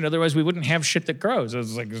passion. Otherwise, we wouldn't have shit that grows.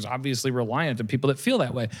 It's obviously reliant on people that feel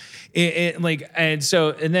that way. And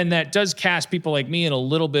then that does cast people like me in a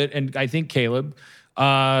little bit. And I think Caleb,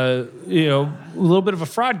 a little bit of a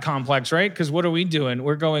fraud complex, right? Because what are we doing?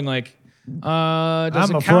 We're going Does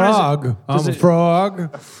I'm it a count as frog. I'm a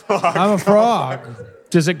frog. I'm a frog.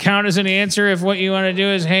 Does it count as an answer if what you want to do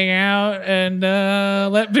is hang out and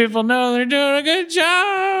let people know they're doing a good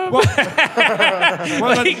job?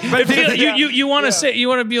 You want to say, you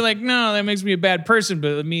want to be like, no, that makes me a bad person,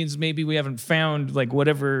 but it means maybe we haven't found like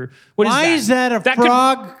whatever. Why is that a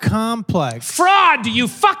frog complex? Fraud, you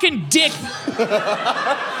fucking dick.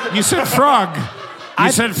 You said frog.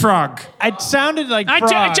 You said frog. It sounded like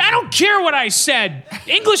frog. I don't care what I said.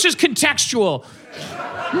 English is contextual.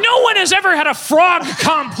 No one has ever had a frog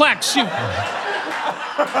complex.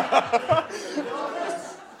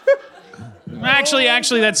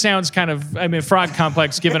 Actually, that sounds kind of, frog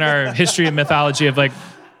complex, given our history and mythology of like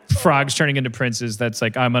frogs turning into princes. That's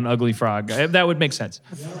like, I'm an ugly frog. That would make sense.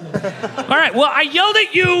 All right, well, I yelled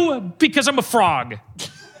at you because I'm a frog.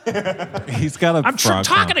 He's got a I'm frog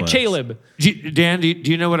talking complex. to Caleb. Dan, do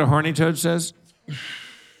you know what a horny toad says?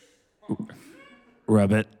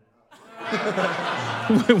 Rub it.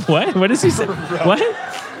 What? What does he say? What?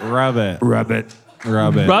 Rub it. Rub it.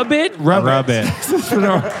 Rub it. Rub it? Rub it.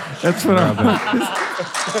 That's what Rub it.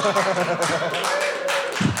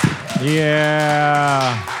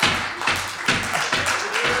 Yeah.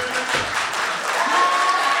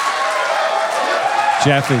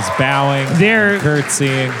 Jeff is bowing,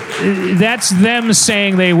 curtsying. That's them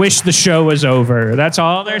saying they wish the show was over. That's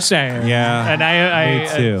all they're saying. Yeah, and me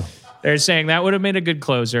too. They're saying that would have made a good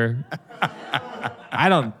closer.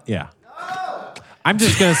 Yeah. I'm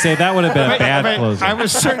just going to say that would have been a bad closer. I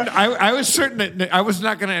was certain that I was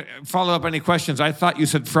not going to follow up any questions. I thought you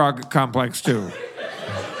said frog complex too.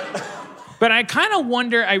 But I kind of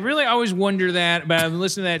wonder, I really always wonder that, about I've been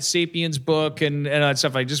listening to that Sapiens book and all that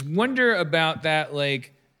stuff. I just wonder about that,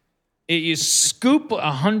 like, you scoop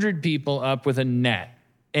 100 people up with a net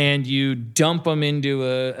and you dump them into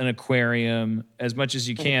an aquarium as much as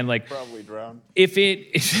you can. Like, Probably drown. If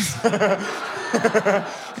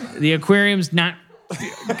the aquarium's not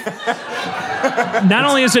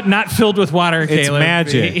only is it not filled with water, it's Caleb,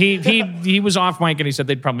 magic. He was off mic and he said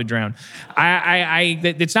they'd probably drown.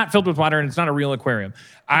 It's not filled with water and it's not a real aquarium.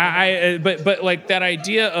 But like that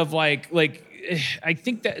idea of like I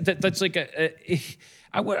think that's like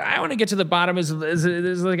I want to get to the bottom is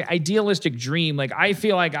like an idealistic dream. Like I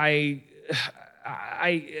feel like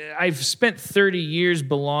I've spent 30 years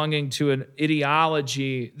belonging to an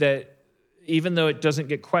ideology that, even though it doesn't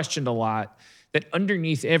get questioned a lot, that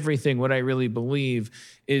underneath everything, what I really believe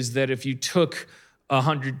is that if you took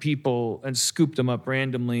 100 people and scooped them up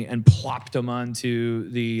randomly and plopped them onto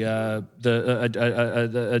a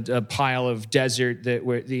pile of desert that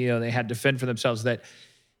where they had to fend for themselves, that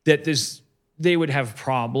they would have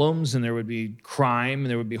problems and there would be crime and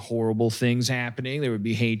there would be horrible things happening. There would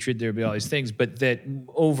be hatred. There would be all these things. But that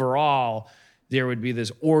overall, there would be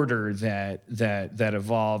this order that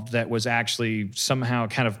evolved that was actually somehow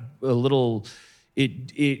kind of a little.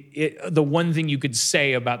 The one thing you could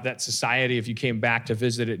say about that society, if you came back to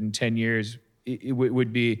visit it in 10 years, it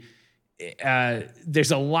would be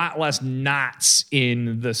there's a lot less knots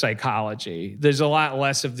in the psychology. There's a lot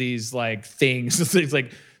less of these like things. It's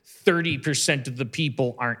like 30% of the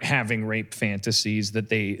people aren't having rape fantasies that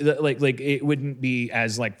they like. It wouldn't be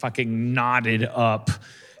as like fucking knotted up.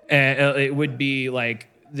 It would be like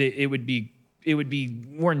it would be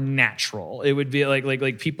more natural. It would be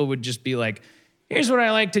like people would just be like, here's what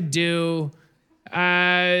I like to do.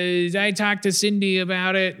 I talked to Cindy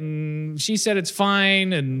about it and she said it's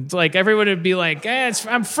fine. And like everyone would be like,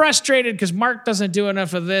 I'm frustrated because Mark doesn't do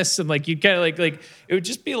enough of this. And like you kind of like it would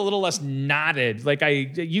just be a little less knotted. Like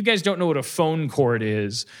you guys don't know what a phone cord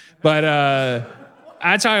is, but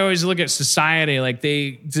that's how I always look at society. Like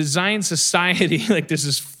they design society like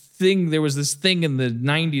there was this thing in the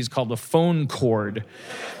 90s called the phone cord.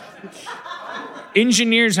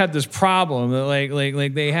 Engineers had this problem that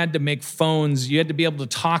like they had to make phones. You had to be able to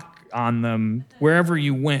talk on them wherever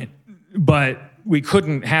you went, but we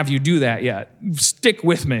couldn't have you do that yet. Stick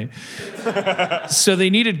with me. So they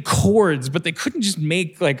needed cords, but they couldn't just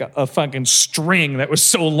make like a fucking string that was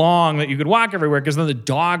so long that you could walk everywhere, because then the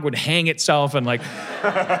dog would hang itself and like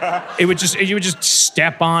you would just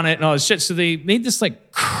step on it and all this shit. So they made this like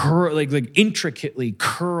intricately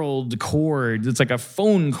curled cord. It's like a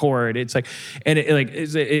phone cord. It's like, and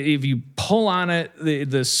if you pull on it,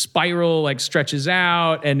 the spiral like stretches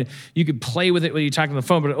out, and you could play with it when you talk on the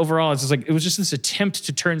phone. But overall, it's just like it was just this attempt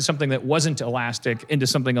to turn something that wasn't elastic into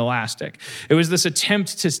something elastic. It was this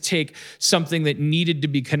attempt to take something that needed to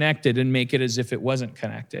be connected and make it as if it wasn't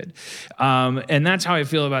connected. And that's how I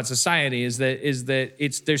feel about society. Is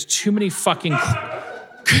that there's too many fucking.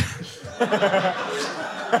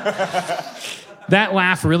 That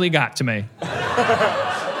laugh really got to me.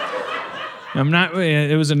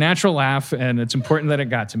 It was a natural laugh, and it's important that it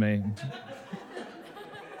got to me.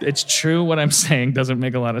 It's true what I'm saying doesn't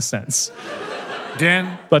make a lot of sense.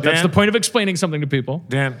 Dan. But that's the point of explaining something to people.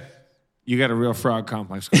 Dan, you got a real frog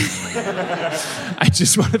complex going on. I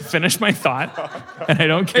just want to finish my thought, and I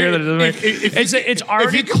don't care that it doesn't make it's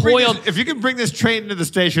already coiled. If you can bring this train into the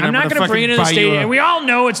station, I'm not going to bring it into the station. And we all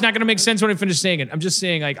know it's not going to make sense when I finish saying it. I'm just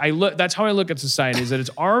saying, like, that's how I look at society, is that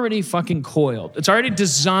it's already fucking coiled. It's already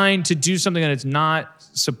designed to do something that it's not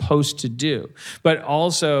supposed to do. But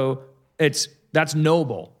also, that's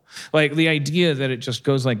noble. Like the idea that it just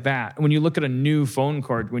goes like that. When you look at a new phone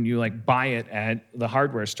cord, when you like buy it at the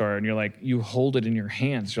hardware store and you're like, you hold it in your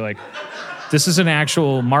hands, you're like, this is an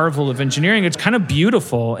actual marvel of engineering. It's kind of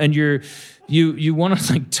beautiful. And you want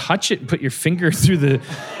to like touch it and put your finger through the...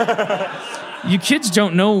 You kids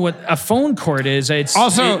don't know what a phone cord is.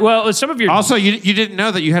 Some of your... Also, you didn't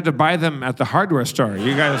know that you had to buy them at the hardware store.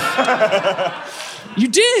 You guys... You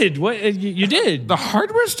did. What? You did. The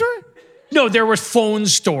hardware store? No, there were phone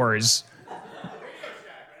stores.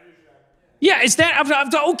 Yeah, is that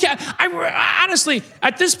okay? Honestly,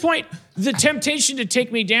 at this point, the temptation to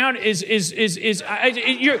take me down is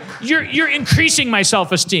you're increasing my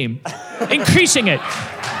self-esteem, increasing it.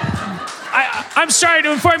 I'm sorry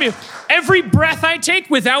to inform you. Every breath I take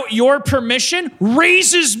without your permission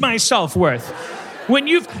raises my self-worth.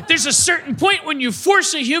 There's a certain point when you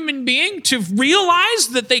force a human being to realize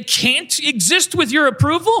that they can't exist with your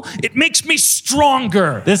approval, it makes me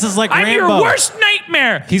stronger. This is like I'm Rambo. your worst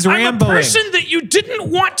nightmare. He's I'm Ramboing. a person that you didn't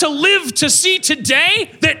want to live to see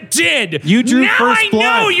today that did. You drew now first I blood.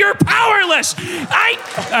 know you're powerless.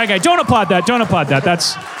 Okay, don't applaud that. Don't applaud that.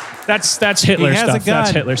 That's Hitler He has stuff. a gun.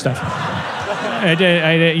 That's Hitler stuff.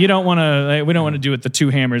 You don't want to. We don't want to do it. The Two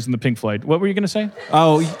Hammers and the Pink Floyd. What were you going to say?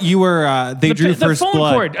 Oh, you were. They drew the first phone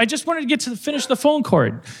blood. cord. I just wanted to get to finish the phone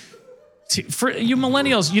cord. For you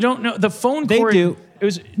millennials, you don't know the phone cord. They do. It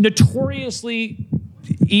was notoriously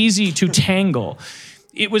easy to tangle.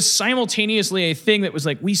 It was simultaneously a thing that was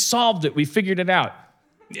like, we solved it. We figured it out.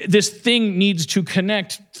 This thing needs to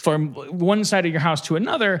connect from one side of your house to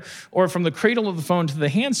another, or from the cradle of the phone to the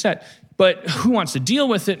handset. But who wants to deal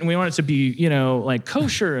with it? And we want it to be, like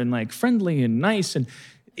kosher and like friendly and nice. And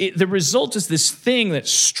the result is this thing that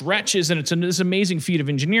stretches, and it's this amazing feat of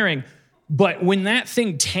engineering. But when that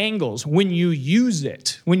thing tangles, when you use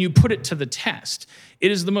it, when you put it to the test, it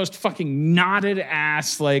is the most fucking knotted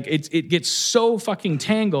ass. Like it gets so fucking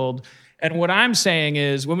tangled. And what I'm saying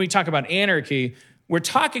is, when we talk about anarchy, we're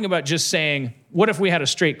talking about just saying, what if we had a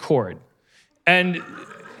straight cord?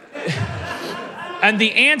 And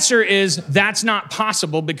the answer is, that's not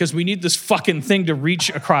possible because we need this fucking thing to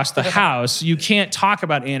reach across the house. You can't talk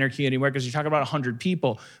about anarchy anywhere because you're talking about 100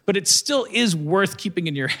 people. But it still is worth keeping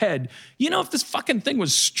in your head. If this fucking thing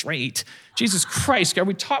was straight, Jesus Christ,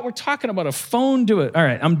 we're talking about a phone to it. All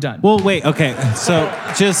right, I'm done. Well, wait, okay. So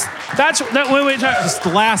just just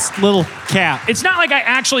the last little cap. It's not like I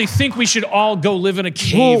actually think we should all go live in a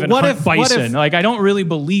cave and hunt bison. I don't really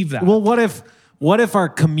believe that. Well, what if our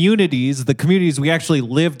communities, the communities we actually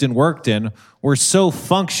lived and worked in, were so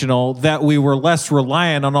functional that we were less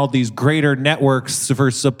reliant on all these greater networks for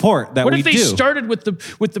support that we do? What if they started with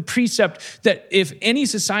the precept that if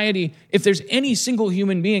there's any single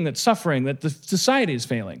human being that's suffering, that the society is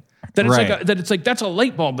failing? That it's like that's a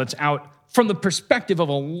light bulb that's out from the perspective of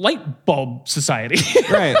a light bulb society.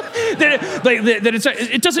 Right.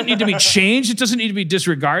 It doesn't need to be changed. It doesn't need to be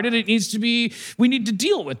disregarded. We need to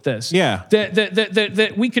deal with this. Yeah.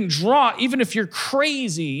 That we can draw, even if you're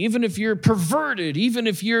crazy, even if you're perverted, even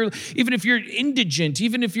if you're indigent,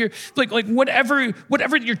 even if you're like whatever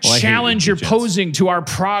your challenge you're posing to our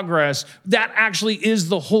progress, that actually is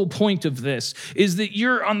the whole point of this, is that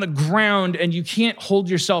you're on the ground and you can't hold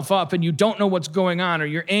yourself up and you don't know what's going on, or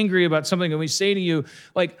you're angry about something, and we say to you,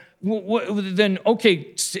 like, then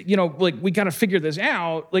okay, we got to figure this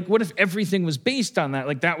out. Like, what if everything was based on that?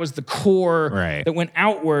 Like, that was the core that went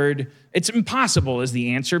outward. It's impossible is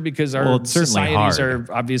the answer, because our societies are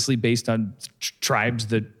obviously based on tribes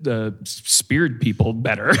that speared people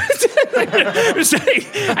better.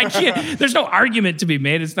 I can't. There's no argument to be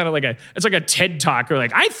made. It's not it's like a TED talk, or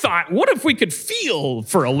like, I thought, what if we could feel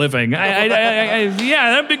for a living? Yeah,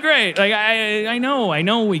 that'd be great. Like, I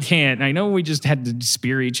know we can't. I know we just had to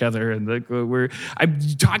spear each other, and I'm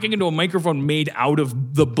talking into a microphone made out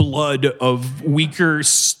of the blood of weaker,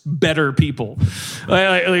 better people.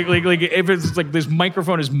 Like if it's like this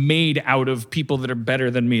microphone is made out of people that are better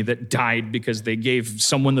than me, that died because they gave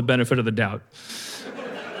someone the benefit of the doubt.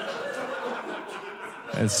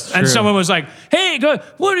 That's And true. someone was like, "Hey,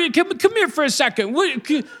 come here for a second.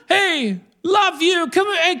 Hey, love you.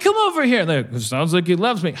 Come over here." Like, sounds like he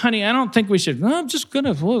loves me, honey. I don't think we should. I'm just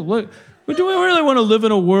gonna. What do we really want to live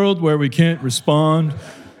in a world where we can't respond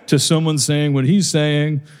to someone saying what he's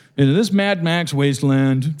saying in this Mad Max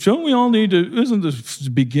wasteland? Don't we all need to? Isn't this the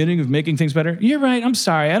beginning of making things better? You're right. I'm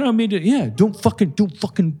sorry. I don't mean to. Yeah. Don't fucking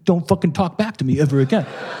talk back to me ever again.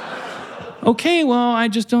 Okay, well, I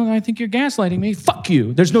think you're gaslighting me. Fuck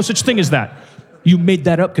you. There's no such thing as that. You made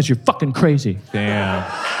that up because you're fucking crazy. Damn.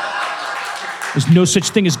 There's no such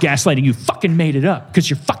thing as gaslighting. You fucking made it up because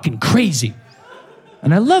you're fucking crazy.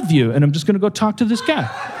 And I love you, and I'm just gonna go talk to this guy.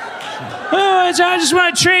 Oh, I just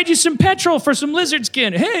want to trade you some petrol for some lizard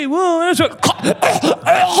skin. Hey, well, that's what...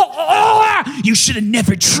 You should have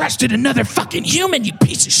never trusted another fucking human, you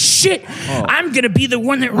piece of shit. Oh. I'm gonna be the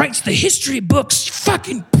one that writes the history books, you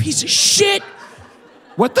fucking piece of shit.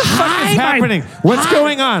 What the fuck is happening? What's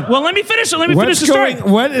going on? Well, let me finish it. Let me finish the story.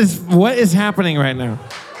 What is happening right now?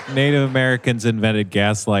 Native Americans invented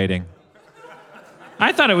gaslighting.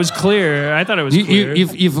 I thought it was clear. Clear.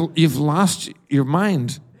 You've lost your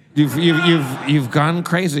mind. You've gone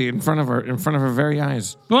crazy in front of her very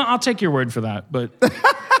eyes. Well, I'll take your word for that, but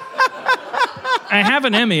I have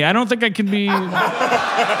an Emmy. I don't think I can be.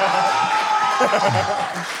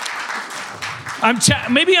 I'm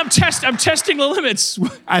testing the limits.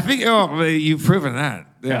 I think you've proven that.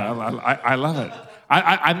 Yeah, I love it.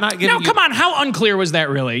 I'm not giving. No, come on. How unclear was that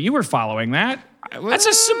really? You were following that. That's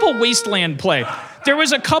a simple wasteland play. There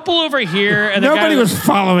was a couple over here, and nobody was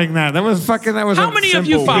following that. That was. How many of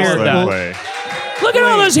you followed that? Play. Look at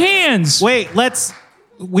all those hands. Wait,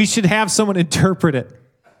 we should have someone interpret it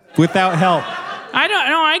without help. I don't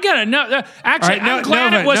know. I gotta know. Actually, Right, I'm glad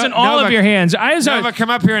Nova, it wasn't Nova, all of your hands. Nova, come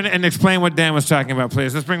up here and explain what Dan was talking about,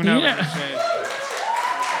 please. Let's bring Nova. Yeah.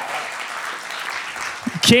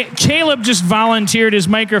 Caleb just volunteered his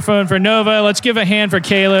microphone for Nova. Let's give a hand for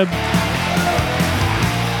Caleb.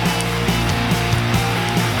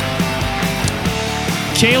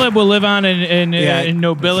 Caleb will live on in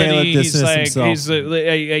nobility. He's like he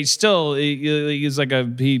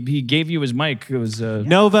gave you his mic. It was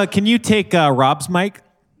Nova. Can you take Rob's mic?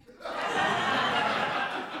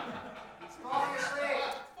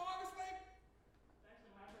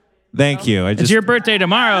 Thank you. It's your birthday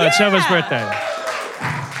tomorrow. Yeah. It's Nova's birthday.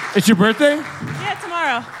 It's your birthday? Yeah,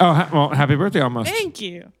 tomorrow. Oh, well, happy birthday almost. Thank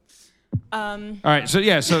you. All right, so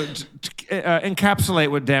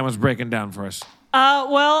encapsulate what Dan was breaking down for us.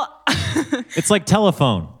 Well, it's like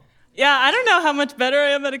telephone. Yeah, I don't know how much better I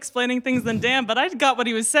am at explaining things than Dan, but I got what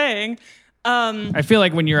he was saying. I feel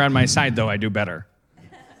like when you're on my side, though, I do better.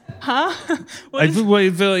 Huh? I feel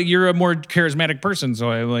like you're a more charismatic person,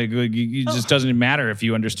 so it just doesn't matter if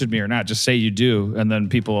you understood me or not. Just say you do, and then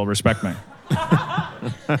people will respect me.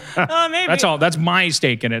 Maybe. That's all. That's my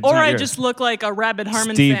stake in it. Or I just look like a rabid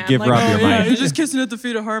Harmon Steve, fan. give like, Rob your mic. You're just kissing at the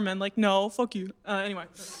feet of Harmon. Like, no, fuck you. Anyway.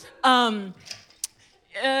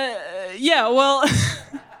 Yeah, well...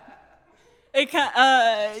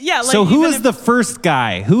 So who is the first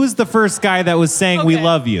guy? Who is the first guy that was saying we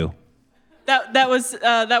love you? That was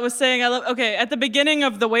saying I love. Okay, at the beginning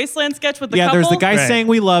of the Wasteland sketch with the couple. There's the guy saying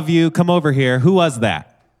we love you. Come over here. Who was that?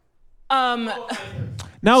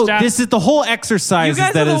 No, Stop. this is the whole exercise. You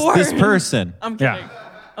guys That are the is this worst. person. I'm kidding. Yeah.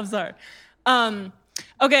 I'm sorry.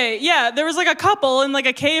 Okay, yeah, there was like a couple in like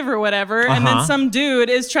a cave or whatever, and then some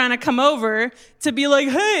dude is trying to come over to be like,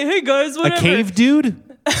 hey guys, whatever. A cave dude?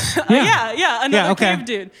 Another cave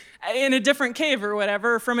dude in a different cave or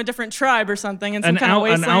whatever, from a different tribe or something, in some kind of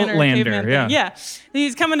wasteland an or outlander, caveman thing. Yeah,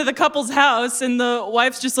 he's coming to the couple's house, and the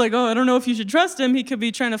wife's just like, oh, I don't know if you should trust him. He could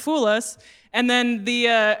be trying to fool us. And then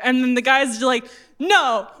the guy's like,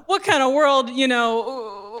 no, what kind of world,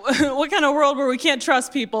 what kind of world where we can't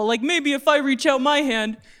trust people? Like, maybe if I reach out my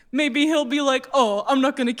hand, maybe he'll be like, oh, I'm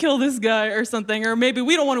not going to kill this guy or something. Or maybe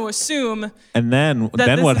we don't want to assume. And then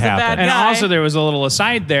this what is a bad happened? And guy. also there was a little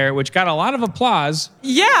aside there, which got a lot of applause.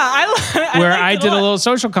 Yeah, where I did a little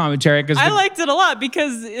social commentary. I liked it a lot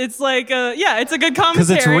because it's like, it's a good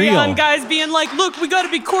commentary it's real. on guys being like, look, we got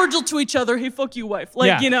to be cordial to each other. Hey, fuck you, wife.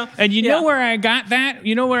 Like, And you know where I got that?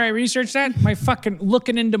 You know where I researched that? My fucking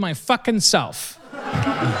looking into my fucking self.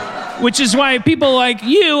 Which is why people like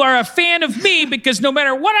you are a fan of me, because no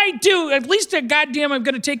matter what I do, at least I'm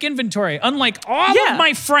going to take inventory. Unlike all of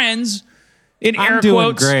my friends, in air I'm doing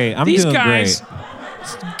quotes, great. I'm these doing guys.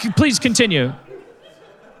 great. Please continue.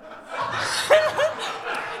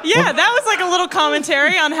 Yeah, that was like a little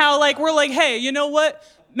commentary on how like we're like, hey, you know what?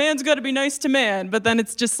 man's got to be nice to man, but then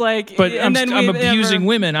it's just like, But and I'm abusing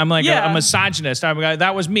women. I'm like Yeah. a misogynist.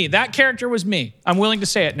 That was me. That character was me. I'm willing to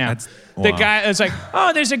say it now. Wow. The guy is like,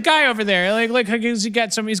 oh, there's a guy over there. Like he's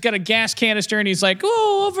got a gas canister, and he's like,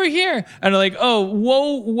 oh, over here. And I'm like, oh,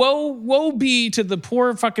 woe be to the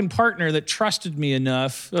poor fucking partner that trusted me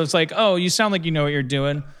enough. It's like, oh, you sound like you know what you're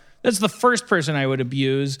doing. That's the first person I would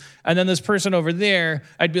abuse. And then this person over there,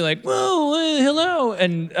 I'd be like, whoa, hello.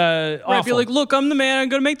 And I'd be like, look, I'm the man. I'm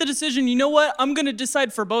going to make the decision. You know what? I'm going to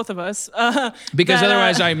decide for both of us. because that,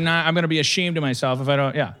 otherwise I'm going to be ashamed of myself if I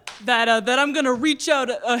don't, yeah. That I'm going to reach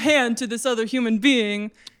out a hand to this other human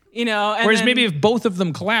being, you know. And Whereas then, maybe if both of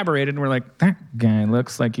them collaborated and we're like, that guy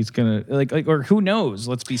looks like he's going to, like, or who knows?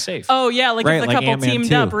 Let's be safe. Oh, yeah, like Right, if the like couple Ant-Man teamed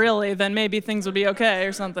 2. up, really, then maybe things would be okay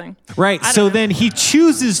or something. Right. I So don't know. then he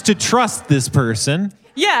chooses to trust this person.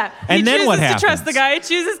 Yeah. And he then chooses what to trust happens? the guy. He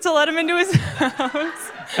chooses to let him into his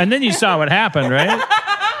house. And then you saw what happened, right?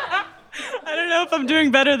 I don't know if I'm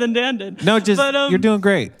doing better than Dan did. No, just But, you're doing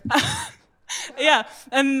great. Yeah,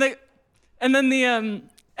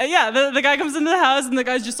 the guy comes into the house and the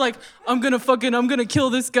guy's just like, I'm gonna kill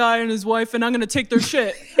this guy and his wife and I'm gonna take their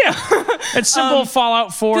shit. Yeah. It's simple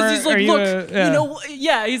Fallout 4. Because he's like, Are look, yeah. you know,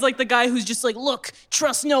 yeah, he's like the guy who's just like, look,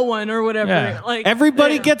 trust no one or whatever. Yeah. Like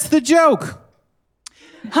Everybody gets the joke.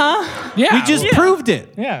 Yeah. We just proved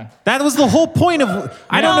it. Yeah. That was the whole point of.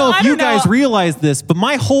 I don't No, know if I you don't guys know. realize this, but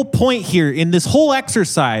my whole point here in this whole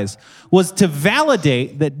exercise was to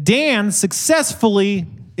validate that Dan successfully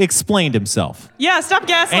explained himself. Yeah, stop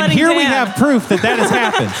gaslighting And here we Dan. have proof that that has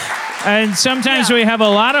happened. And sometimes Yeah. we have a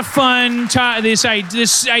lot of fun. This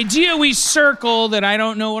idea we circle that I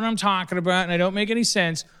don't know what I'm talking about and I don't make any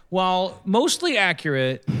sense, while mostly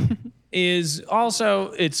accurate, is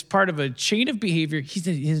also, it's part of a chain of behavior. He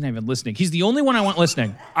isn't even listening. He's the only one I want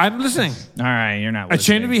listening. I'm listening. All right, you're not A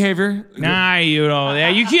listening. chain of behavior. Nah, you don't. Yeah,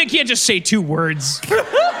 you can't just say 2 words.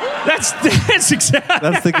 That's exactly.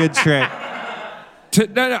 That's the good trick.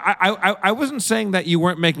 No, I wasn't saying that you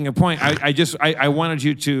weren't making a point. I wanted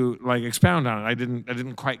you to like expound on it. I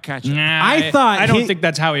didn't quite catch it. Nah, I thought I don't he- think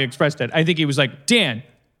that's how he expressed it. I think he was like, Dan,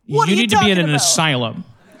 What you are you need to be in talking an about?" asylum.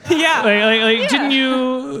 Yeah. Like, didn't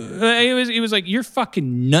you? He was like, you're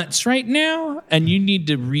fucking nuts right now, and you need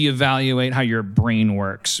to reevaluate how your brain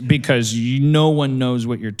works because no one knows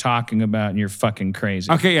what you're talking about, and you're fucking crazy.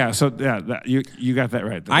 Okay, yeah. So yeah, you got that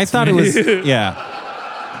right. I thought it was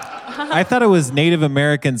I thought it was Native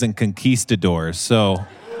Americans and conquistadors. So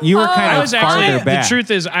you were kind I of was farther actually. back. The truth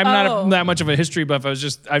is, I'm Oh. not that much of a history buff. I've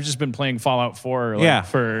just been playing Fallout 4. Like, Yeah.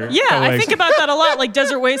 For Yeah, for, I like- think about that a lot, like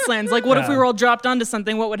desert wastelands. Like, what if Yeah. we were all dropped onto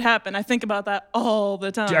something? What would happen? I think about that all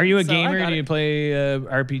the time. Are you a So I gamer? got Do you it. play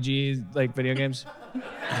RPG like video games?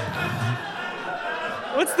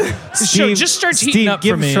 What's the? Steve, just starts Steve, heating up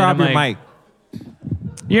give for me. Schraub and I'm your like, mic.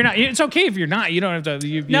 You're not. It's okay if you're not. You don't have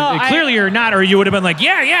to. No, clearly you're not, or you would have been like,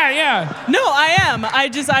 yeah. No, I am.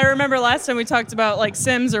 I remember last time we talked about like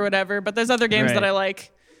Sims or whatever, but there's other games Right. that I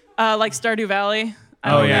like Stardew Valley.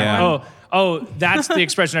 Oh yeah. yeah. Oh, that's the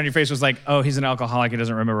expression on your face was like, oh, he's an alcoholic. He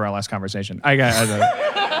doesn't remember our last conversation.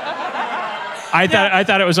 I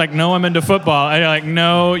thought it was like, no, I'm into football. And you're like,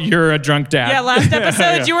 no, you're a drunk dad. Yeah, last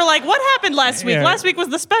episode you were like, "What happened last week? Yeah. Last week was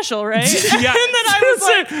the special, right?" Yeah. And then I was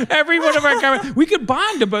like, every one of our we could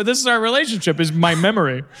bond about this is our relationship is my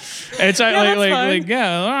memory. It's that's fine.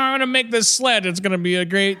 I'm gonna make this sled. It's gonna be a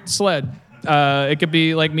great sled. It could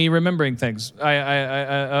be like me remembering things.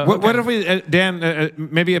 What if we, Dan?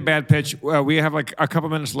 Maybe a bad pitch. We have like a couple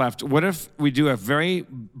minutes left. What if we do a very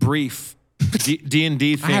brief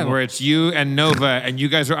D&D thing where it's you and Nova, and you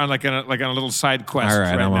guys are on like a little side quest. All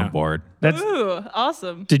right, I'm now. on board. "Ooh,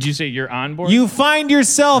 awesome." Did you say you're on board? You find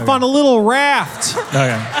yourself on a little raft.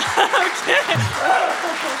 Okay.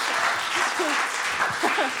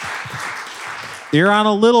 You're on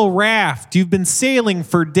a little raft. You've been sailing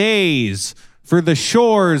for days for the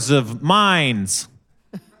shores of mines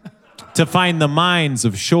to find the mines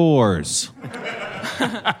of shores.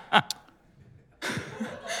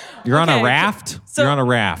 You're on a Okay, raft? so- You're on a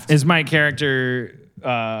raft. Is my character?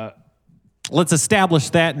 Let's establish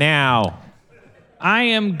that now. I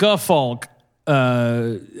am Guffolk,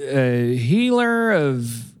 a healer of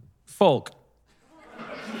folk.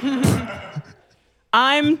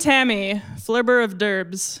 I'm Tammy, flibber of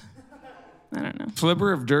derbs. I don't know.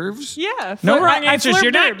 Flibber of Dervs? Yeah. No wrong I answers. flirb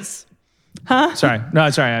You're not- derbs. Sorry,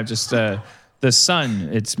 I'm just the sun.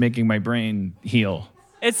 It's making my brain heal.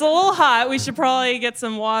 It's a little hot. We should probably get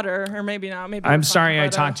some water, or maybe not. Maybe I'm sorry I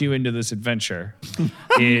talked you into this adventure.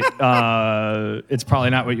 It's probably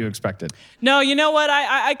not what you expected. No, you know what?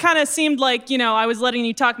 I kind of seemed like, I was letting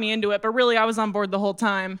you talk me into it, but really I was on board the whole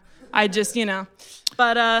time. I just,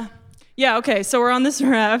 But, yeah, okay, so we're on this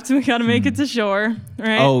raft. We got to make it to shore,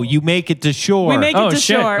 right? Oh, you make it to shore. We make it to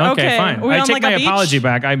shit. shore. Okay, fine. Are we I on, take like, my a beach? apology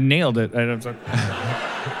back. I nailed it.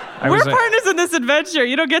 We're partners in this adventure.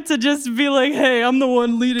 You don't get to just be like, hey, I'm the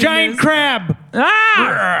one leading Giant this. crab.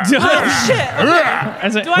 Oh, shit.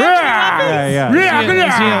 Okay. Do I have any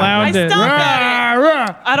weapons? Is he allowed I to? stomp at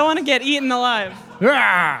it. I don't want to get eaten alive.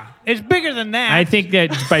 It's bigger than that. I think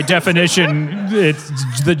that by definition, it's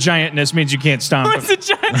the giantness means you can't stomp. What's a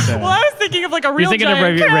giant? Well, I was thinking of like a real You're thinking of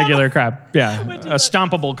giant crab. regular crab. Yeah. A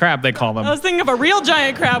stompable crab, they call them. I was thinking of a real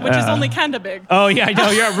giant crab, which is only kind of big. Oh, yeah, I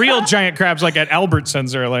know. Yeah, real giant crabs like at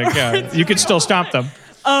Albertsons are like, you could still stomp them.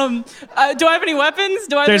 Do I have any weapons?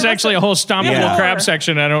 There's actually a whole stompable Yeah. crab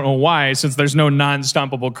section. I don't know why, since there's no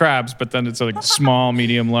non-stompable crabs, but then it's like small,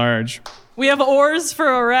 medium, large. We have oars for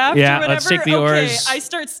a raft Yeah, or whatever? let's take the okay, oars. I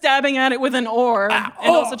start stabbing at it with an oar and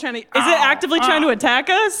also trying to... Is it actively trying to attack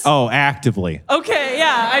us? Oh, actively. Okay,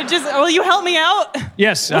 yeah. Will you help me out?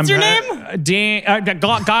 Yes. What's your name? I know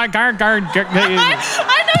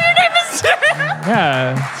your name is...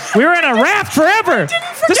 Yeah. We were in a raft forever.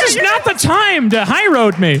 This is not the time to high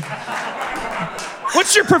road me.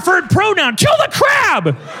 What's your preferred pronoun? Kill the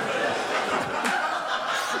crab.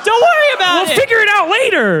 Don't worry about We'll it. figure it out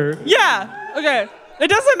later. Yeah. Okay. It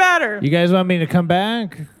doesn't matter. You guys want me to come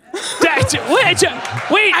back? Wait,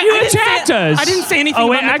 you attacked us. I didn't say anything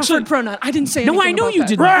about my preferred pronoun. I didn't say anything No, I know about you that.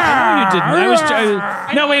 didn't. I know you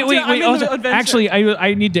didn't. No, wait. I'm in the adventure. Actually,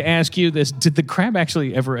 I need to ask you this. Did the crab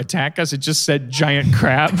actually ever attack us? It just said giant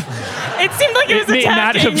crab. It seemed like it was It may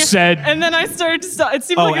attacking. not have said- And then I started to stop. It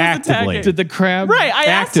seemed like it was actively. attacking. Did the crab? Right. I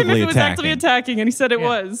asked him if Actively it was actively attacking, and he said it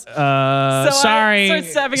was. So I Sorry. started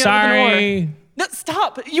stabbing it with an oar. No,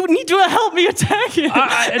 stop. You need to help me attack it.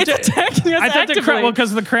 It's attacking us I thought actively. the crab. Well,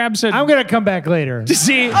 because the crab said. I'm gonna come back later.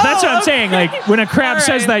 See, that's what I'm saying. Like when a crab All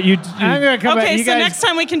says right. that, I'm gonna come back. Okay, You so guys- next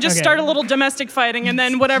time we can just Okay. start a little domestic fighting, and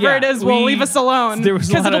then whatever Yeah, it is, we'll leave us alone. there was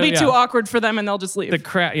a Because lot it'll of- be too yeah. awkward for them, and they'll just leave. the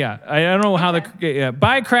crab. Yeah, I don't know how the. Yeah.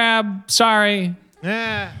 Bye, crab. Sorry.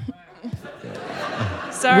 Sorry,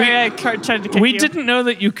 I tried to kick We you. didn't know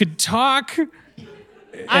that you could talk.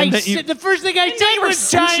 And that you- The first thing I you said were was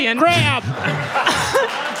sentient. giant crab.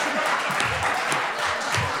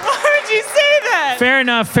 Why would you say that? Fair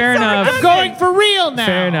enough. I'm going for real now.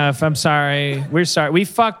 Fair enough. I'm sorry. We're sorry. We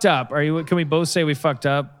fucked up. Can we both say we fucked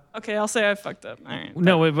up? Okay, I'll say I fucked up. All right.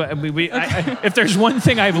 No, if there's one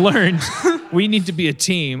thing I've learned, we need to be a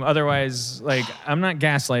team. Otherwise, I'm not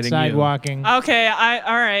gaslighting you. Sidewalking. Okay, all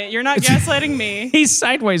right. You're not gaslighting me. He's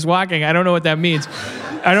sideways walking. I don't know what that means.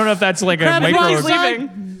 I don't know if that's like a Crab's micro. He's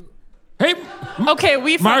leaving. Hey, Okay,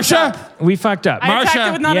 we fucked up. Marsha. We fucked up. I attacked Marsha.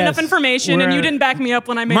 it with not Yes. enough information, and We're- you didn't back me up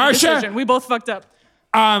when I made the Marsha. decision. We both fucked up.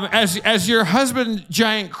 As your husband,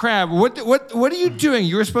 giant crab, what are you doing?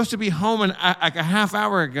 You were supposed to be home like a half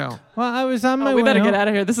hour ago. Well, I was on my way. We better get home. out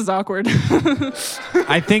of here. This is awkward.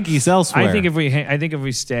 I think he's elsewhere. I think if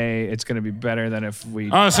we stay, it's going to be better than if we.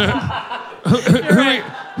 Oh, so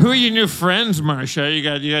who are your new friends, Marsha? You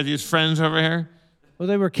got these friends over here? Well,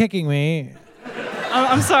 they were kicking me.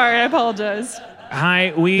 I'm sorry. I apologize.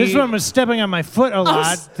 Hi, we. This one was stepping on my foot a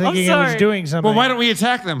lot, thinking I was sorry. doing something. Well, why don't we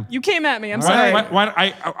attack them? You came at me. I'm sorry.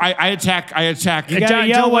 I attack. I attack. You gotta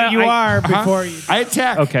yell what you are Uh-huh. before you. I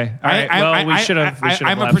attack. Okay. All right. Well, we should have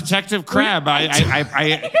I'm a left. protective crab. I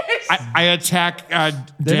attack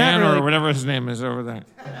Dan really- or whatever his name is over there.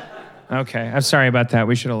 Okay. I'm sorry about that.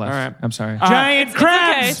 We should have left. All right. I'm sorry. Giant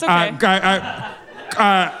crabs. It's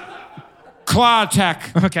okay. Claw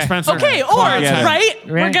attack. Okay. Spencer. Okay, Claw oars, attack. right?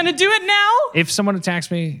 We're Right. gonna do it now. If someone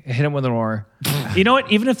attacks me, hit him with an oar. You know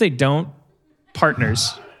what? Even if they don't,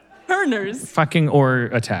 partners, Burners. fucking oar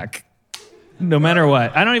attack. No matter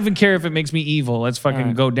what. I don't even care if it makes me evil. Let's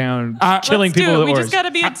fucking go down killing Let's do people it. with We oars. just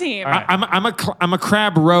gotta be a team. I'm a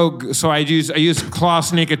crab rogue, so I use claw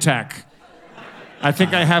sneak attack. I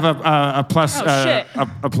think I have a plus shit.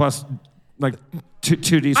 a plus like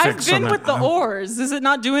 2d6. I've on been that. with the oars. Is it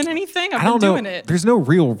not doing anything? I've I don't been know. doing it. There's no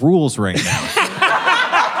real rules right now.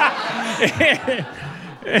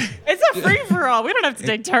 It's a free for all. We don't have to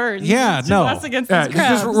take turns. Yeah, It's just no. us against Yeah, these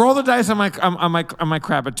crabs. just roll the dice on my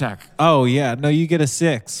crab attack. Oh yeah, no, you get a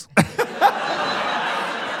 6.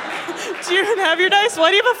 Do you have your dice?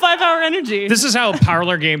 Why do you have a 5-hour energy? This is how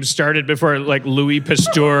parlor games started before like Louis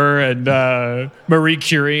Pasteur and Marie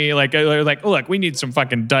Curie. Like, oh, look, we need some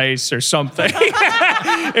fucking dice or something.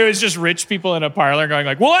 It was just rich people in a parlor going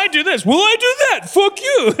like, "Will I do this? Will I do that? Fuck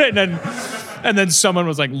you!" And then someone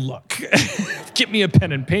was like, "Look, get me a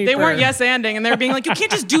pen and paper." They weren't yes-anding, and they were being like, "You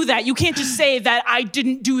can't just do that. You can't just say that I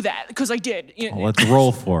didn't do that because I did." Well, let's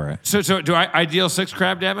roll for it. So do I deal 6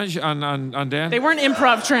 crab damage on Dan? They weren't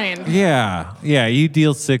improv trained. Yeah, you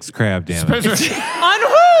deal 6 crab damage. Spencer, On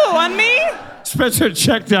who? On me? Spencer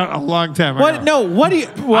checked out a long time ago. What? No, what do you...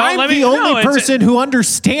 I'm let the me- only no, it's- person who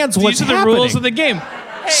understands what's These are the happening. rules of the game.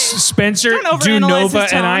 Spencer, don't overanalyze do Nova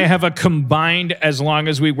his and I tone. have a combined, as long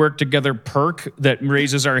as we work together, perk that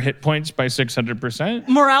raises our hit points by 600%.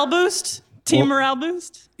 Morale boost? Team morale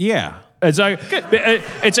boost? Yeah. It's like,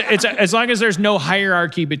 it's as long as there's no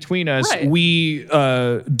hierarchy between us, Right. we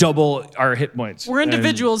double our hit points. We're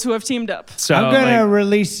individuals who have teamed up. So I'm gonna like,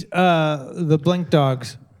 release the blink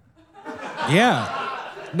dogs. Yeah.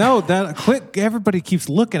 No, that quick. Everybody keeps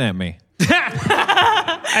looking at me.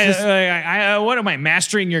 what am I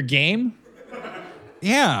mastering your game?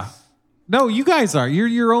 Yeah. No, you guys are. You're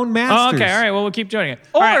your own Oh, masters. okay, all right. Well, we'll keep doing it.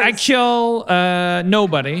 All right, I Ours. kill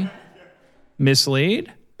nobody.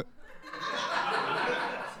 Mislead.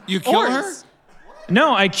 You kill her? Oars.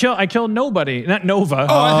 No, I kill nobody. Not Nova.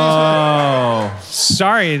 Oh.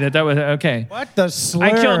 Sorry that was okay. What the slur?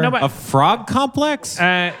 I killed nobody. A frog complex?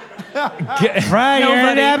 Right,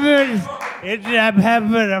 it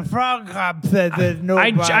happened a frog cop said there's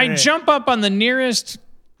nobody. I jump up on the nearest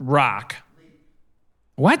rock.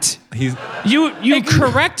 What? He's You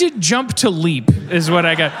corrected jump to leap is what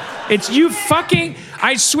I got. It's you fucking.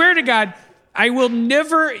 I swear to God, I will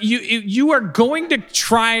never. You are going to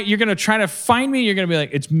try. You're going to try to find me. You're going to be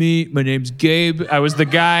like, it's me. My name's Gabe. I was the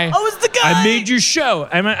guy. I was the guy. I made your show.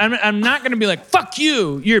 I'm not going to be like, fuck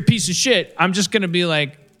you. You're a piece of shit. I'm just going to be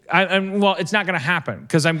like, well, it's not going to happen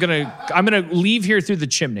because I'm gonna leave here through the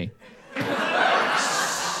chimney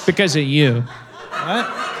because of you.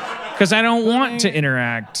 What? Because I don't want to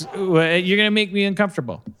interact. You're gonna make me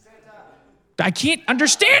uncomfortable. I can't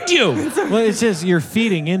understand you. well, it's just you're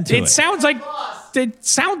feeding into it. It sounds like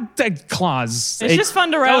Claus. It's just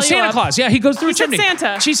fun to rile you Santa up. Claus. Yeah, he goes through He a said chimney.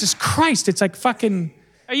 Santa. Jesus Christ! It's like fucking.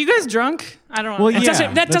 Are you guys drunk? I don't know. Well, It yeah, doesn't.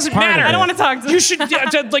 That that's doesn't part of matter. it. I don't want to talk to You should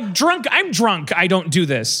like drunk. I'm drunk. I don't do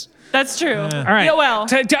this. That's true. All right. Yeah, well.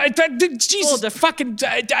 Jesus, different. fucking.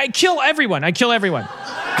 I kill everyone. I kill everyone.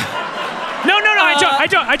 No, I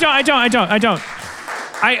don't.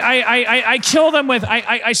 I kill them with.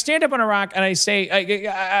 I stand up on a rock and I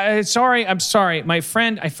say, sorry, I'm sorry, my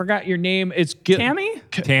friend. I forgot your name. It's Tammy?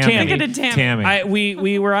 Tammy. I think I did Tammy.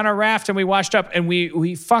 We were on a raft and we washed up and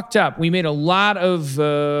we fucked up. We made a lot of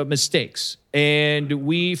mistakes and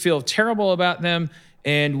we feel terrible about them.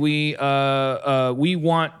 And we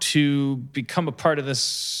want to become a part of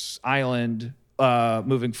this island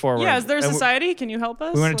moving forward. Yeah, is there a And society? Can you help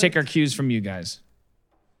us? we want to take our cues from you guys.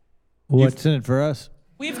 What's in it for us?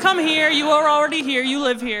 We've come here. You are already here. You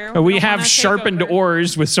live here. We don't have wanna take sharpened over.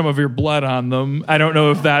 oars with some of your blood on them. I don't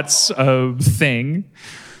know if that's a thing.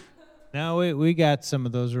 No, we got some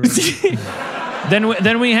of those already.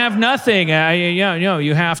 Then we have nothing.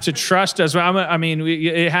 You have to trust us.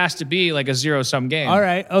 It has to be like a zero-sum game. All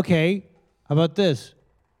right, okay. How about this?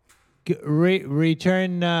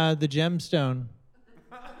 Return the gemstone.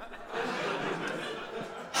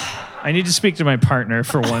 I need to speak to my partner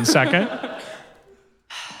for 1 second.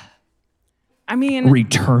 I mean,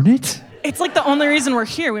 Return it? it's like the only reason we're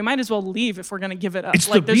here. We might as well leave if we're going to give it up. It's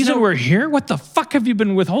like, the there's reason no- we're here? What the fuck have you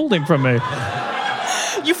been withholding from me?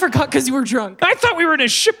 You forgot because you were drunk. I thought we were in a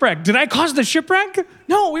shipwreck. Did I cause the shipwreck?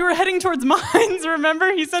 No, we were heading towards mines,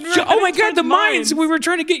 remember? He said we were Oh my heading God, towards the mines. We were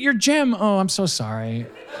trying to get your gem. Oh, I'm so sorry.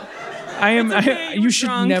 okay, you you were should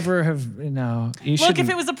drunk. never have, no. You Look, shouldn't. if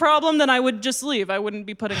it was a problem, then I would just leave. I wouldn't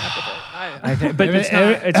be putting up with it. But it's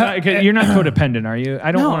not, you're not codependent, are you?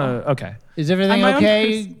 I don't No. want to, okay. Is everything I'm my own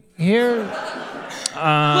okay here?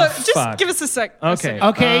 Look, just fuck. give us a sec. Okay.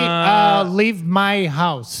 Okay, leave my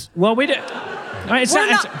house. Well, we did. It's We're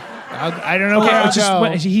not, not- I don't know where I'll just- go.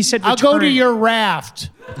 what- he said I'll go to return. your raft.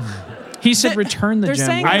 he said return the They're gem.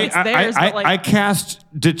 saying- I, It's theirs, but, like- I cast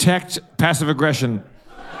detect passive aggression.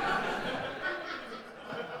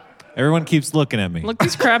 Everyone keeps looking at me. Look,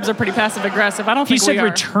 these crabs are pretty passive aggressive. I don't he think said we are.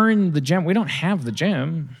 return the gem. We don't have the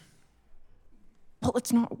gem. Well,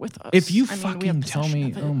 it's not with us. If you I mean, we fucking have tell possession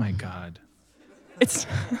me, of it. oh my God. It's.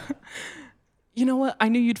 You know what? I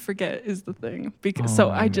knew you'd forget is the thing. Because so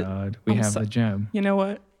Oh my I just. God. We I'm have so- the gem. You know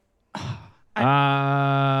what?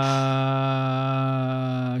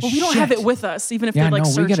 Well, we don't have it with us, even if they like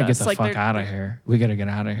search we gotta us. get the fuck out of here. We gotta get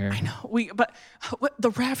out of here. I know. The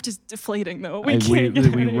raft is deflating though. We can't get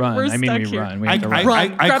out of here. run. We're I mean, stuck we here. run. We have to run.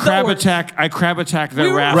 Run. I Grab the crab oars. attack. I crab attack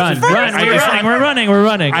the raft. We're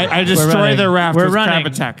running. I destroy the raft We're with running.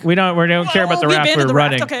 crab attack. We don't care about the we raft. abandoned We're the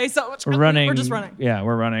raft. running. Okay, so We're running. We're just running. Yeah,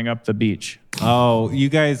 we're running up the beach. Oh, you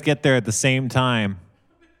guys get there at the same time.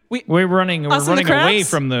 We're running. We're Us and the running away crabs?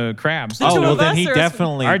 from the crabs. The Oh, two well, of then us he or-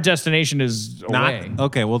 definitely Our destination is away. not.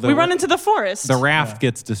 Okay, well, We run into the forest. the raft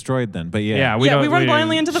gets destroyed then. But yeah. Yeah, we run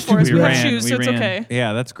blindly into the forest. We have shoes, so it's okay.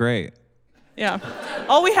 Yeah, that's great. Yeah.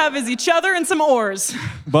 All we have is each other and some oars.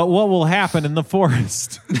 But what will happen in the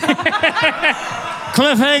forest?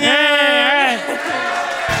 Cliffhanger!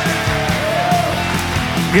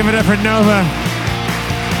 Give it up for Nova.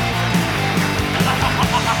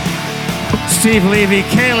 Steve Levy,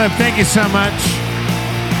 Caleb, thank you so much.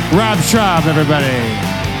 Rob Schaub, everybody.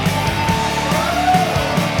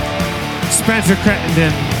 Spencer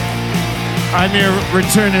Crittenden. I'm your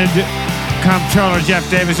returning comptroller, Jeff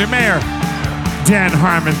Davis. Your mayor, Dan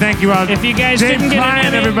Harmon. Thank you all. If you guys Dave didn't get Klein,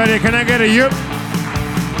 an Emmy- everybody, can I get a yup?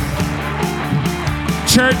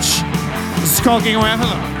 Church, skulking away.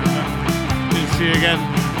 Hello. Good to see you again.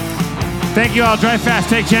 Thank you all. Drive fast,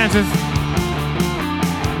 take chances.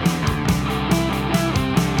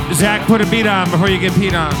 Zach, put a beat on before you get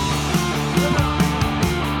peed on.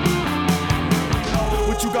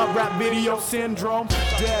 What you got, rap video syndrome?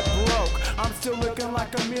 Dead broke. I'm still looking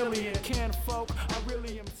like a million. Can folk, I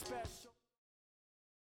really am.